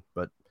happened,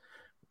 but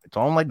it's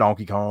on like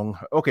Donkey Kong.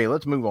 Okay,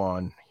 let's move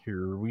on.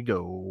 Here we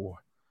go.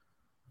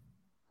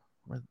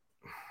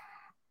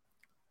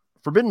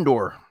 Forbidden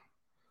Door.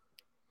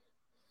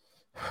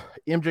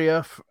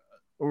 MJF,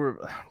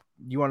 or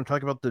you want to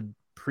talk about the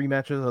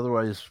pre-matches?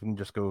 Otherwise, we can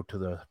just go to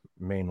the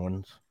main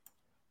ones.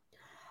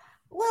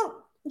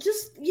 Well,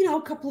 just,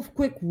 a couple of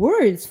quick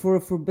words for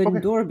Forbidden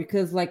Door,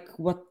 because, like,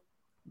 what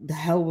the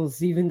hell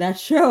was even that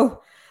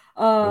show?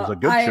 It was a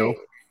good show.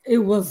 It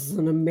was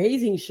an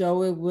amazing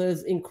show. It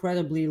was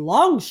incredibly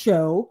long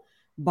show,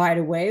 by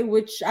the way,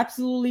 which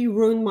absolutely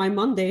ruined my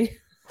Monday.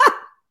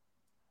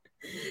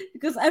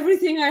 Because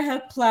everything I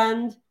had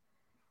planned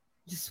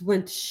just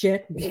went to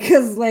shit.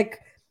 Because, like,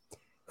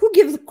 who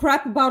gives a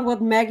crap about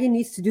what Maggie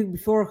needs to do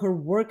before her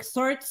work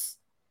starts?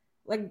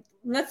 Like,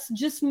 let's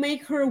just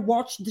make her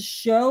watch the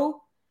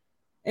show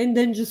and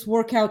then just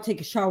work out,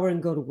 take a shower,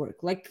 and go to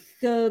work. Like,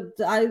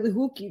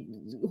 who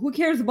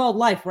cares about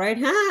life, right?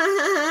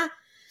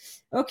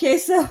 Okay,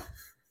 so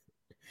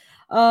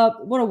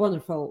what a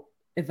wonderful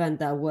event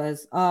that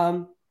was.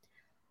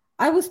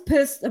 I was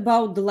pissed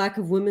about the lack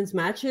of women's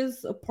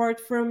matches, apart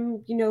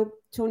from,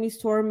 Tony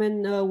Storm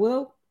and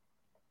Will.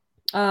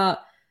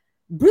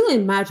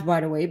 Brilliant match, by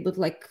the way, but,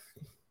 like,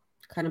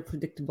 kind of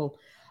predictable.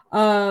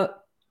 Okay,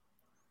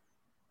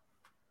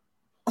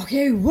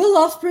 Will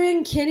Ospreay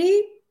and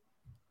Kenny.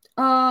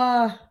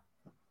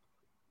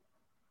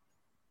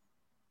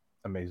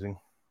 Amazing.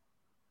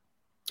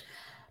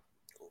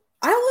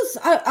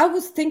 I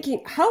was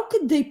thinking, how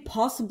could they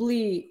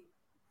possibly,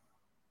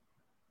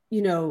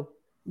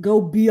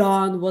 go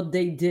beyond what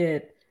they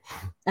did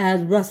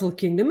at Wrestle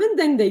Kingdom? And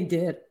then they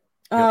did.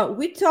 Yep.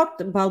 We talked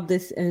about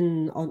this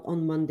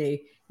on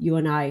Monday, you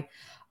and I.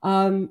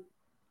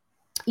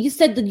 You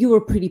said that you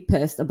were pretty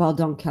pissed about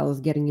Don Callis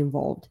getting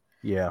involved.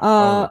 Yeah.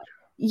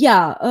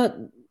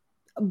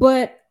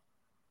 But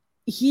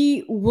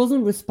he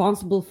wasn't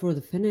responsible for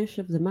the finish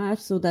of the match,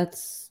 so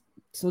that's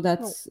kind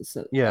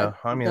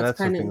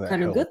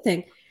of good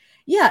thing.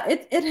 Yeah,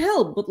 it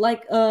helped, but,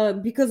 like,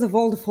 because of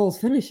all the false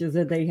finishes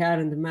that they had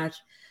in the match,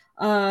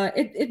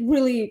 it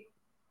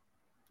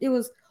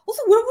was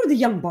also, where were the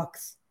Young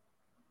Bucks?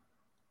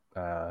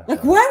 Why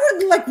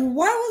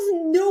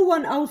wasn't no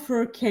one out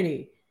for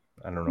Kenny?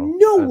 I don't know.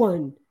 No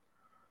one.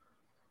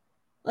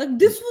 Like,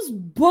 this was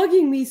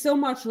bugging me so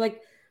much.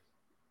 Like,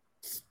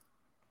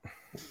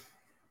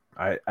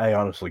 I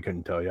honestly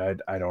couldn't tell you.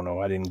 I don't know.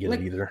 I didn't get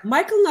it either.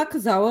 Michael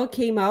Nakazawa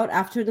came out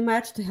after the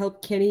match to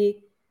help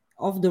Kenny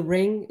off the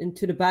ring and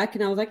to the back,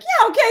 and I was like,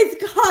 yeah, okay,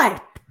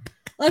 hi.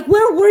 Like,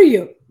 where were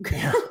you?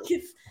 Yeah.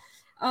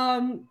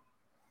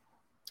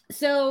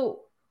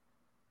 So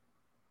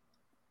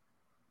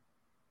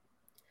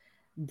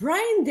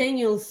Bryan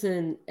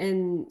Danielson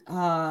and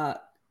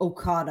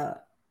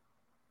Okada,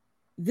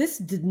 this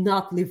did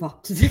not live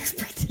up to the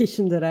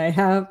expectation that I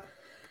have.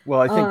 Well,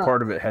 I think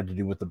part of it had to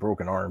do with the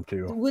broken arm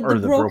too. With the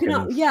broken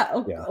arm,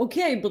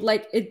 okay, but,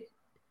 like,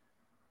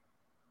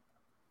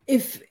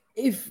 if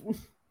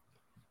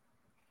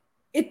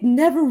it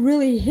never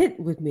really hit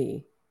with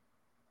me.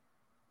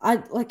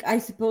 I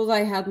suppose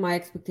I had my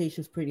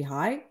expectations pretty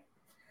high,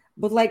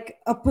 but, like,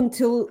 up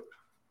until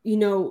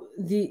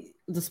the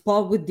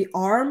spot with the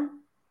arm,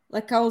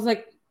 like, I was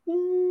like,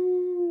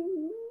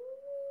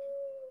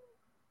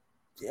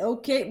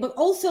 okay, but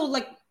also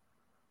like,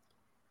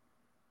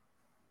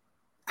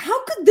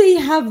 how could they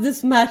have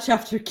this match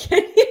after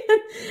Kenny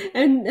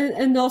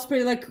and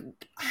Ospreay? Like,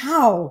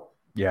 how?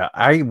 Yeah,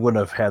 I would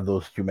have had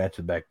those two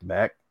matches back to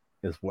back.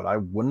 Is what I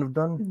wouldn't have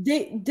done.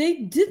 They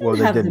didn't Well,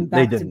 they have them didn't.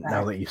 back They to didn't. back.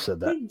 Now that you said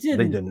that, They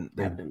didn't.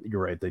 have them.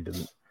 You're right. They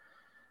didn't.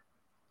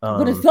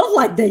 But it felt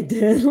like they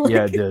did. Like,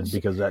 Yeah, it did,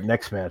 because that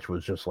next match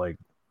was just like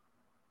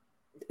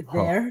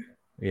there.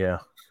 Yeah.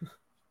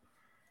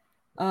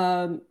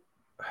 Um,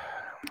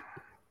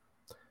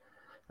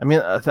 I mean,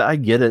 I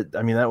get it.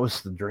 I mean, that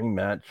was the dream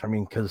match. I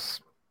mean,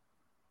 because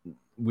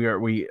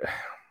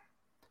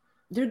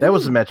that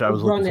was the match I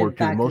was looking forward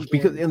to the most.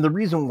 Because, and the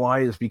reason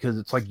why is because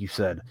it's like you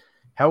said,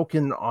 how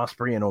can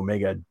Ospreay and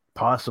Omega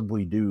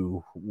possibly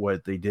do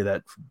what they did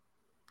at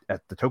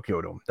the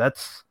Tokyo Dome?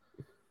 That's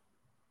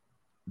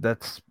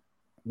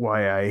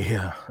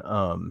why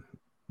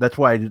that's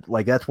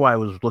why I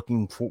was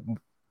looking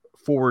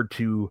forward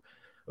to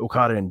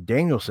Okada and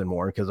Danielson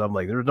more, because I'm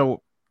like, there's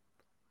no,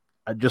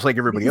 just like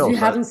everybody else. You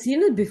haven't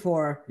seen it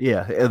before.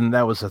 Yeah, and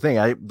that was the thing.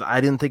 I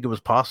didn't think it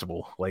was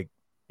possible. Like,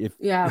 if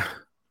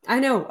I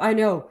know. I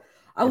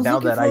was now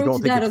looking that I forward don't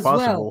to think that it's as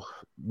possible. well.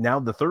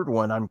 Now the third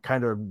one, I'm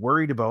kind of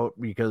worried about,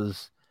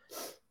 because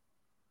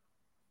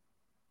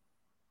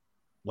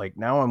like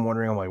now I'm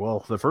wondering. I'm like,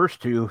 well, the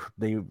first two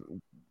they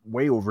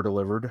way over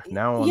delivered.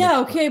 Now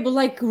okay, but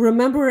like,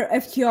 remember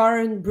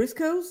FTR and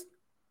Briscoes?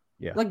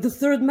 Yeah, like the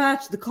third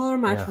match, the collar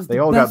match was they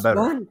the all best got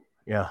better. one.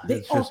 Yeah,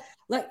 they all just...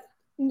 like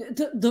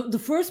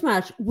the first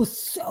match was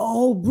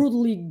so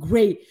brutally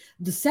great.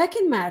 The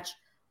second match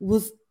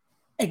was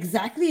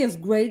exactly as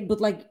great,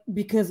 but like,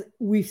 because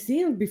we've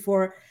seen it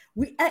before,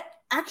 we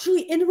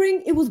actually in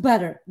ring it was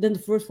better than the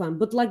first one.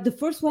 But like, the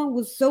first one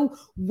was so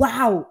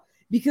wow,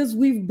 because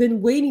we've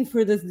been waiting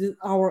for this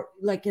our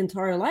like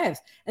entire lives,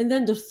 and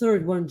then the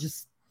third one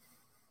just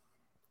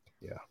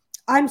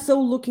I'm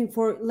so looking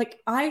for,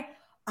 like, I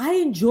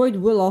enjoyed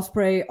Will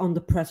Ospreay on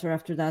the presser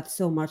after that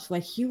so much.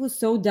 Like, he was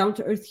so down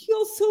to earth. He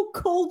also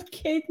called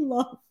Kate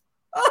love.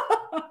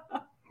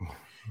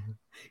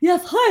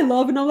 Yes, hi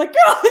love, and I'm like,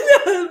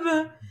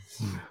 oh,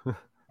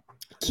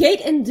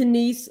 Kate and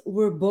Denise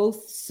were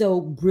both so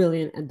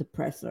brilliant at the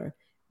presser.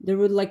 They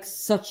were like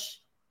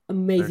such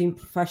amazing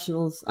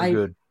professionals.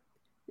 Good.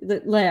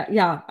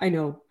 Yeah, I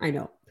know.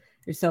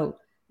 They're so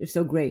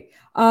great.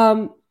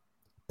 Punk.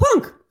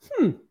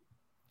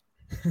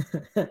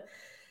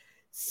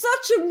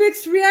 Such a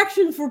mixed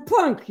reaction for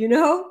Punk, you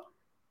know?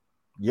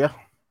 Yeah.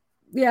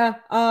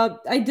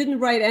 I didn't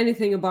write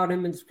anything about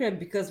him in the script,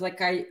 because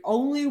like, I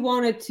only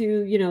wanted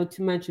to,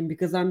 to mention,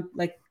 because I'm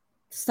like,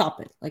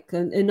 stop it. Like,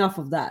 enough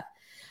of that.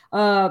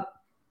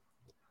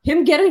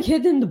 Him getting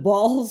hit in the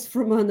balls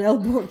from an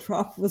elbow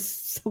drop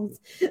was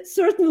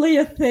certainly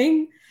a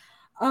thing.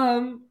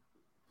 But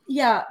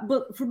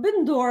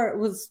Forbidden Door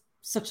was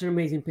such an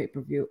amazing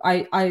pay-per-view.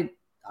 I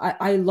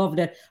loved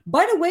it.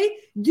 By the way,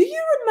 do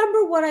you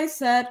remember what I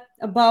said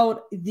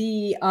about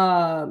the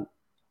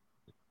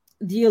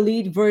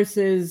Elite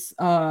versus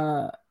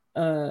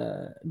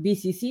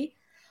BCC?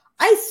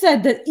 I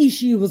said that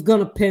Ishii was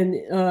gonna pin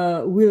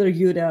Wheeler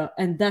Yuta,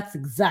 and that's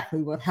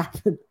exactly what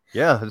happened.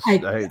 Yeah,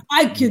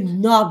 I could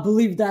not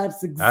believe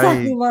that's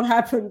exactly what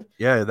happened.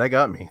 Yeah, that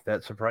got me.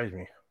 That surprised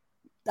me.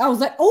 I was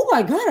like, oh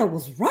my god, I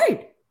was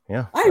right.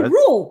 Yeah, I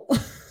rule.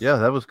 Yeah,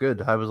 that was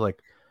good. I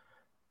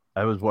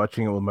was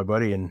watching it with my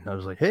buddy, and I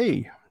was like,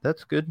 hey,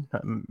 that's good.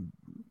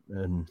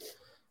 And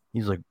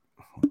he's like,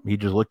 he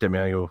just looked at me.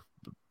 I go,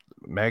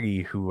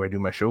 Maggie, who I do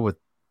my show with,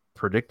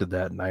 predicted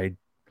that, and I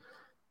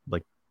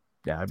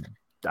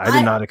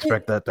did not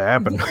expect that to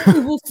happen.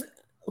 It was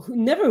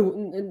never.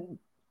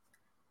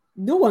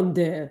 No one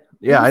did.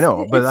 Yeah, I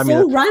know, but I mean,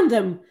 so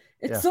random.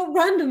 It's so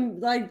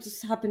random. I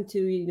just happened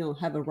to,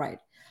 have it right.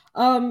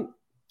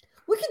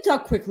 We can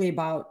talk quickly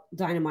about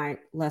Dynamite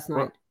last night.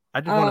 Well, I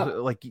just want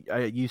to, like,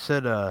 you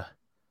said,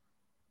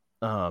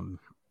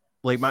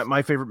 like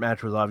my favorite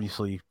match was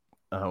obviously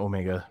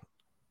Omega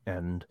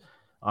and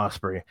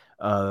Ospreay.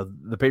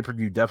 The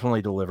pay-per-view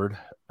definitely delivered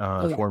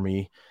for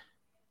me.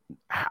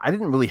 I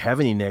didn't really have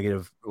any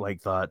negative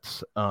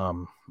thoughts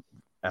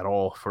at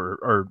all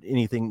or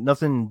anything.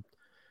 Nothing.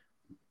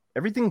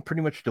 Everything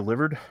pretty much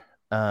delivered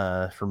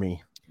for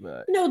me.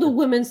 The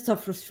women's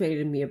stuff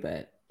frustrated me a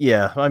bit.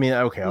 Yeah, I mean,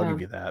 okay, I'll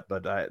give you that,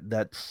 but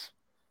that's.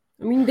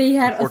 I mean, they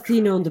had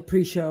Athena on the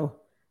pre-show.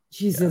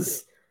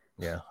 Jesus.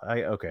 Yeah.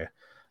 I'll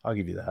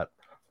give you that.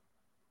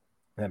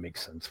 That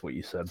makes sense what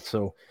you said.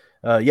 So,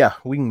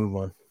 we can move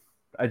on.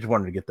 I just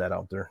wanted to get that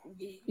out there.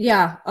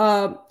 Yeah.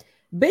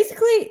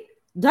 Basically,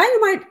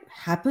 Dynamite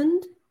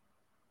happened.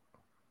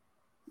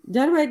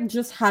 Dynamite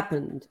just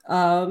happened.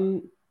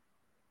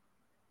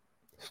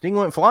 Sting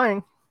went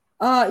flying.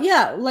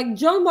 Like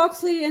Jon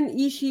Moxley and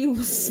Ishii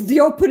was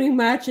the opening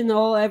match, and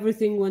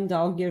everything went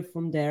downhill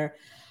from there.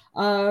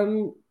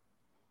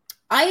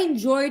 I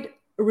enjoyed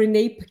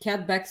Renee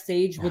Paquette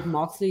backstage with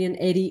Moxley and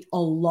Eddie a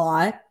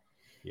lot.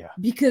 Yeah.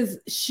 Because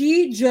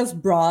she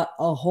just brought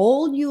a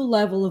whole new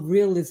level of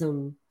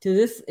realism to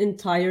this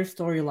entire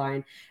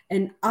storyline.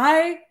 And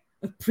I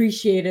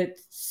appreciate it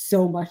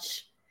so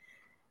much.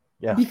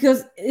 Yeah.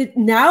 Because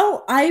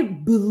now I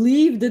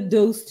believe that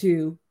those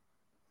two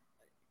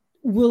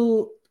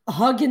will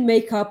hug and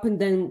make up and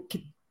then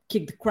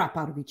kick the crap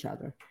out of each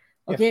other.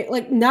 Okay,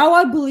 like now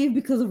I believe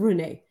because of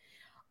Renee.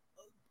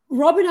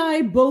 Rob and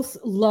I both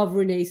love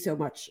Renee so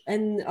much,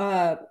 and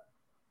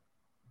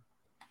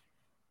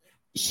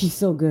she's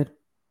so good.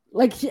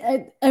 Like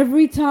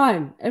every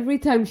time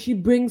she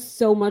brings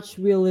so much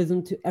realism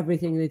to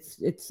everything.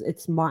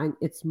 It's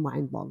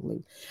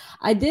mind-boggling.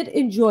 I did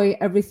enjoy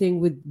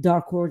everything with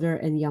Dark Order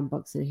and Young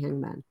Bucks and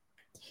Hangman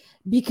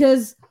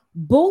because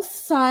both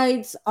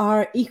sides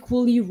are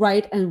equally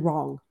right and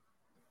wrong.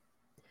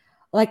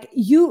 Like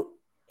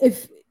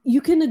if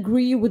you can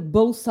agree with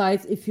both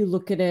sides if you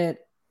look at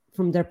it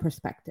from their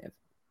perspective.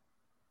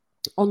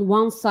 On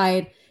one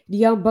side, the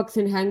Young Bucks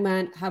and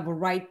Hangman have a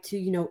right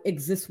to,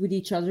 exist with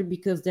each other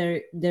because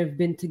they've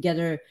been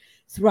together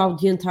throughout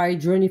the entire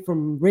journey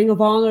from Ring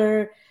of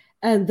Honor,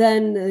 and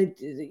then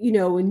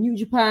in New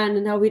Japan,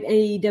 and now with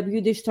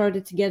AEW they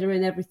started together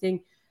and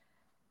everything.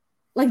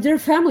 Like they're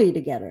family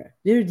together.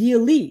 They're the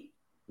elite.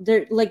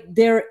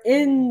 They're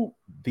in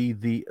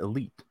the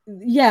elite.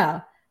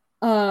 Yeah,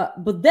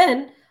 but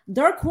then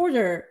Dark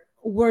Order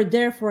were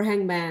there for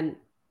Hangman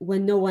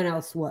when no one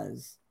else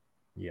was.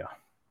 Yeah.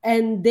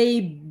 And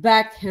they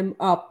backed him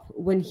up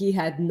when he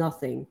had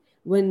nothing.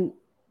 When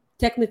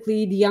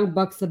technically the Young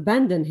Bucks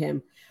abandoned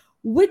him.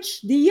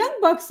 Which the Young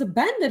Bucks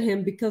abandoned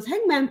him because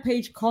Hangman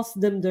Page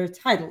cost them their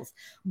titles.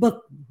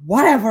 But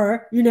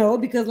whatever,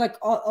 because like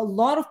a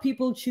lot of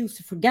people choose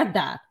to forget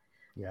that.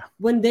 Yeah.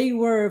 When they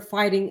were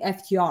fighting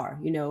FTR,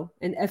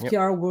 and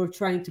FTR were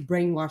trying to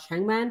brainwash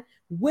Hangman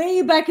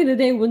way back in the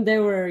day when they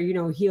were,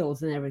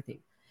 heels and everything.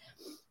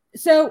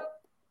 So,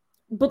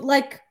 but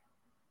like,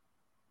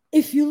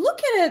 if you look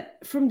at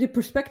it from the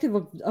perspective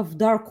of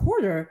Dark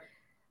Order,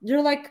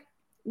 they're like,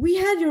 we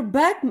had your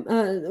back,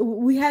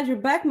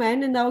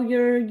 man, and now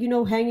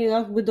you're, hanging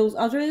out with those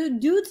other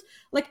dudes.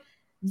 Like,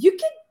 you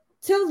can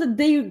tell that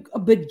they're a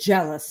bit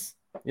jealous.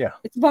 Yeah,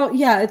 it's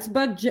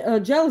about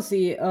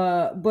jealousy.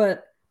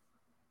 But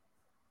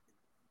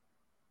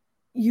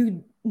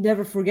you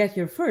never forget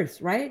your first,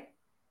 right?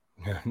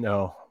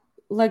 No.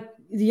 Like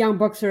the Young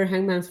Bucks are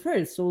Hangman's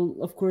first, so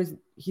of course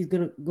he's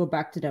gonna go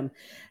back to them.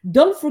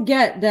 Don't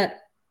forget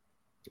that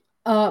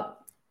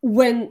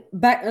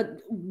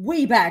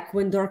way back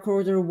when Dark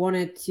Order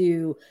wanted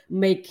to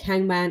make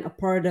Hangman a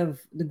part of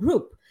the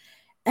group,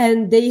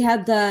 and they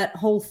had that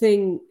whole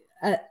thing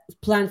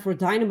planned for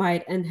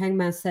Dynamite, and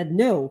Hangman said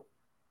no,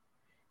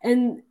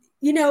 and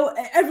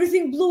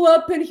everything blew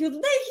up, and he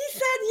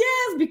said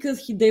yes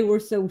because they were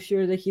so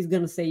sure that he's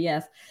gonna say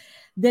yes.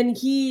 Then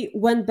he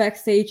went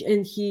backstage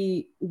and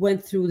he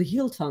went through the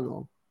heel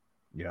tunnel.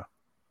 Yeah.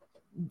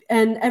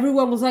 And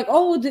everyone was like,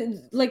 oh,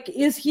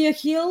 is he a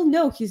heel?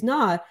 No, he's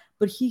not.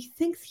 But he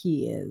thinks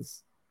he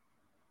is.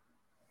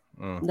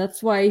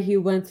 That's why he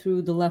went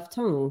through the left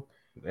tunnel.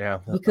 Yeah.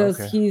 Because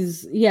he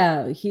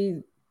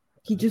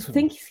just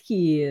thinks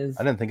he is.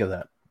 I didn't think of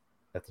that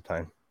at the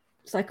time.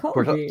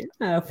 Psychology.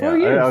 4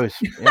 years.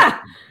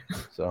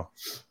 So...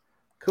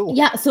 Cool.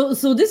 Yeah, so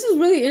this is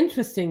really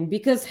interesting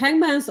because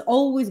Hangman's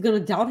always gonna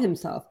doubt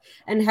himself,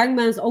 and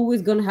Hangman's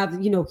always gonna have,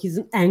 he's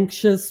an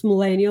anxious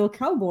millennial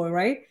cowboy,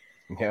 right?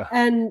 Yeah.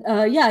 And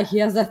he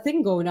has that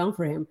thing going on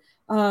for him.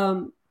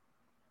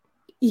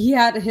 He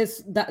had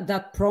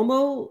that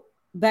promo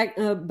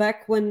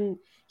back when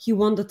he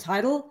won the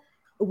title,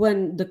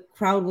 when the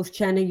crowd was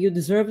chanting "You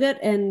deserved it,"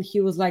 and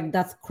he was like,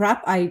 "That's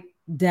crap. I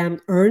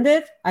damn earned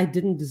it. I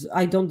don't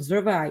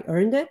deserve it. I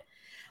earned it."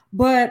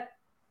 But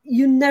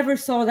you never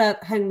saw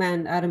that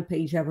Hangman Adam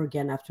Page ever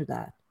again after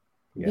that.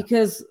 Yeah.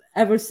 Because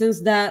ever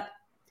since that,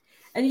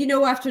 and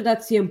after that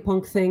CM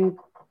Punk thing,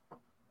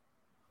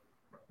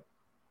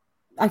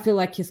 I feel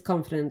like his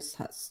confidence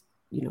has,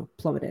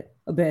 plummeted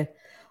a bit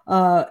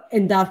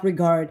in that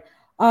regard.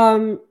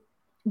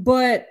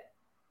 But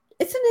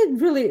it's a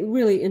really,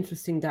 really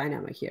interesting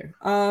dynamic here.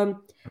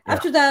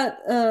 After that,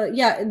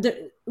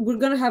 we're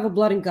going to have a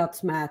Blood and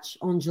Guts match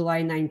on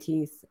July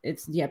 19th.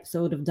 It's the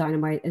episode of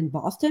Dynamite in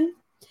Boston.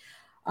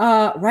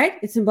 Right?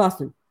 It's in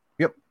Boston.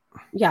 Yep.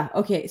 Yeah.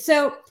 Okay.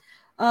 So,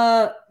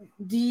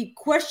 the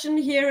question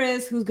here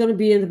is who's going to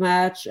be in the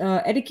match.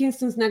 Eddie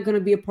Kingston's not going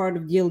to be a part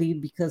of the Elite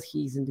because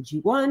he's in the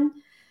G1.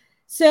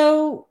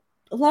 So,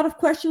 a lot of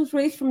questions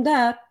raised from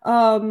that.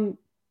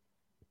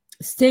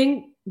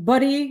 Sting,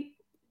 buddy,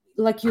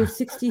 like you're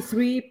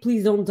 63,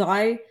 please don't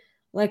die.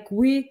 Like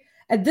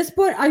at this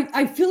point,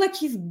 I feel like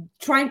he's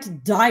trying to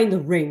die in the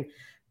ring.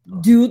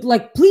 Dude,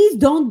 like, please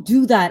don't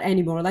do that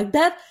anymore. Like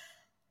that.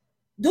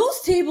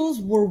 Those tables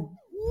were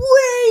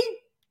way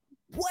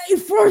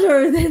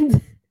further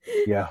than...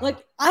 Yeah.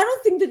 Like, I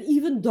don't think that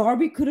even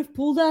Darby could have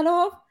pulled that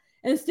off.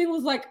 And Sting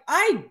was like,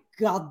 I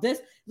got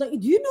this. Like,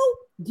 do you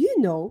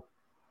know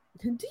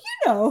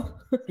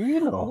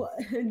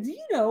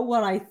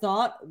what I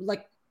thought?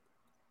 Like,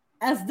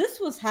 as this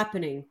was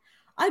happening,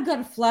 I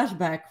got a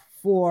flashback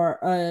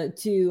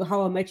to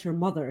How I Met Your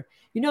Mother.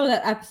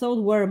 That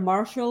episode where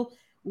Marshall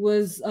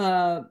was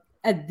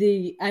at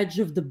the edge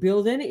of the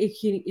building,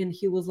 and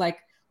he was like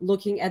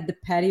looking at the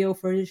patio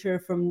furniture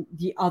from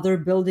the other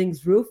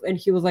building's roof, and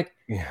he was like,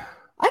 Yeah.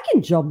 I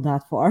can jump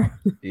that far.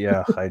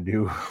 Yeah, I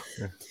do.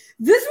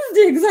 This is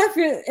the exact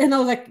fit. And I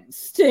was like,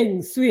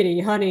 Sting,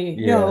 sweetie, honey,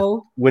 Yeah.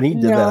 no. When he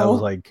did that, I was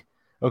no. like,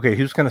 okay,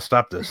 who's gonna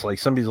stop this? Like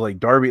somebody's like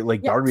Darby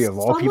of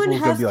all people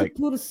is gonna be like,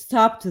 put a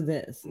stop to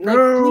this. No,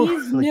 like,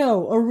 please, like,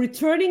 no. Or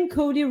returning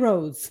Cody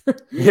Rhodes.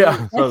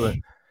 Yeah, so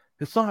like,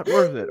 it's not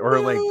worth it. Or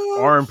like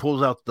Arn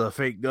pulls out the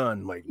fake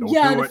gun, like don't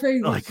do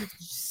it. Like,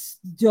 just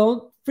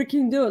don't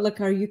freaking do it. Like,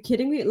 are you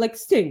kidding me? Like,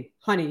 Sting,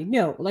 honey,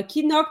 no. Like,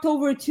 he knocked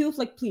over a tooth.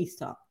 Like, please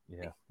stop.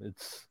 Yeah,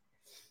 it's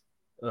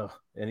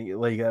and he,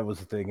 like that was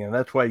the thing, and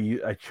that's why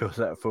I chose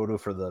that photo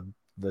for the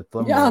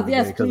thumbnail. Yeah,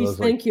 yes, please,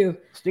 thank you.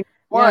 Sting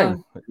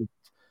fine. Yeah.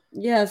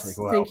 Yes, like,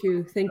 wow. thank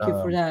you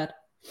for that.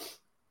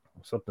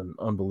 Something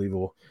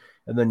unbelievable.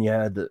 And then you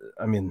had,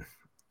 I mean,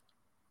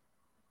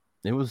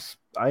 it was.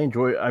 I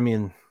enjoy. I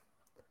mean,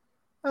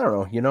 I don't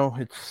know. You know,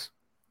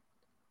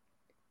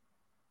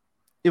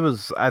 it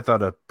was. I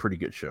thought a pretty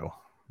good show,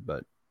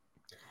 but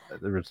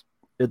there was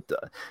it.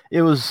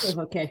 It was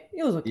okay.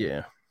 It was okay.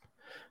 Yeah.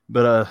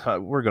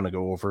 But we're gonna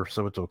go over,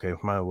 so it's okay.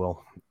 Might as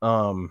well.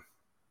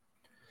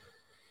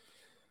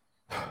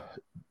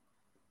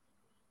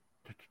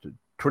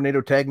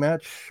 Tornado tag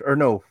match, or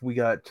no? We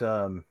got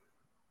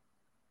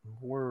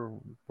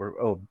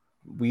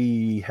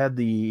we had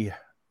the.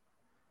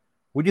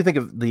 What do you think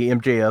of the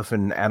MJF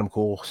and Adam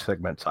Cole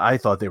segments? I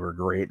thought they were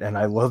great, and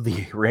I love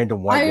the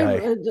random white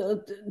guy,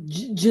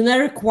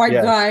 generic white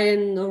guy,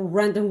 and a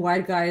random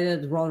white guy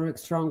that Roderick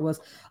Strong was.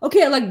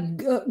 Okay, like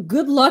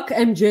good luck,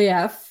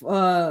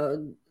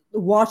 MJF.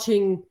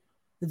 Watching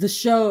the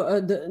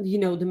show,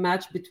 the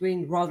match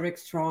between Roderick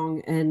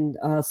Strong and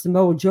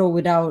Samoa Joe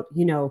without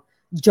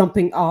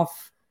jumping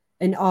off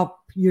and up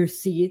your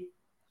seat,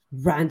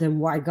 random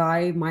white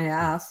guy, my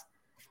ass.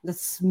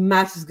 This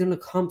match is gonna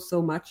come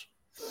so much.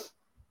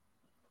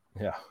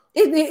 Yeah,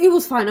 it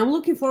was fine. I'm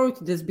looking forward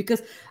to this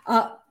because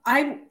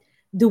I'm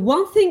the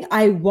one thing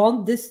I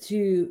want this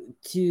to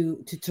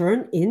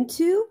turn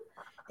into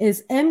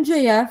is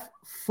MJF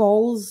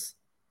falls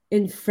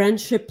in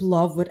friendship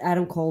love with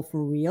Adam Cole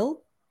for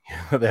real.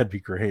 Yeah, that'd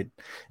be great.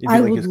 I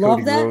would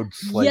love that.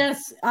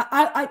 Yes,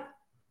 I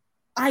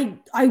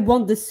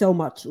want this so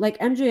much. Like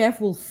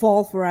MJF will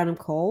fall for Adam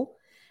Cole,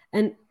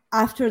 and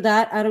after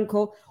that, Adam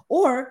Cole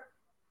or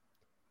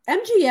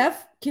MJF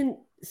can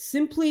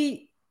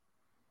simply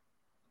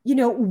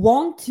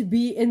want to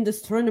be in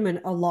this tournament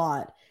a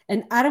lot.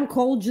 And Adam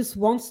Cole just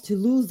wants to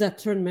lose that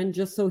tournament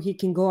just so he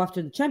can go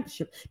after the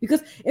championship.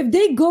 Because if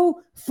they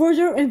go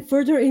further and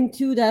further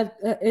into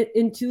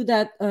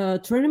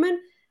that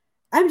tournament,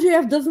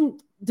 MJF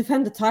doesn't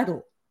defend the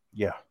title.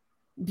 Yeah,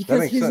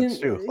 because he's in.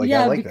 Too.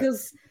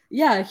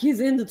 Like, he's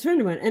in the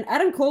tournament, and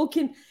Adam Cole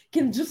can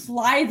just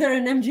lie there,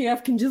 and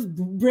MJF can just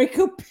break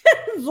up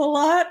pins a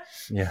lot.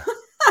 Yeah,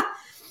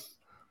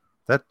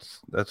 that's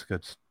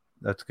good.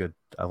 That's good.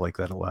 I like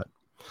that a lot.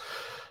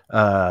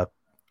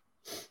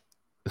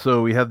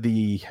 So we have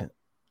we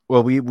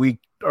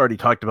already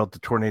talked about the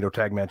tornado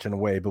tag match in a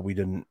way, but we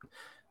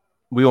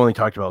only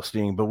talked about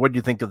Sting. But what do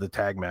you think of the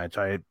tag match?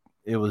 I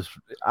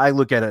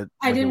look at it.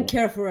 I didn't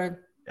care for it.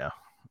 Yeah.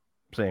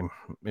 Same.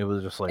 It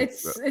was just like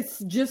it's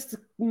just a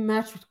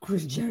match with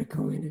Chris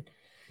Jericho in it.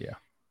 Yeah.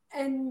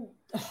 And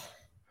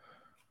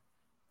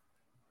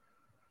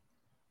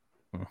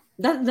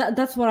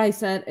that's what I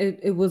said.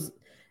 It was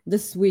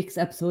this week's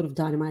episode of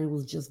Dynamite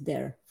was just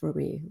there for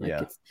me.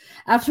 Like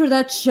after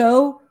that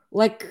show,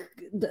 like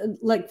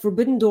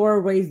Forbidden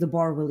Door raised the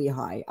bar really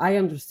high. I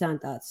understand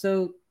that.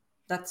 So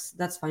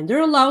that's fine.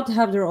 They're allowed to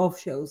have their off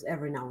shows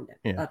every now and then.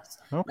 Yeah. That's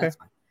okay. That's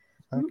fine.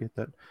 I get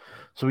that.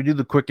 So we do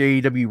the quick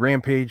AEW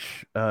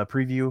Rampage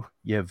preview.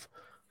 You have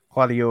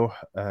Claudio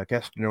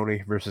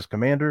Castagnoli versus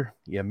Commander.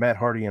 You have Matt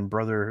Hardy and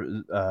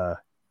Brother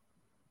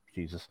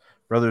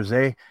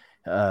Zay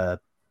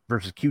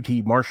versus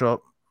QT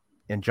Marshall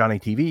and Johnny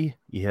TV.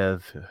 You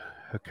have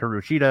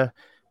Hikaru Shida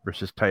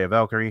versus Taya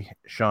Valkyrie.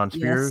 Sean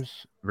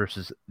Spears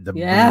versus the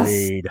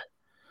Blade.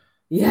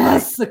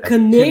 Yes, a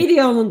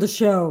Canadian on the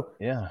show.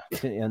 Yeah,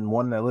 and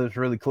one that lives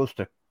really close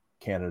to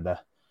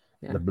Canada.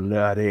 Yeah. The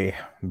bloody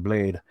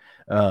Blade.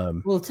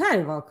 Well,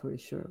 Taya Valkyrie,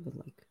 sure,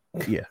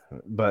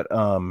 but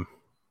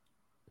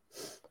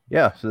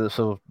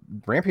so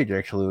Rampage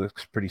actually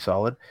looks pretty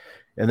solid.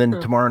 And then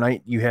tomorrow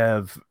night you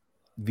have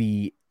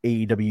the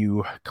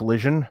AEW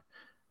Collision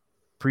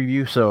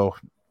preview. So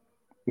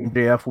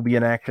MJF will be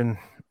in action.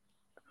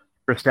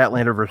 Chris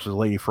Statlander versus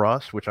Lady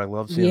Frost, which I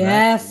love seeing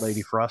that.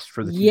 Lady Frost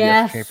for the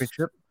TBS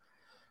Championship.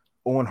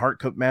 Owen Hart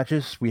Cup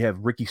matches. We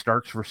have Ricky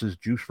Starks versus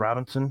Juice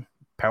Robinson.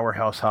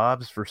 Powerhouse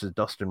Hobbs versus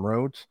Dustin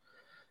Rhodes.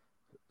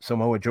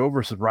 Samoa Joe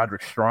versus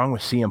Roderick Strong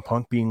with CM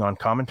Punk being on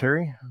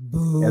commentary.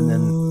 And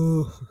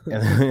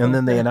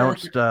then they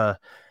announced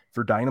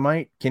for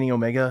Dynamite, Kenny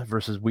Omega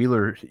versus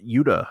Wheeler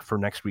Yuta for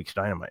next week's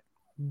Dynamite.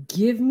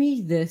 Give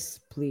me this,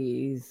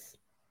 please.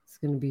 It's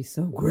going to be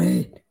so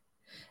great.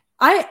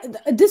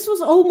 This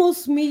was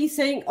almost me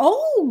saying,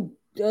 oh,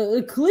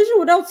 a collision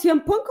without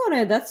CM Punk on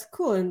it. That's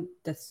cool, and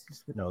that's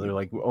No, they're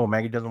like, oh,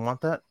 Maggie doesn't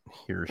want that.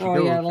 Here she oh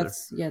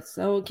goes. yeah, yes.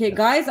 Okay,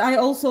 guys, I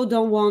also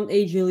don't want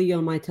AJ Lee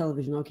on my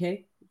television.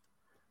 Okay.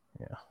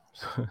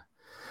 Yeah.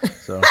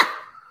 So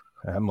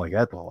I'm like,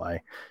 that's a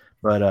lie,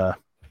 but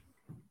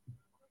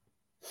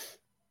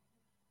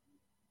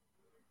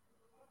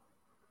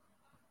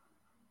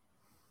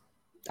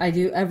I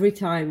do every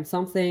time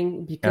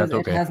something because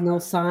That's okay. it has no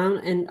sound,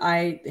 and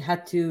I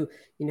had to,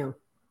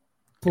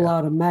 pull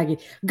out a Maggie.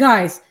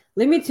 Guys,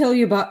 let me tell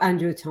you about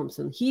Andrew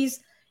Thompson. He's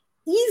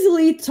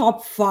easily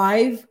top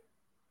 5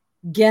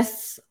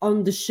 guests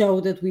on the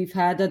show that we've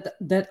had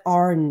that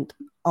aren't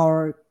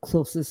our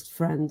closest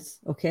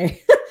friends.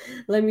 Okay,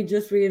 let me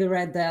just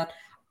reiterate that.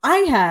 I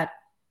had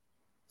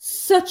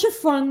such a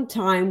fun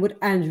time with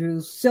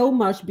Andrew, so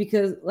much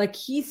because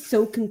he's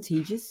so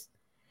contagious,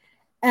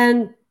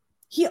 and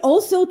he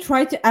also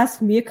tried to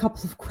ask me a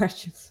couple of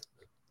questions.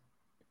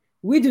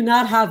 We do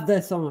not have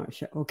this on our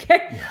show,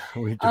 okay? Yeah,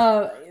 we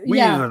do. We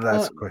will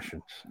ask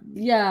questions.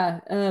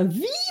 Yeah,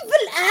 we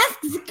will ask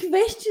the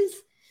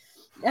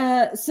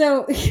questions.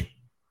 So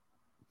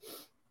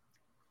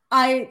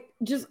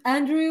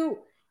Andrew,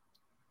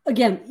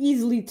 again,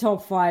 easily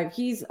top 5.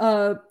 He's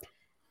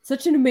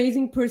such an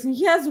amazing person.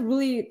 He has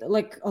really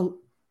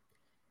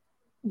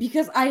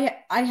because I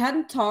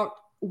hadn't talked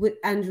with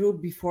Andrew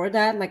before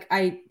that.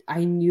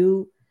 I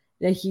knew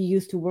that he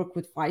used to work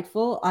with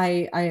Fightful.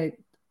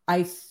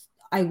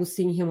 I was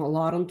seeing him a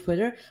lot on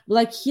Twitter.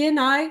 He and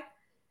I,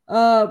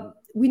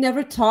 we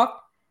never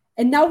talked,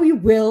 and now we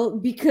will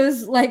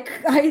because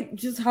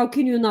how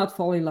can you not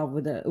fall in love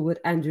with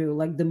Andrew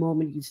the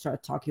moment you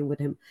start talking with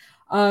him?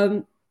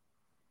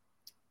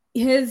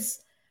 His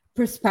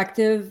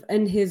perspective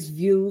and his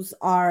views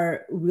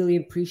are really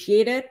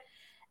appreciated.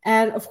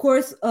 And of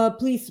course,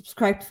 please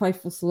subscribe to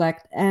Fightful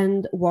Select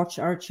and watch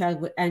our chat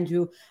with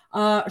Andrew.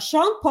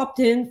 Sean popped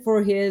in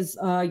for his,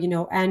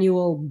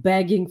 annual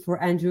begging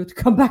for Andrew to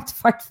come back to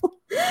Fightful.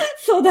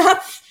 so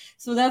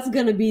that's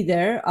gonna be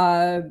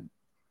there.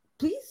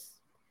 Please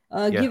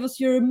give us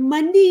your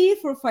money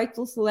for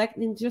Fightful Select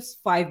in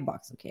just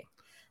 $5, okay?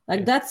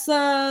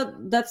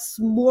 That's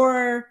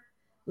more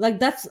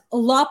that's a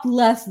lot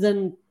less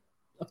than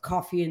a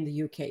coffee in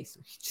the UK.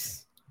 So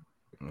just.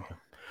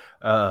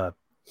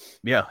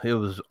 Yeah, it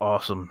was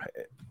awesome.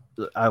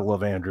 I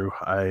love Andrew.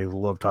 I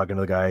love talking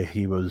to the guy.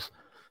 He was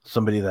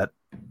somebody that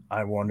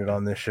I wanted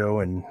on this show,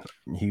 and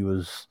he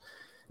was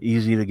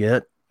easy to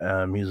get.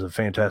 He's a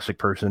fantastic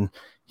person.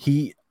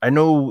 I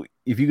know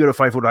if you go to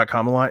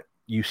Fightful.com a lot,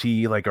 you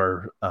see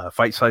our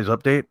fight size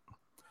update.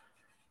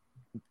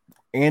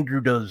 Andrew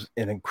does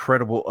an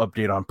incredible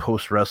update on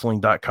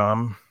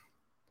postwrestling.com.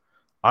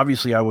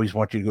 Obviously, I always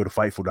want you to go to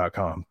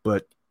Fightful.com,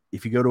 but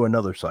if you go to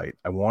another site,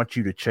 I want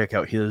you to check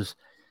out his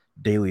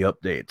daily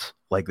updates.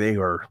 They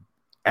are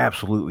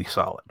absolutely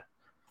solid.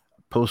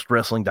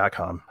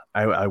 Postwrestling.com.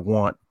 I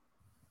want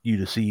you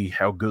to see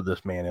how good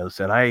this man is.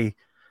 And I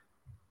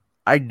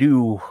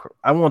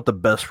want the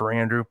best for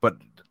Andrew, but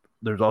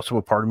there's also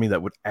a part of me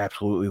that would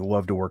absolutely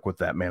love to work with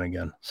that man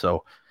again.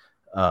 So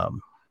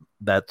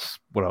that's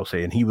what I'll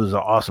say. And he was an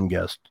awesome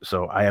guest.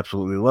 So I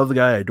absolutely love the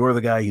guy. I adore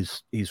the guy.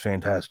 He's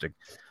fantastic.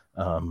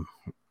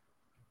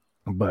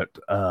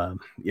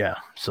 Yeah,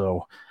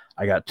 so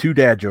I got 2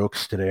 dad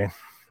jokes today.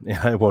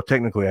 Well,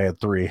 technically I had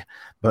 3,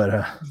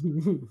 but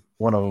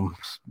one of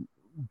them's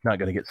not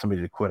going to get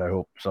somebody to quit, I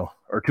hope. So,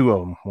 or 2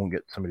 of them won't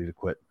get somebody to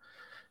quit.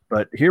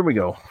 But here we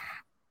go.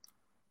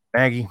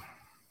 Maggie,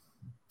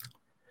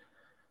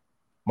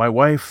 my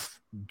wife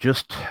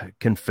just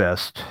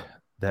confessed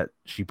that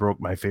she broke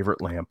my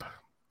favorite lamp.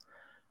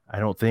 I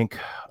don't think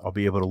I'll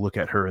be able to look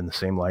at her in the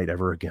same light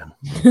ever again.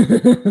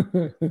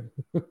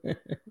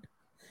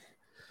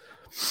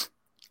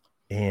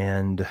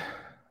 And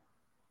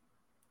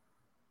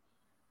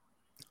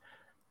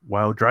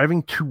while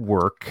driving to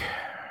work,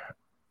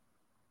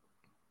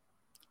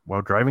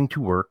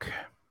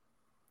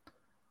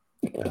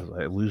 as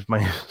I lose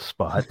my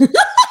spot.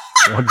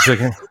 1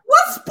 second.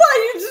 What spot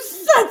you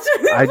just said?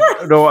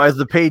 I know as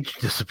the page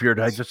disappeared,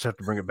 I just have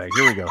to bring it back.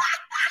 Here we go.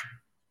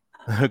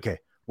 Okay.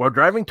 While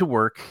driving to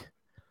work,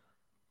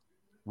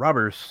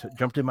 robbers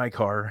jumped in my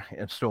car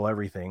and stole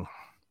everything.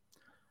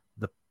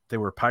 They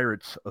were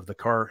pirates of the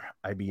car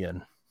I be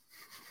in.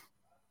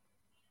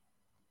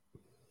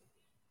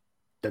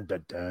 Dun,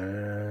 dun,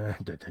 dun,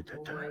 dun, dun, dun,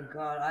 Oh my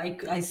god,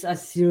 I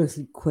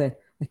seriously quit.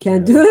 I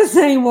can't do this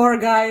anymore,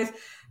 guys.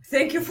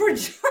 Thank you for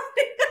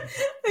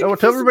joining.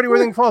 Tell everybody where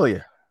they can follow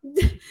you.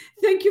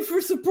 Thank you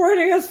for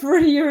supporting us for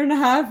a year and a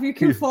half. You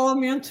can follow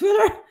me on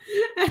Twitter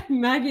at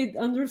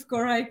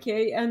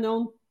Maggie_IK and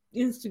on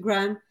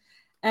Instagram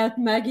at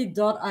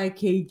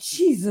Maggie.IK.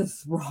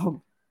 Jesus,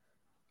 Rob.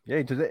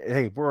 Yeah,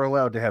 hey, we're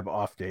allowed to have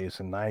off days,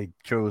 and I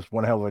chose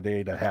one hell of a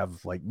day to have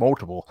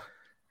multiple.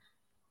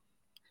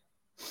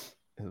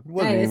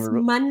 Hey, it's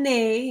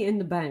money in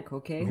the bank,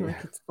 okay? Yeah,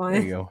 it's fine.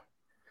 There you go.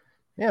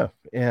 Yeah,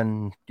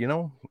 and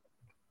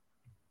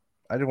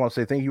I just want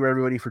to say thank you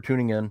everybody for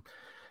tuning in.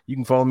 You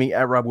can follow me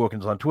at Rob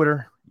Wilkins on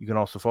Twitter. You can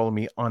also follow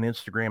me on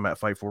Instagram at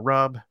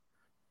Fight4Rob.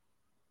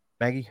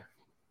 Maggie,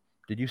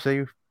 did you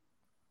say?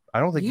 I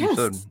don't think you Yes,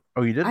 said.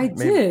 Oh, you did. I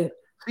Maybe. did.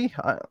 See,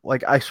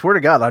 I swear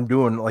to God, I'm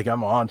doing like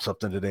I'm on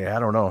something today. I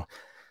don't know.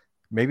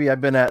 Maybe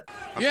I've been at.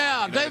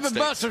 Yeah, David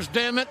Buster's,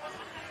 damn it.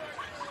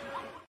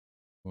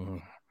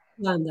 Plan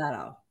that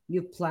out.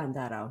 You planned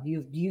that out.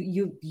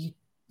 You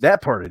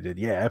That part I did.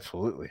 Yeah,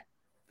 absolutely.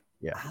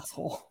 Yeah,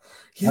 asshole.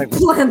 You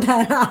planned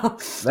that out.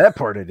 That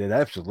part I did.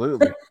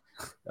 Absolutely.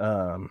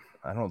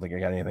 I don't think I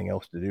got anything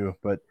else to do.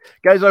 But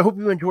guys, I hope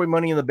you enjoy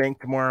Money in the Bank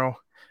tomorrow,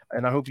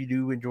 and I hope you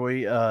do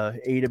enjoy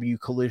AEW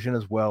Collision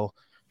as well.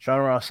 Sean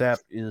Ross Sapp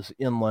is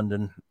in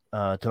London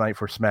tonight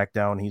for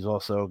SmackDown. He's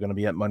also going to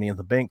be at Money in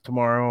the Bank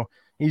tomorrow.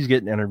 He's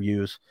getting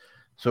interviews.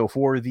 So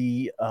for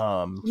the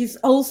he's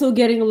also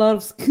getting a lot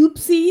of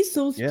scoopsies.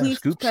 So yeah, please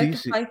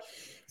scoopsies.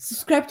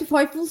 subscribe to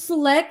Fightful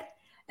Select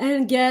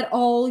and get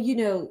all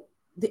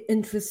the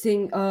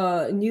interesting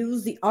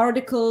news, the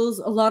articles,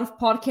 a lot of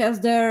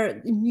podcasts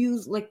there,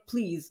 news. Like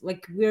please,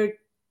 like a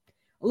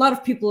lot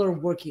of people are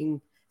working.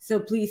 So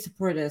please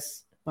support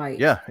us by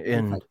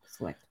and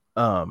Select.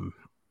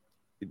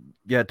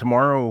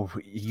 Tomorrow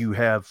you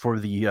have for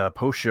the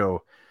post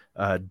show,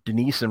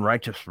 Denise and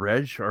Righteous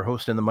Reg are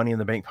hosting the Money in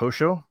the Bank post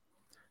show.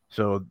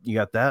 So you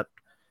got that.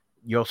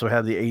 You also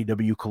have the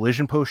AEW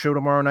Collision post show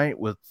tomorrow night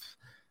with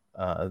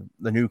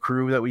the new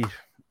crew that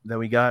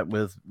we got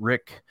with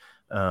Rick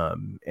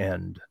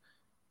and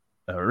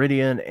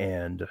Iridian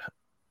and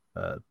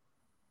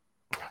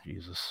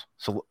Jesus.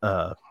 So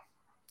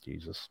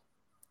Jesus.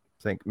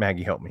 Think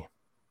Maggie help me.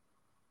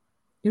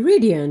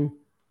 Iridian.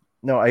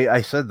 No,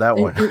 I said that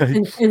one.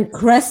 And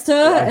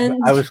Cresta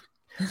and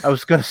I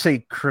was gonna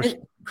say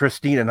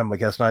Christine, and I'm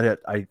like, that's not it.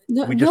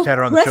 We just had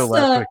her on Cresta, the show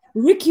last week.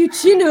 Rick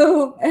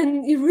Ucchino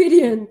and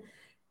Iridian.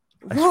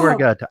 I swear to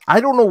God, I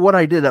don't know what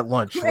I did at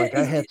lunch. Like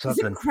I had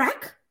something. Is it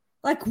crack?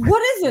 Like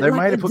what is it? They like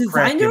might have put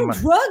crack in my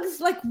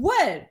drugs? Like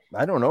what?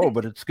 I don't know,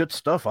 but it's good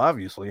stuff,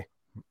 obviously.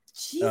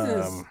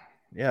 Jesus.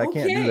 I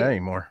can't do that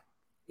anymore.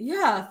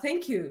 Yeah,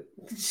 thank you.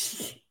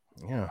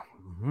 Yeah.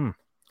 No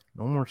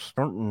more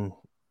starting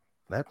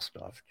that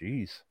stuff.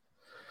 Jeez.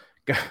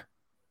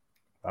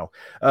 Wow.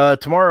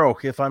 Tomorrow,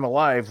 if I'm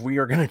alive, we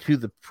are going to do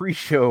the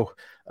pre-show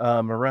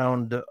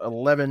around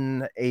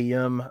 11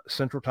 a.m.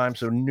 Central Time,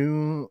 so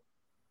noon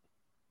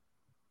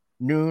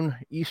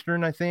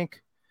Eastern, I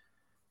think.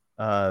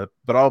 But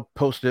I'll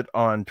post it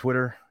on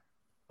Twitter.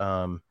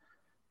 I'll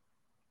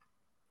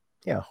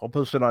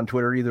post it on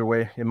Twitter either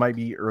way. It might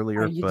be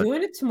earlier. Are you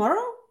doing it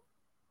tomorrow?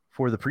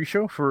 For the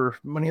pre-show for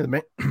Money in the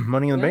Bank?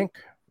 Money in the Bank?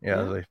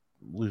 Yeah, as I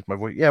lose my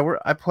voice. Yeah,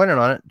 I'm planning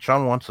on it.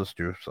 Sean wants us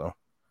to, so.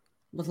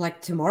 But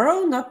like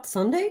tomorrow, not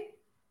Sunday?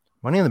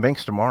 Money in the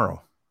Bank's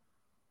tomorrow.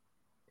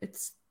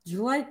 It's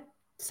July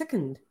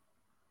 2nd.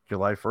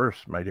 July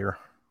 1st, my dear.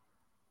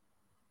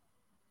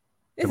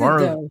 Is it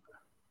though?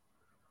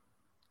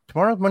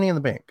 Tomorrow's Money in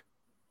the Bank.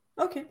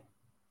 Okay.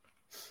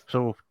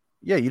 So,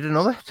 yeah, you didn't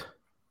know that?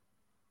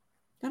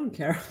 I don't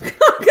care.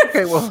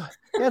 Okay, well,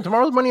 yeah,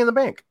 tomorrow's Money in the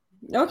Bank.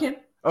 Okay.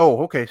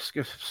 Oh, okay.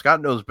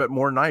 Scott knows a bit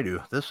more than I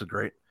do. This is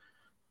great.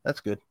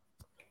 That's good.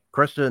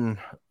 Kristen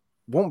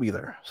won't be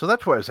there. So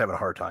that's why I was having a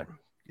hard time.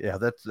 Yeah,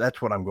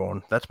 that's what I'm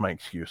going. That's my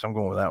excuse. I'm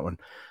going with that one.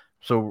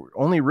 So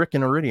only Rick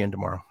and Iridian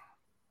tomorrow.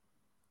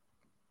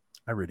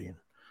 Iridian.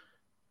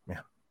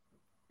 Yeah.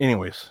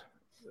 Anyways,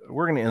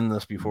 we're going to end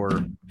this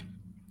before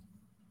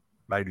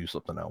I do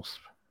something else.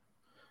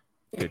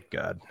 Good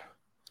God.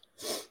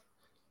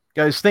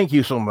 Guys, thank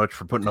you so much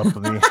for putting up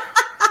with me.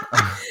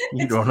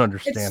 You don't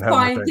understand it's how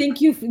fine. much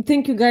Thank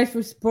you guys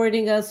for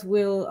supporting us.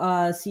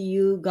 We'll see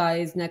you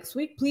guys next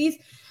week. Please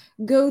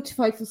go to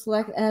Fightful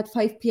Select at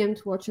 5 p.m.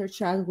 to watch our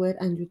chat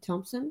with Andrew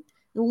Thompson,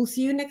 and we'll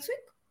see you next week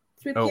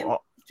 3 p.m.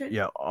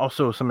 Yeah,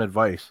 also some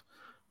advice: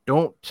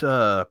 don't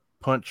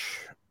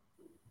punching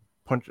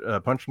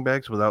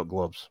bags without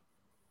gloves.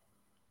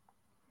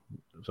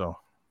 So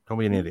don't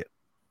be an idiot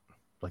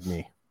like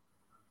me.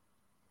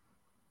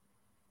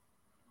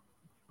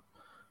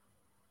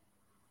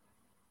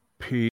 Peace.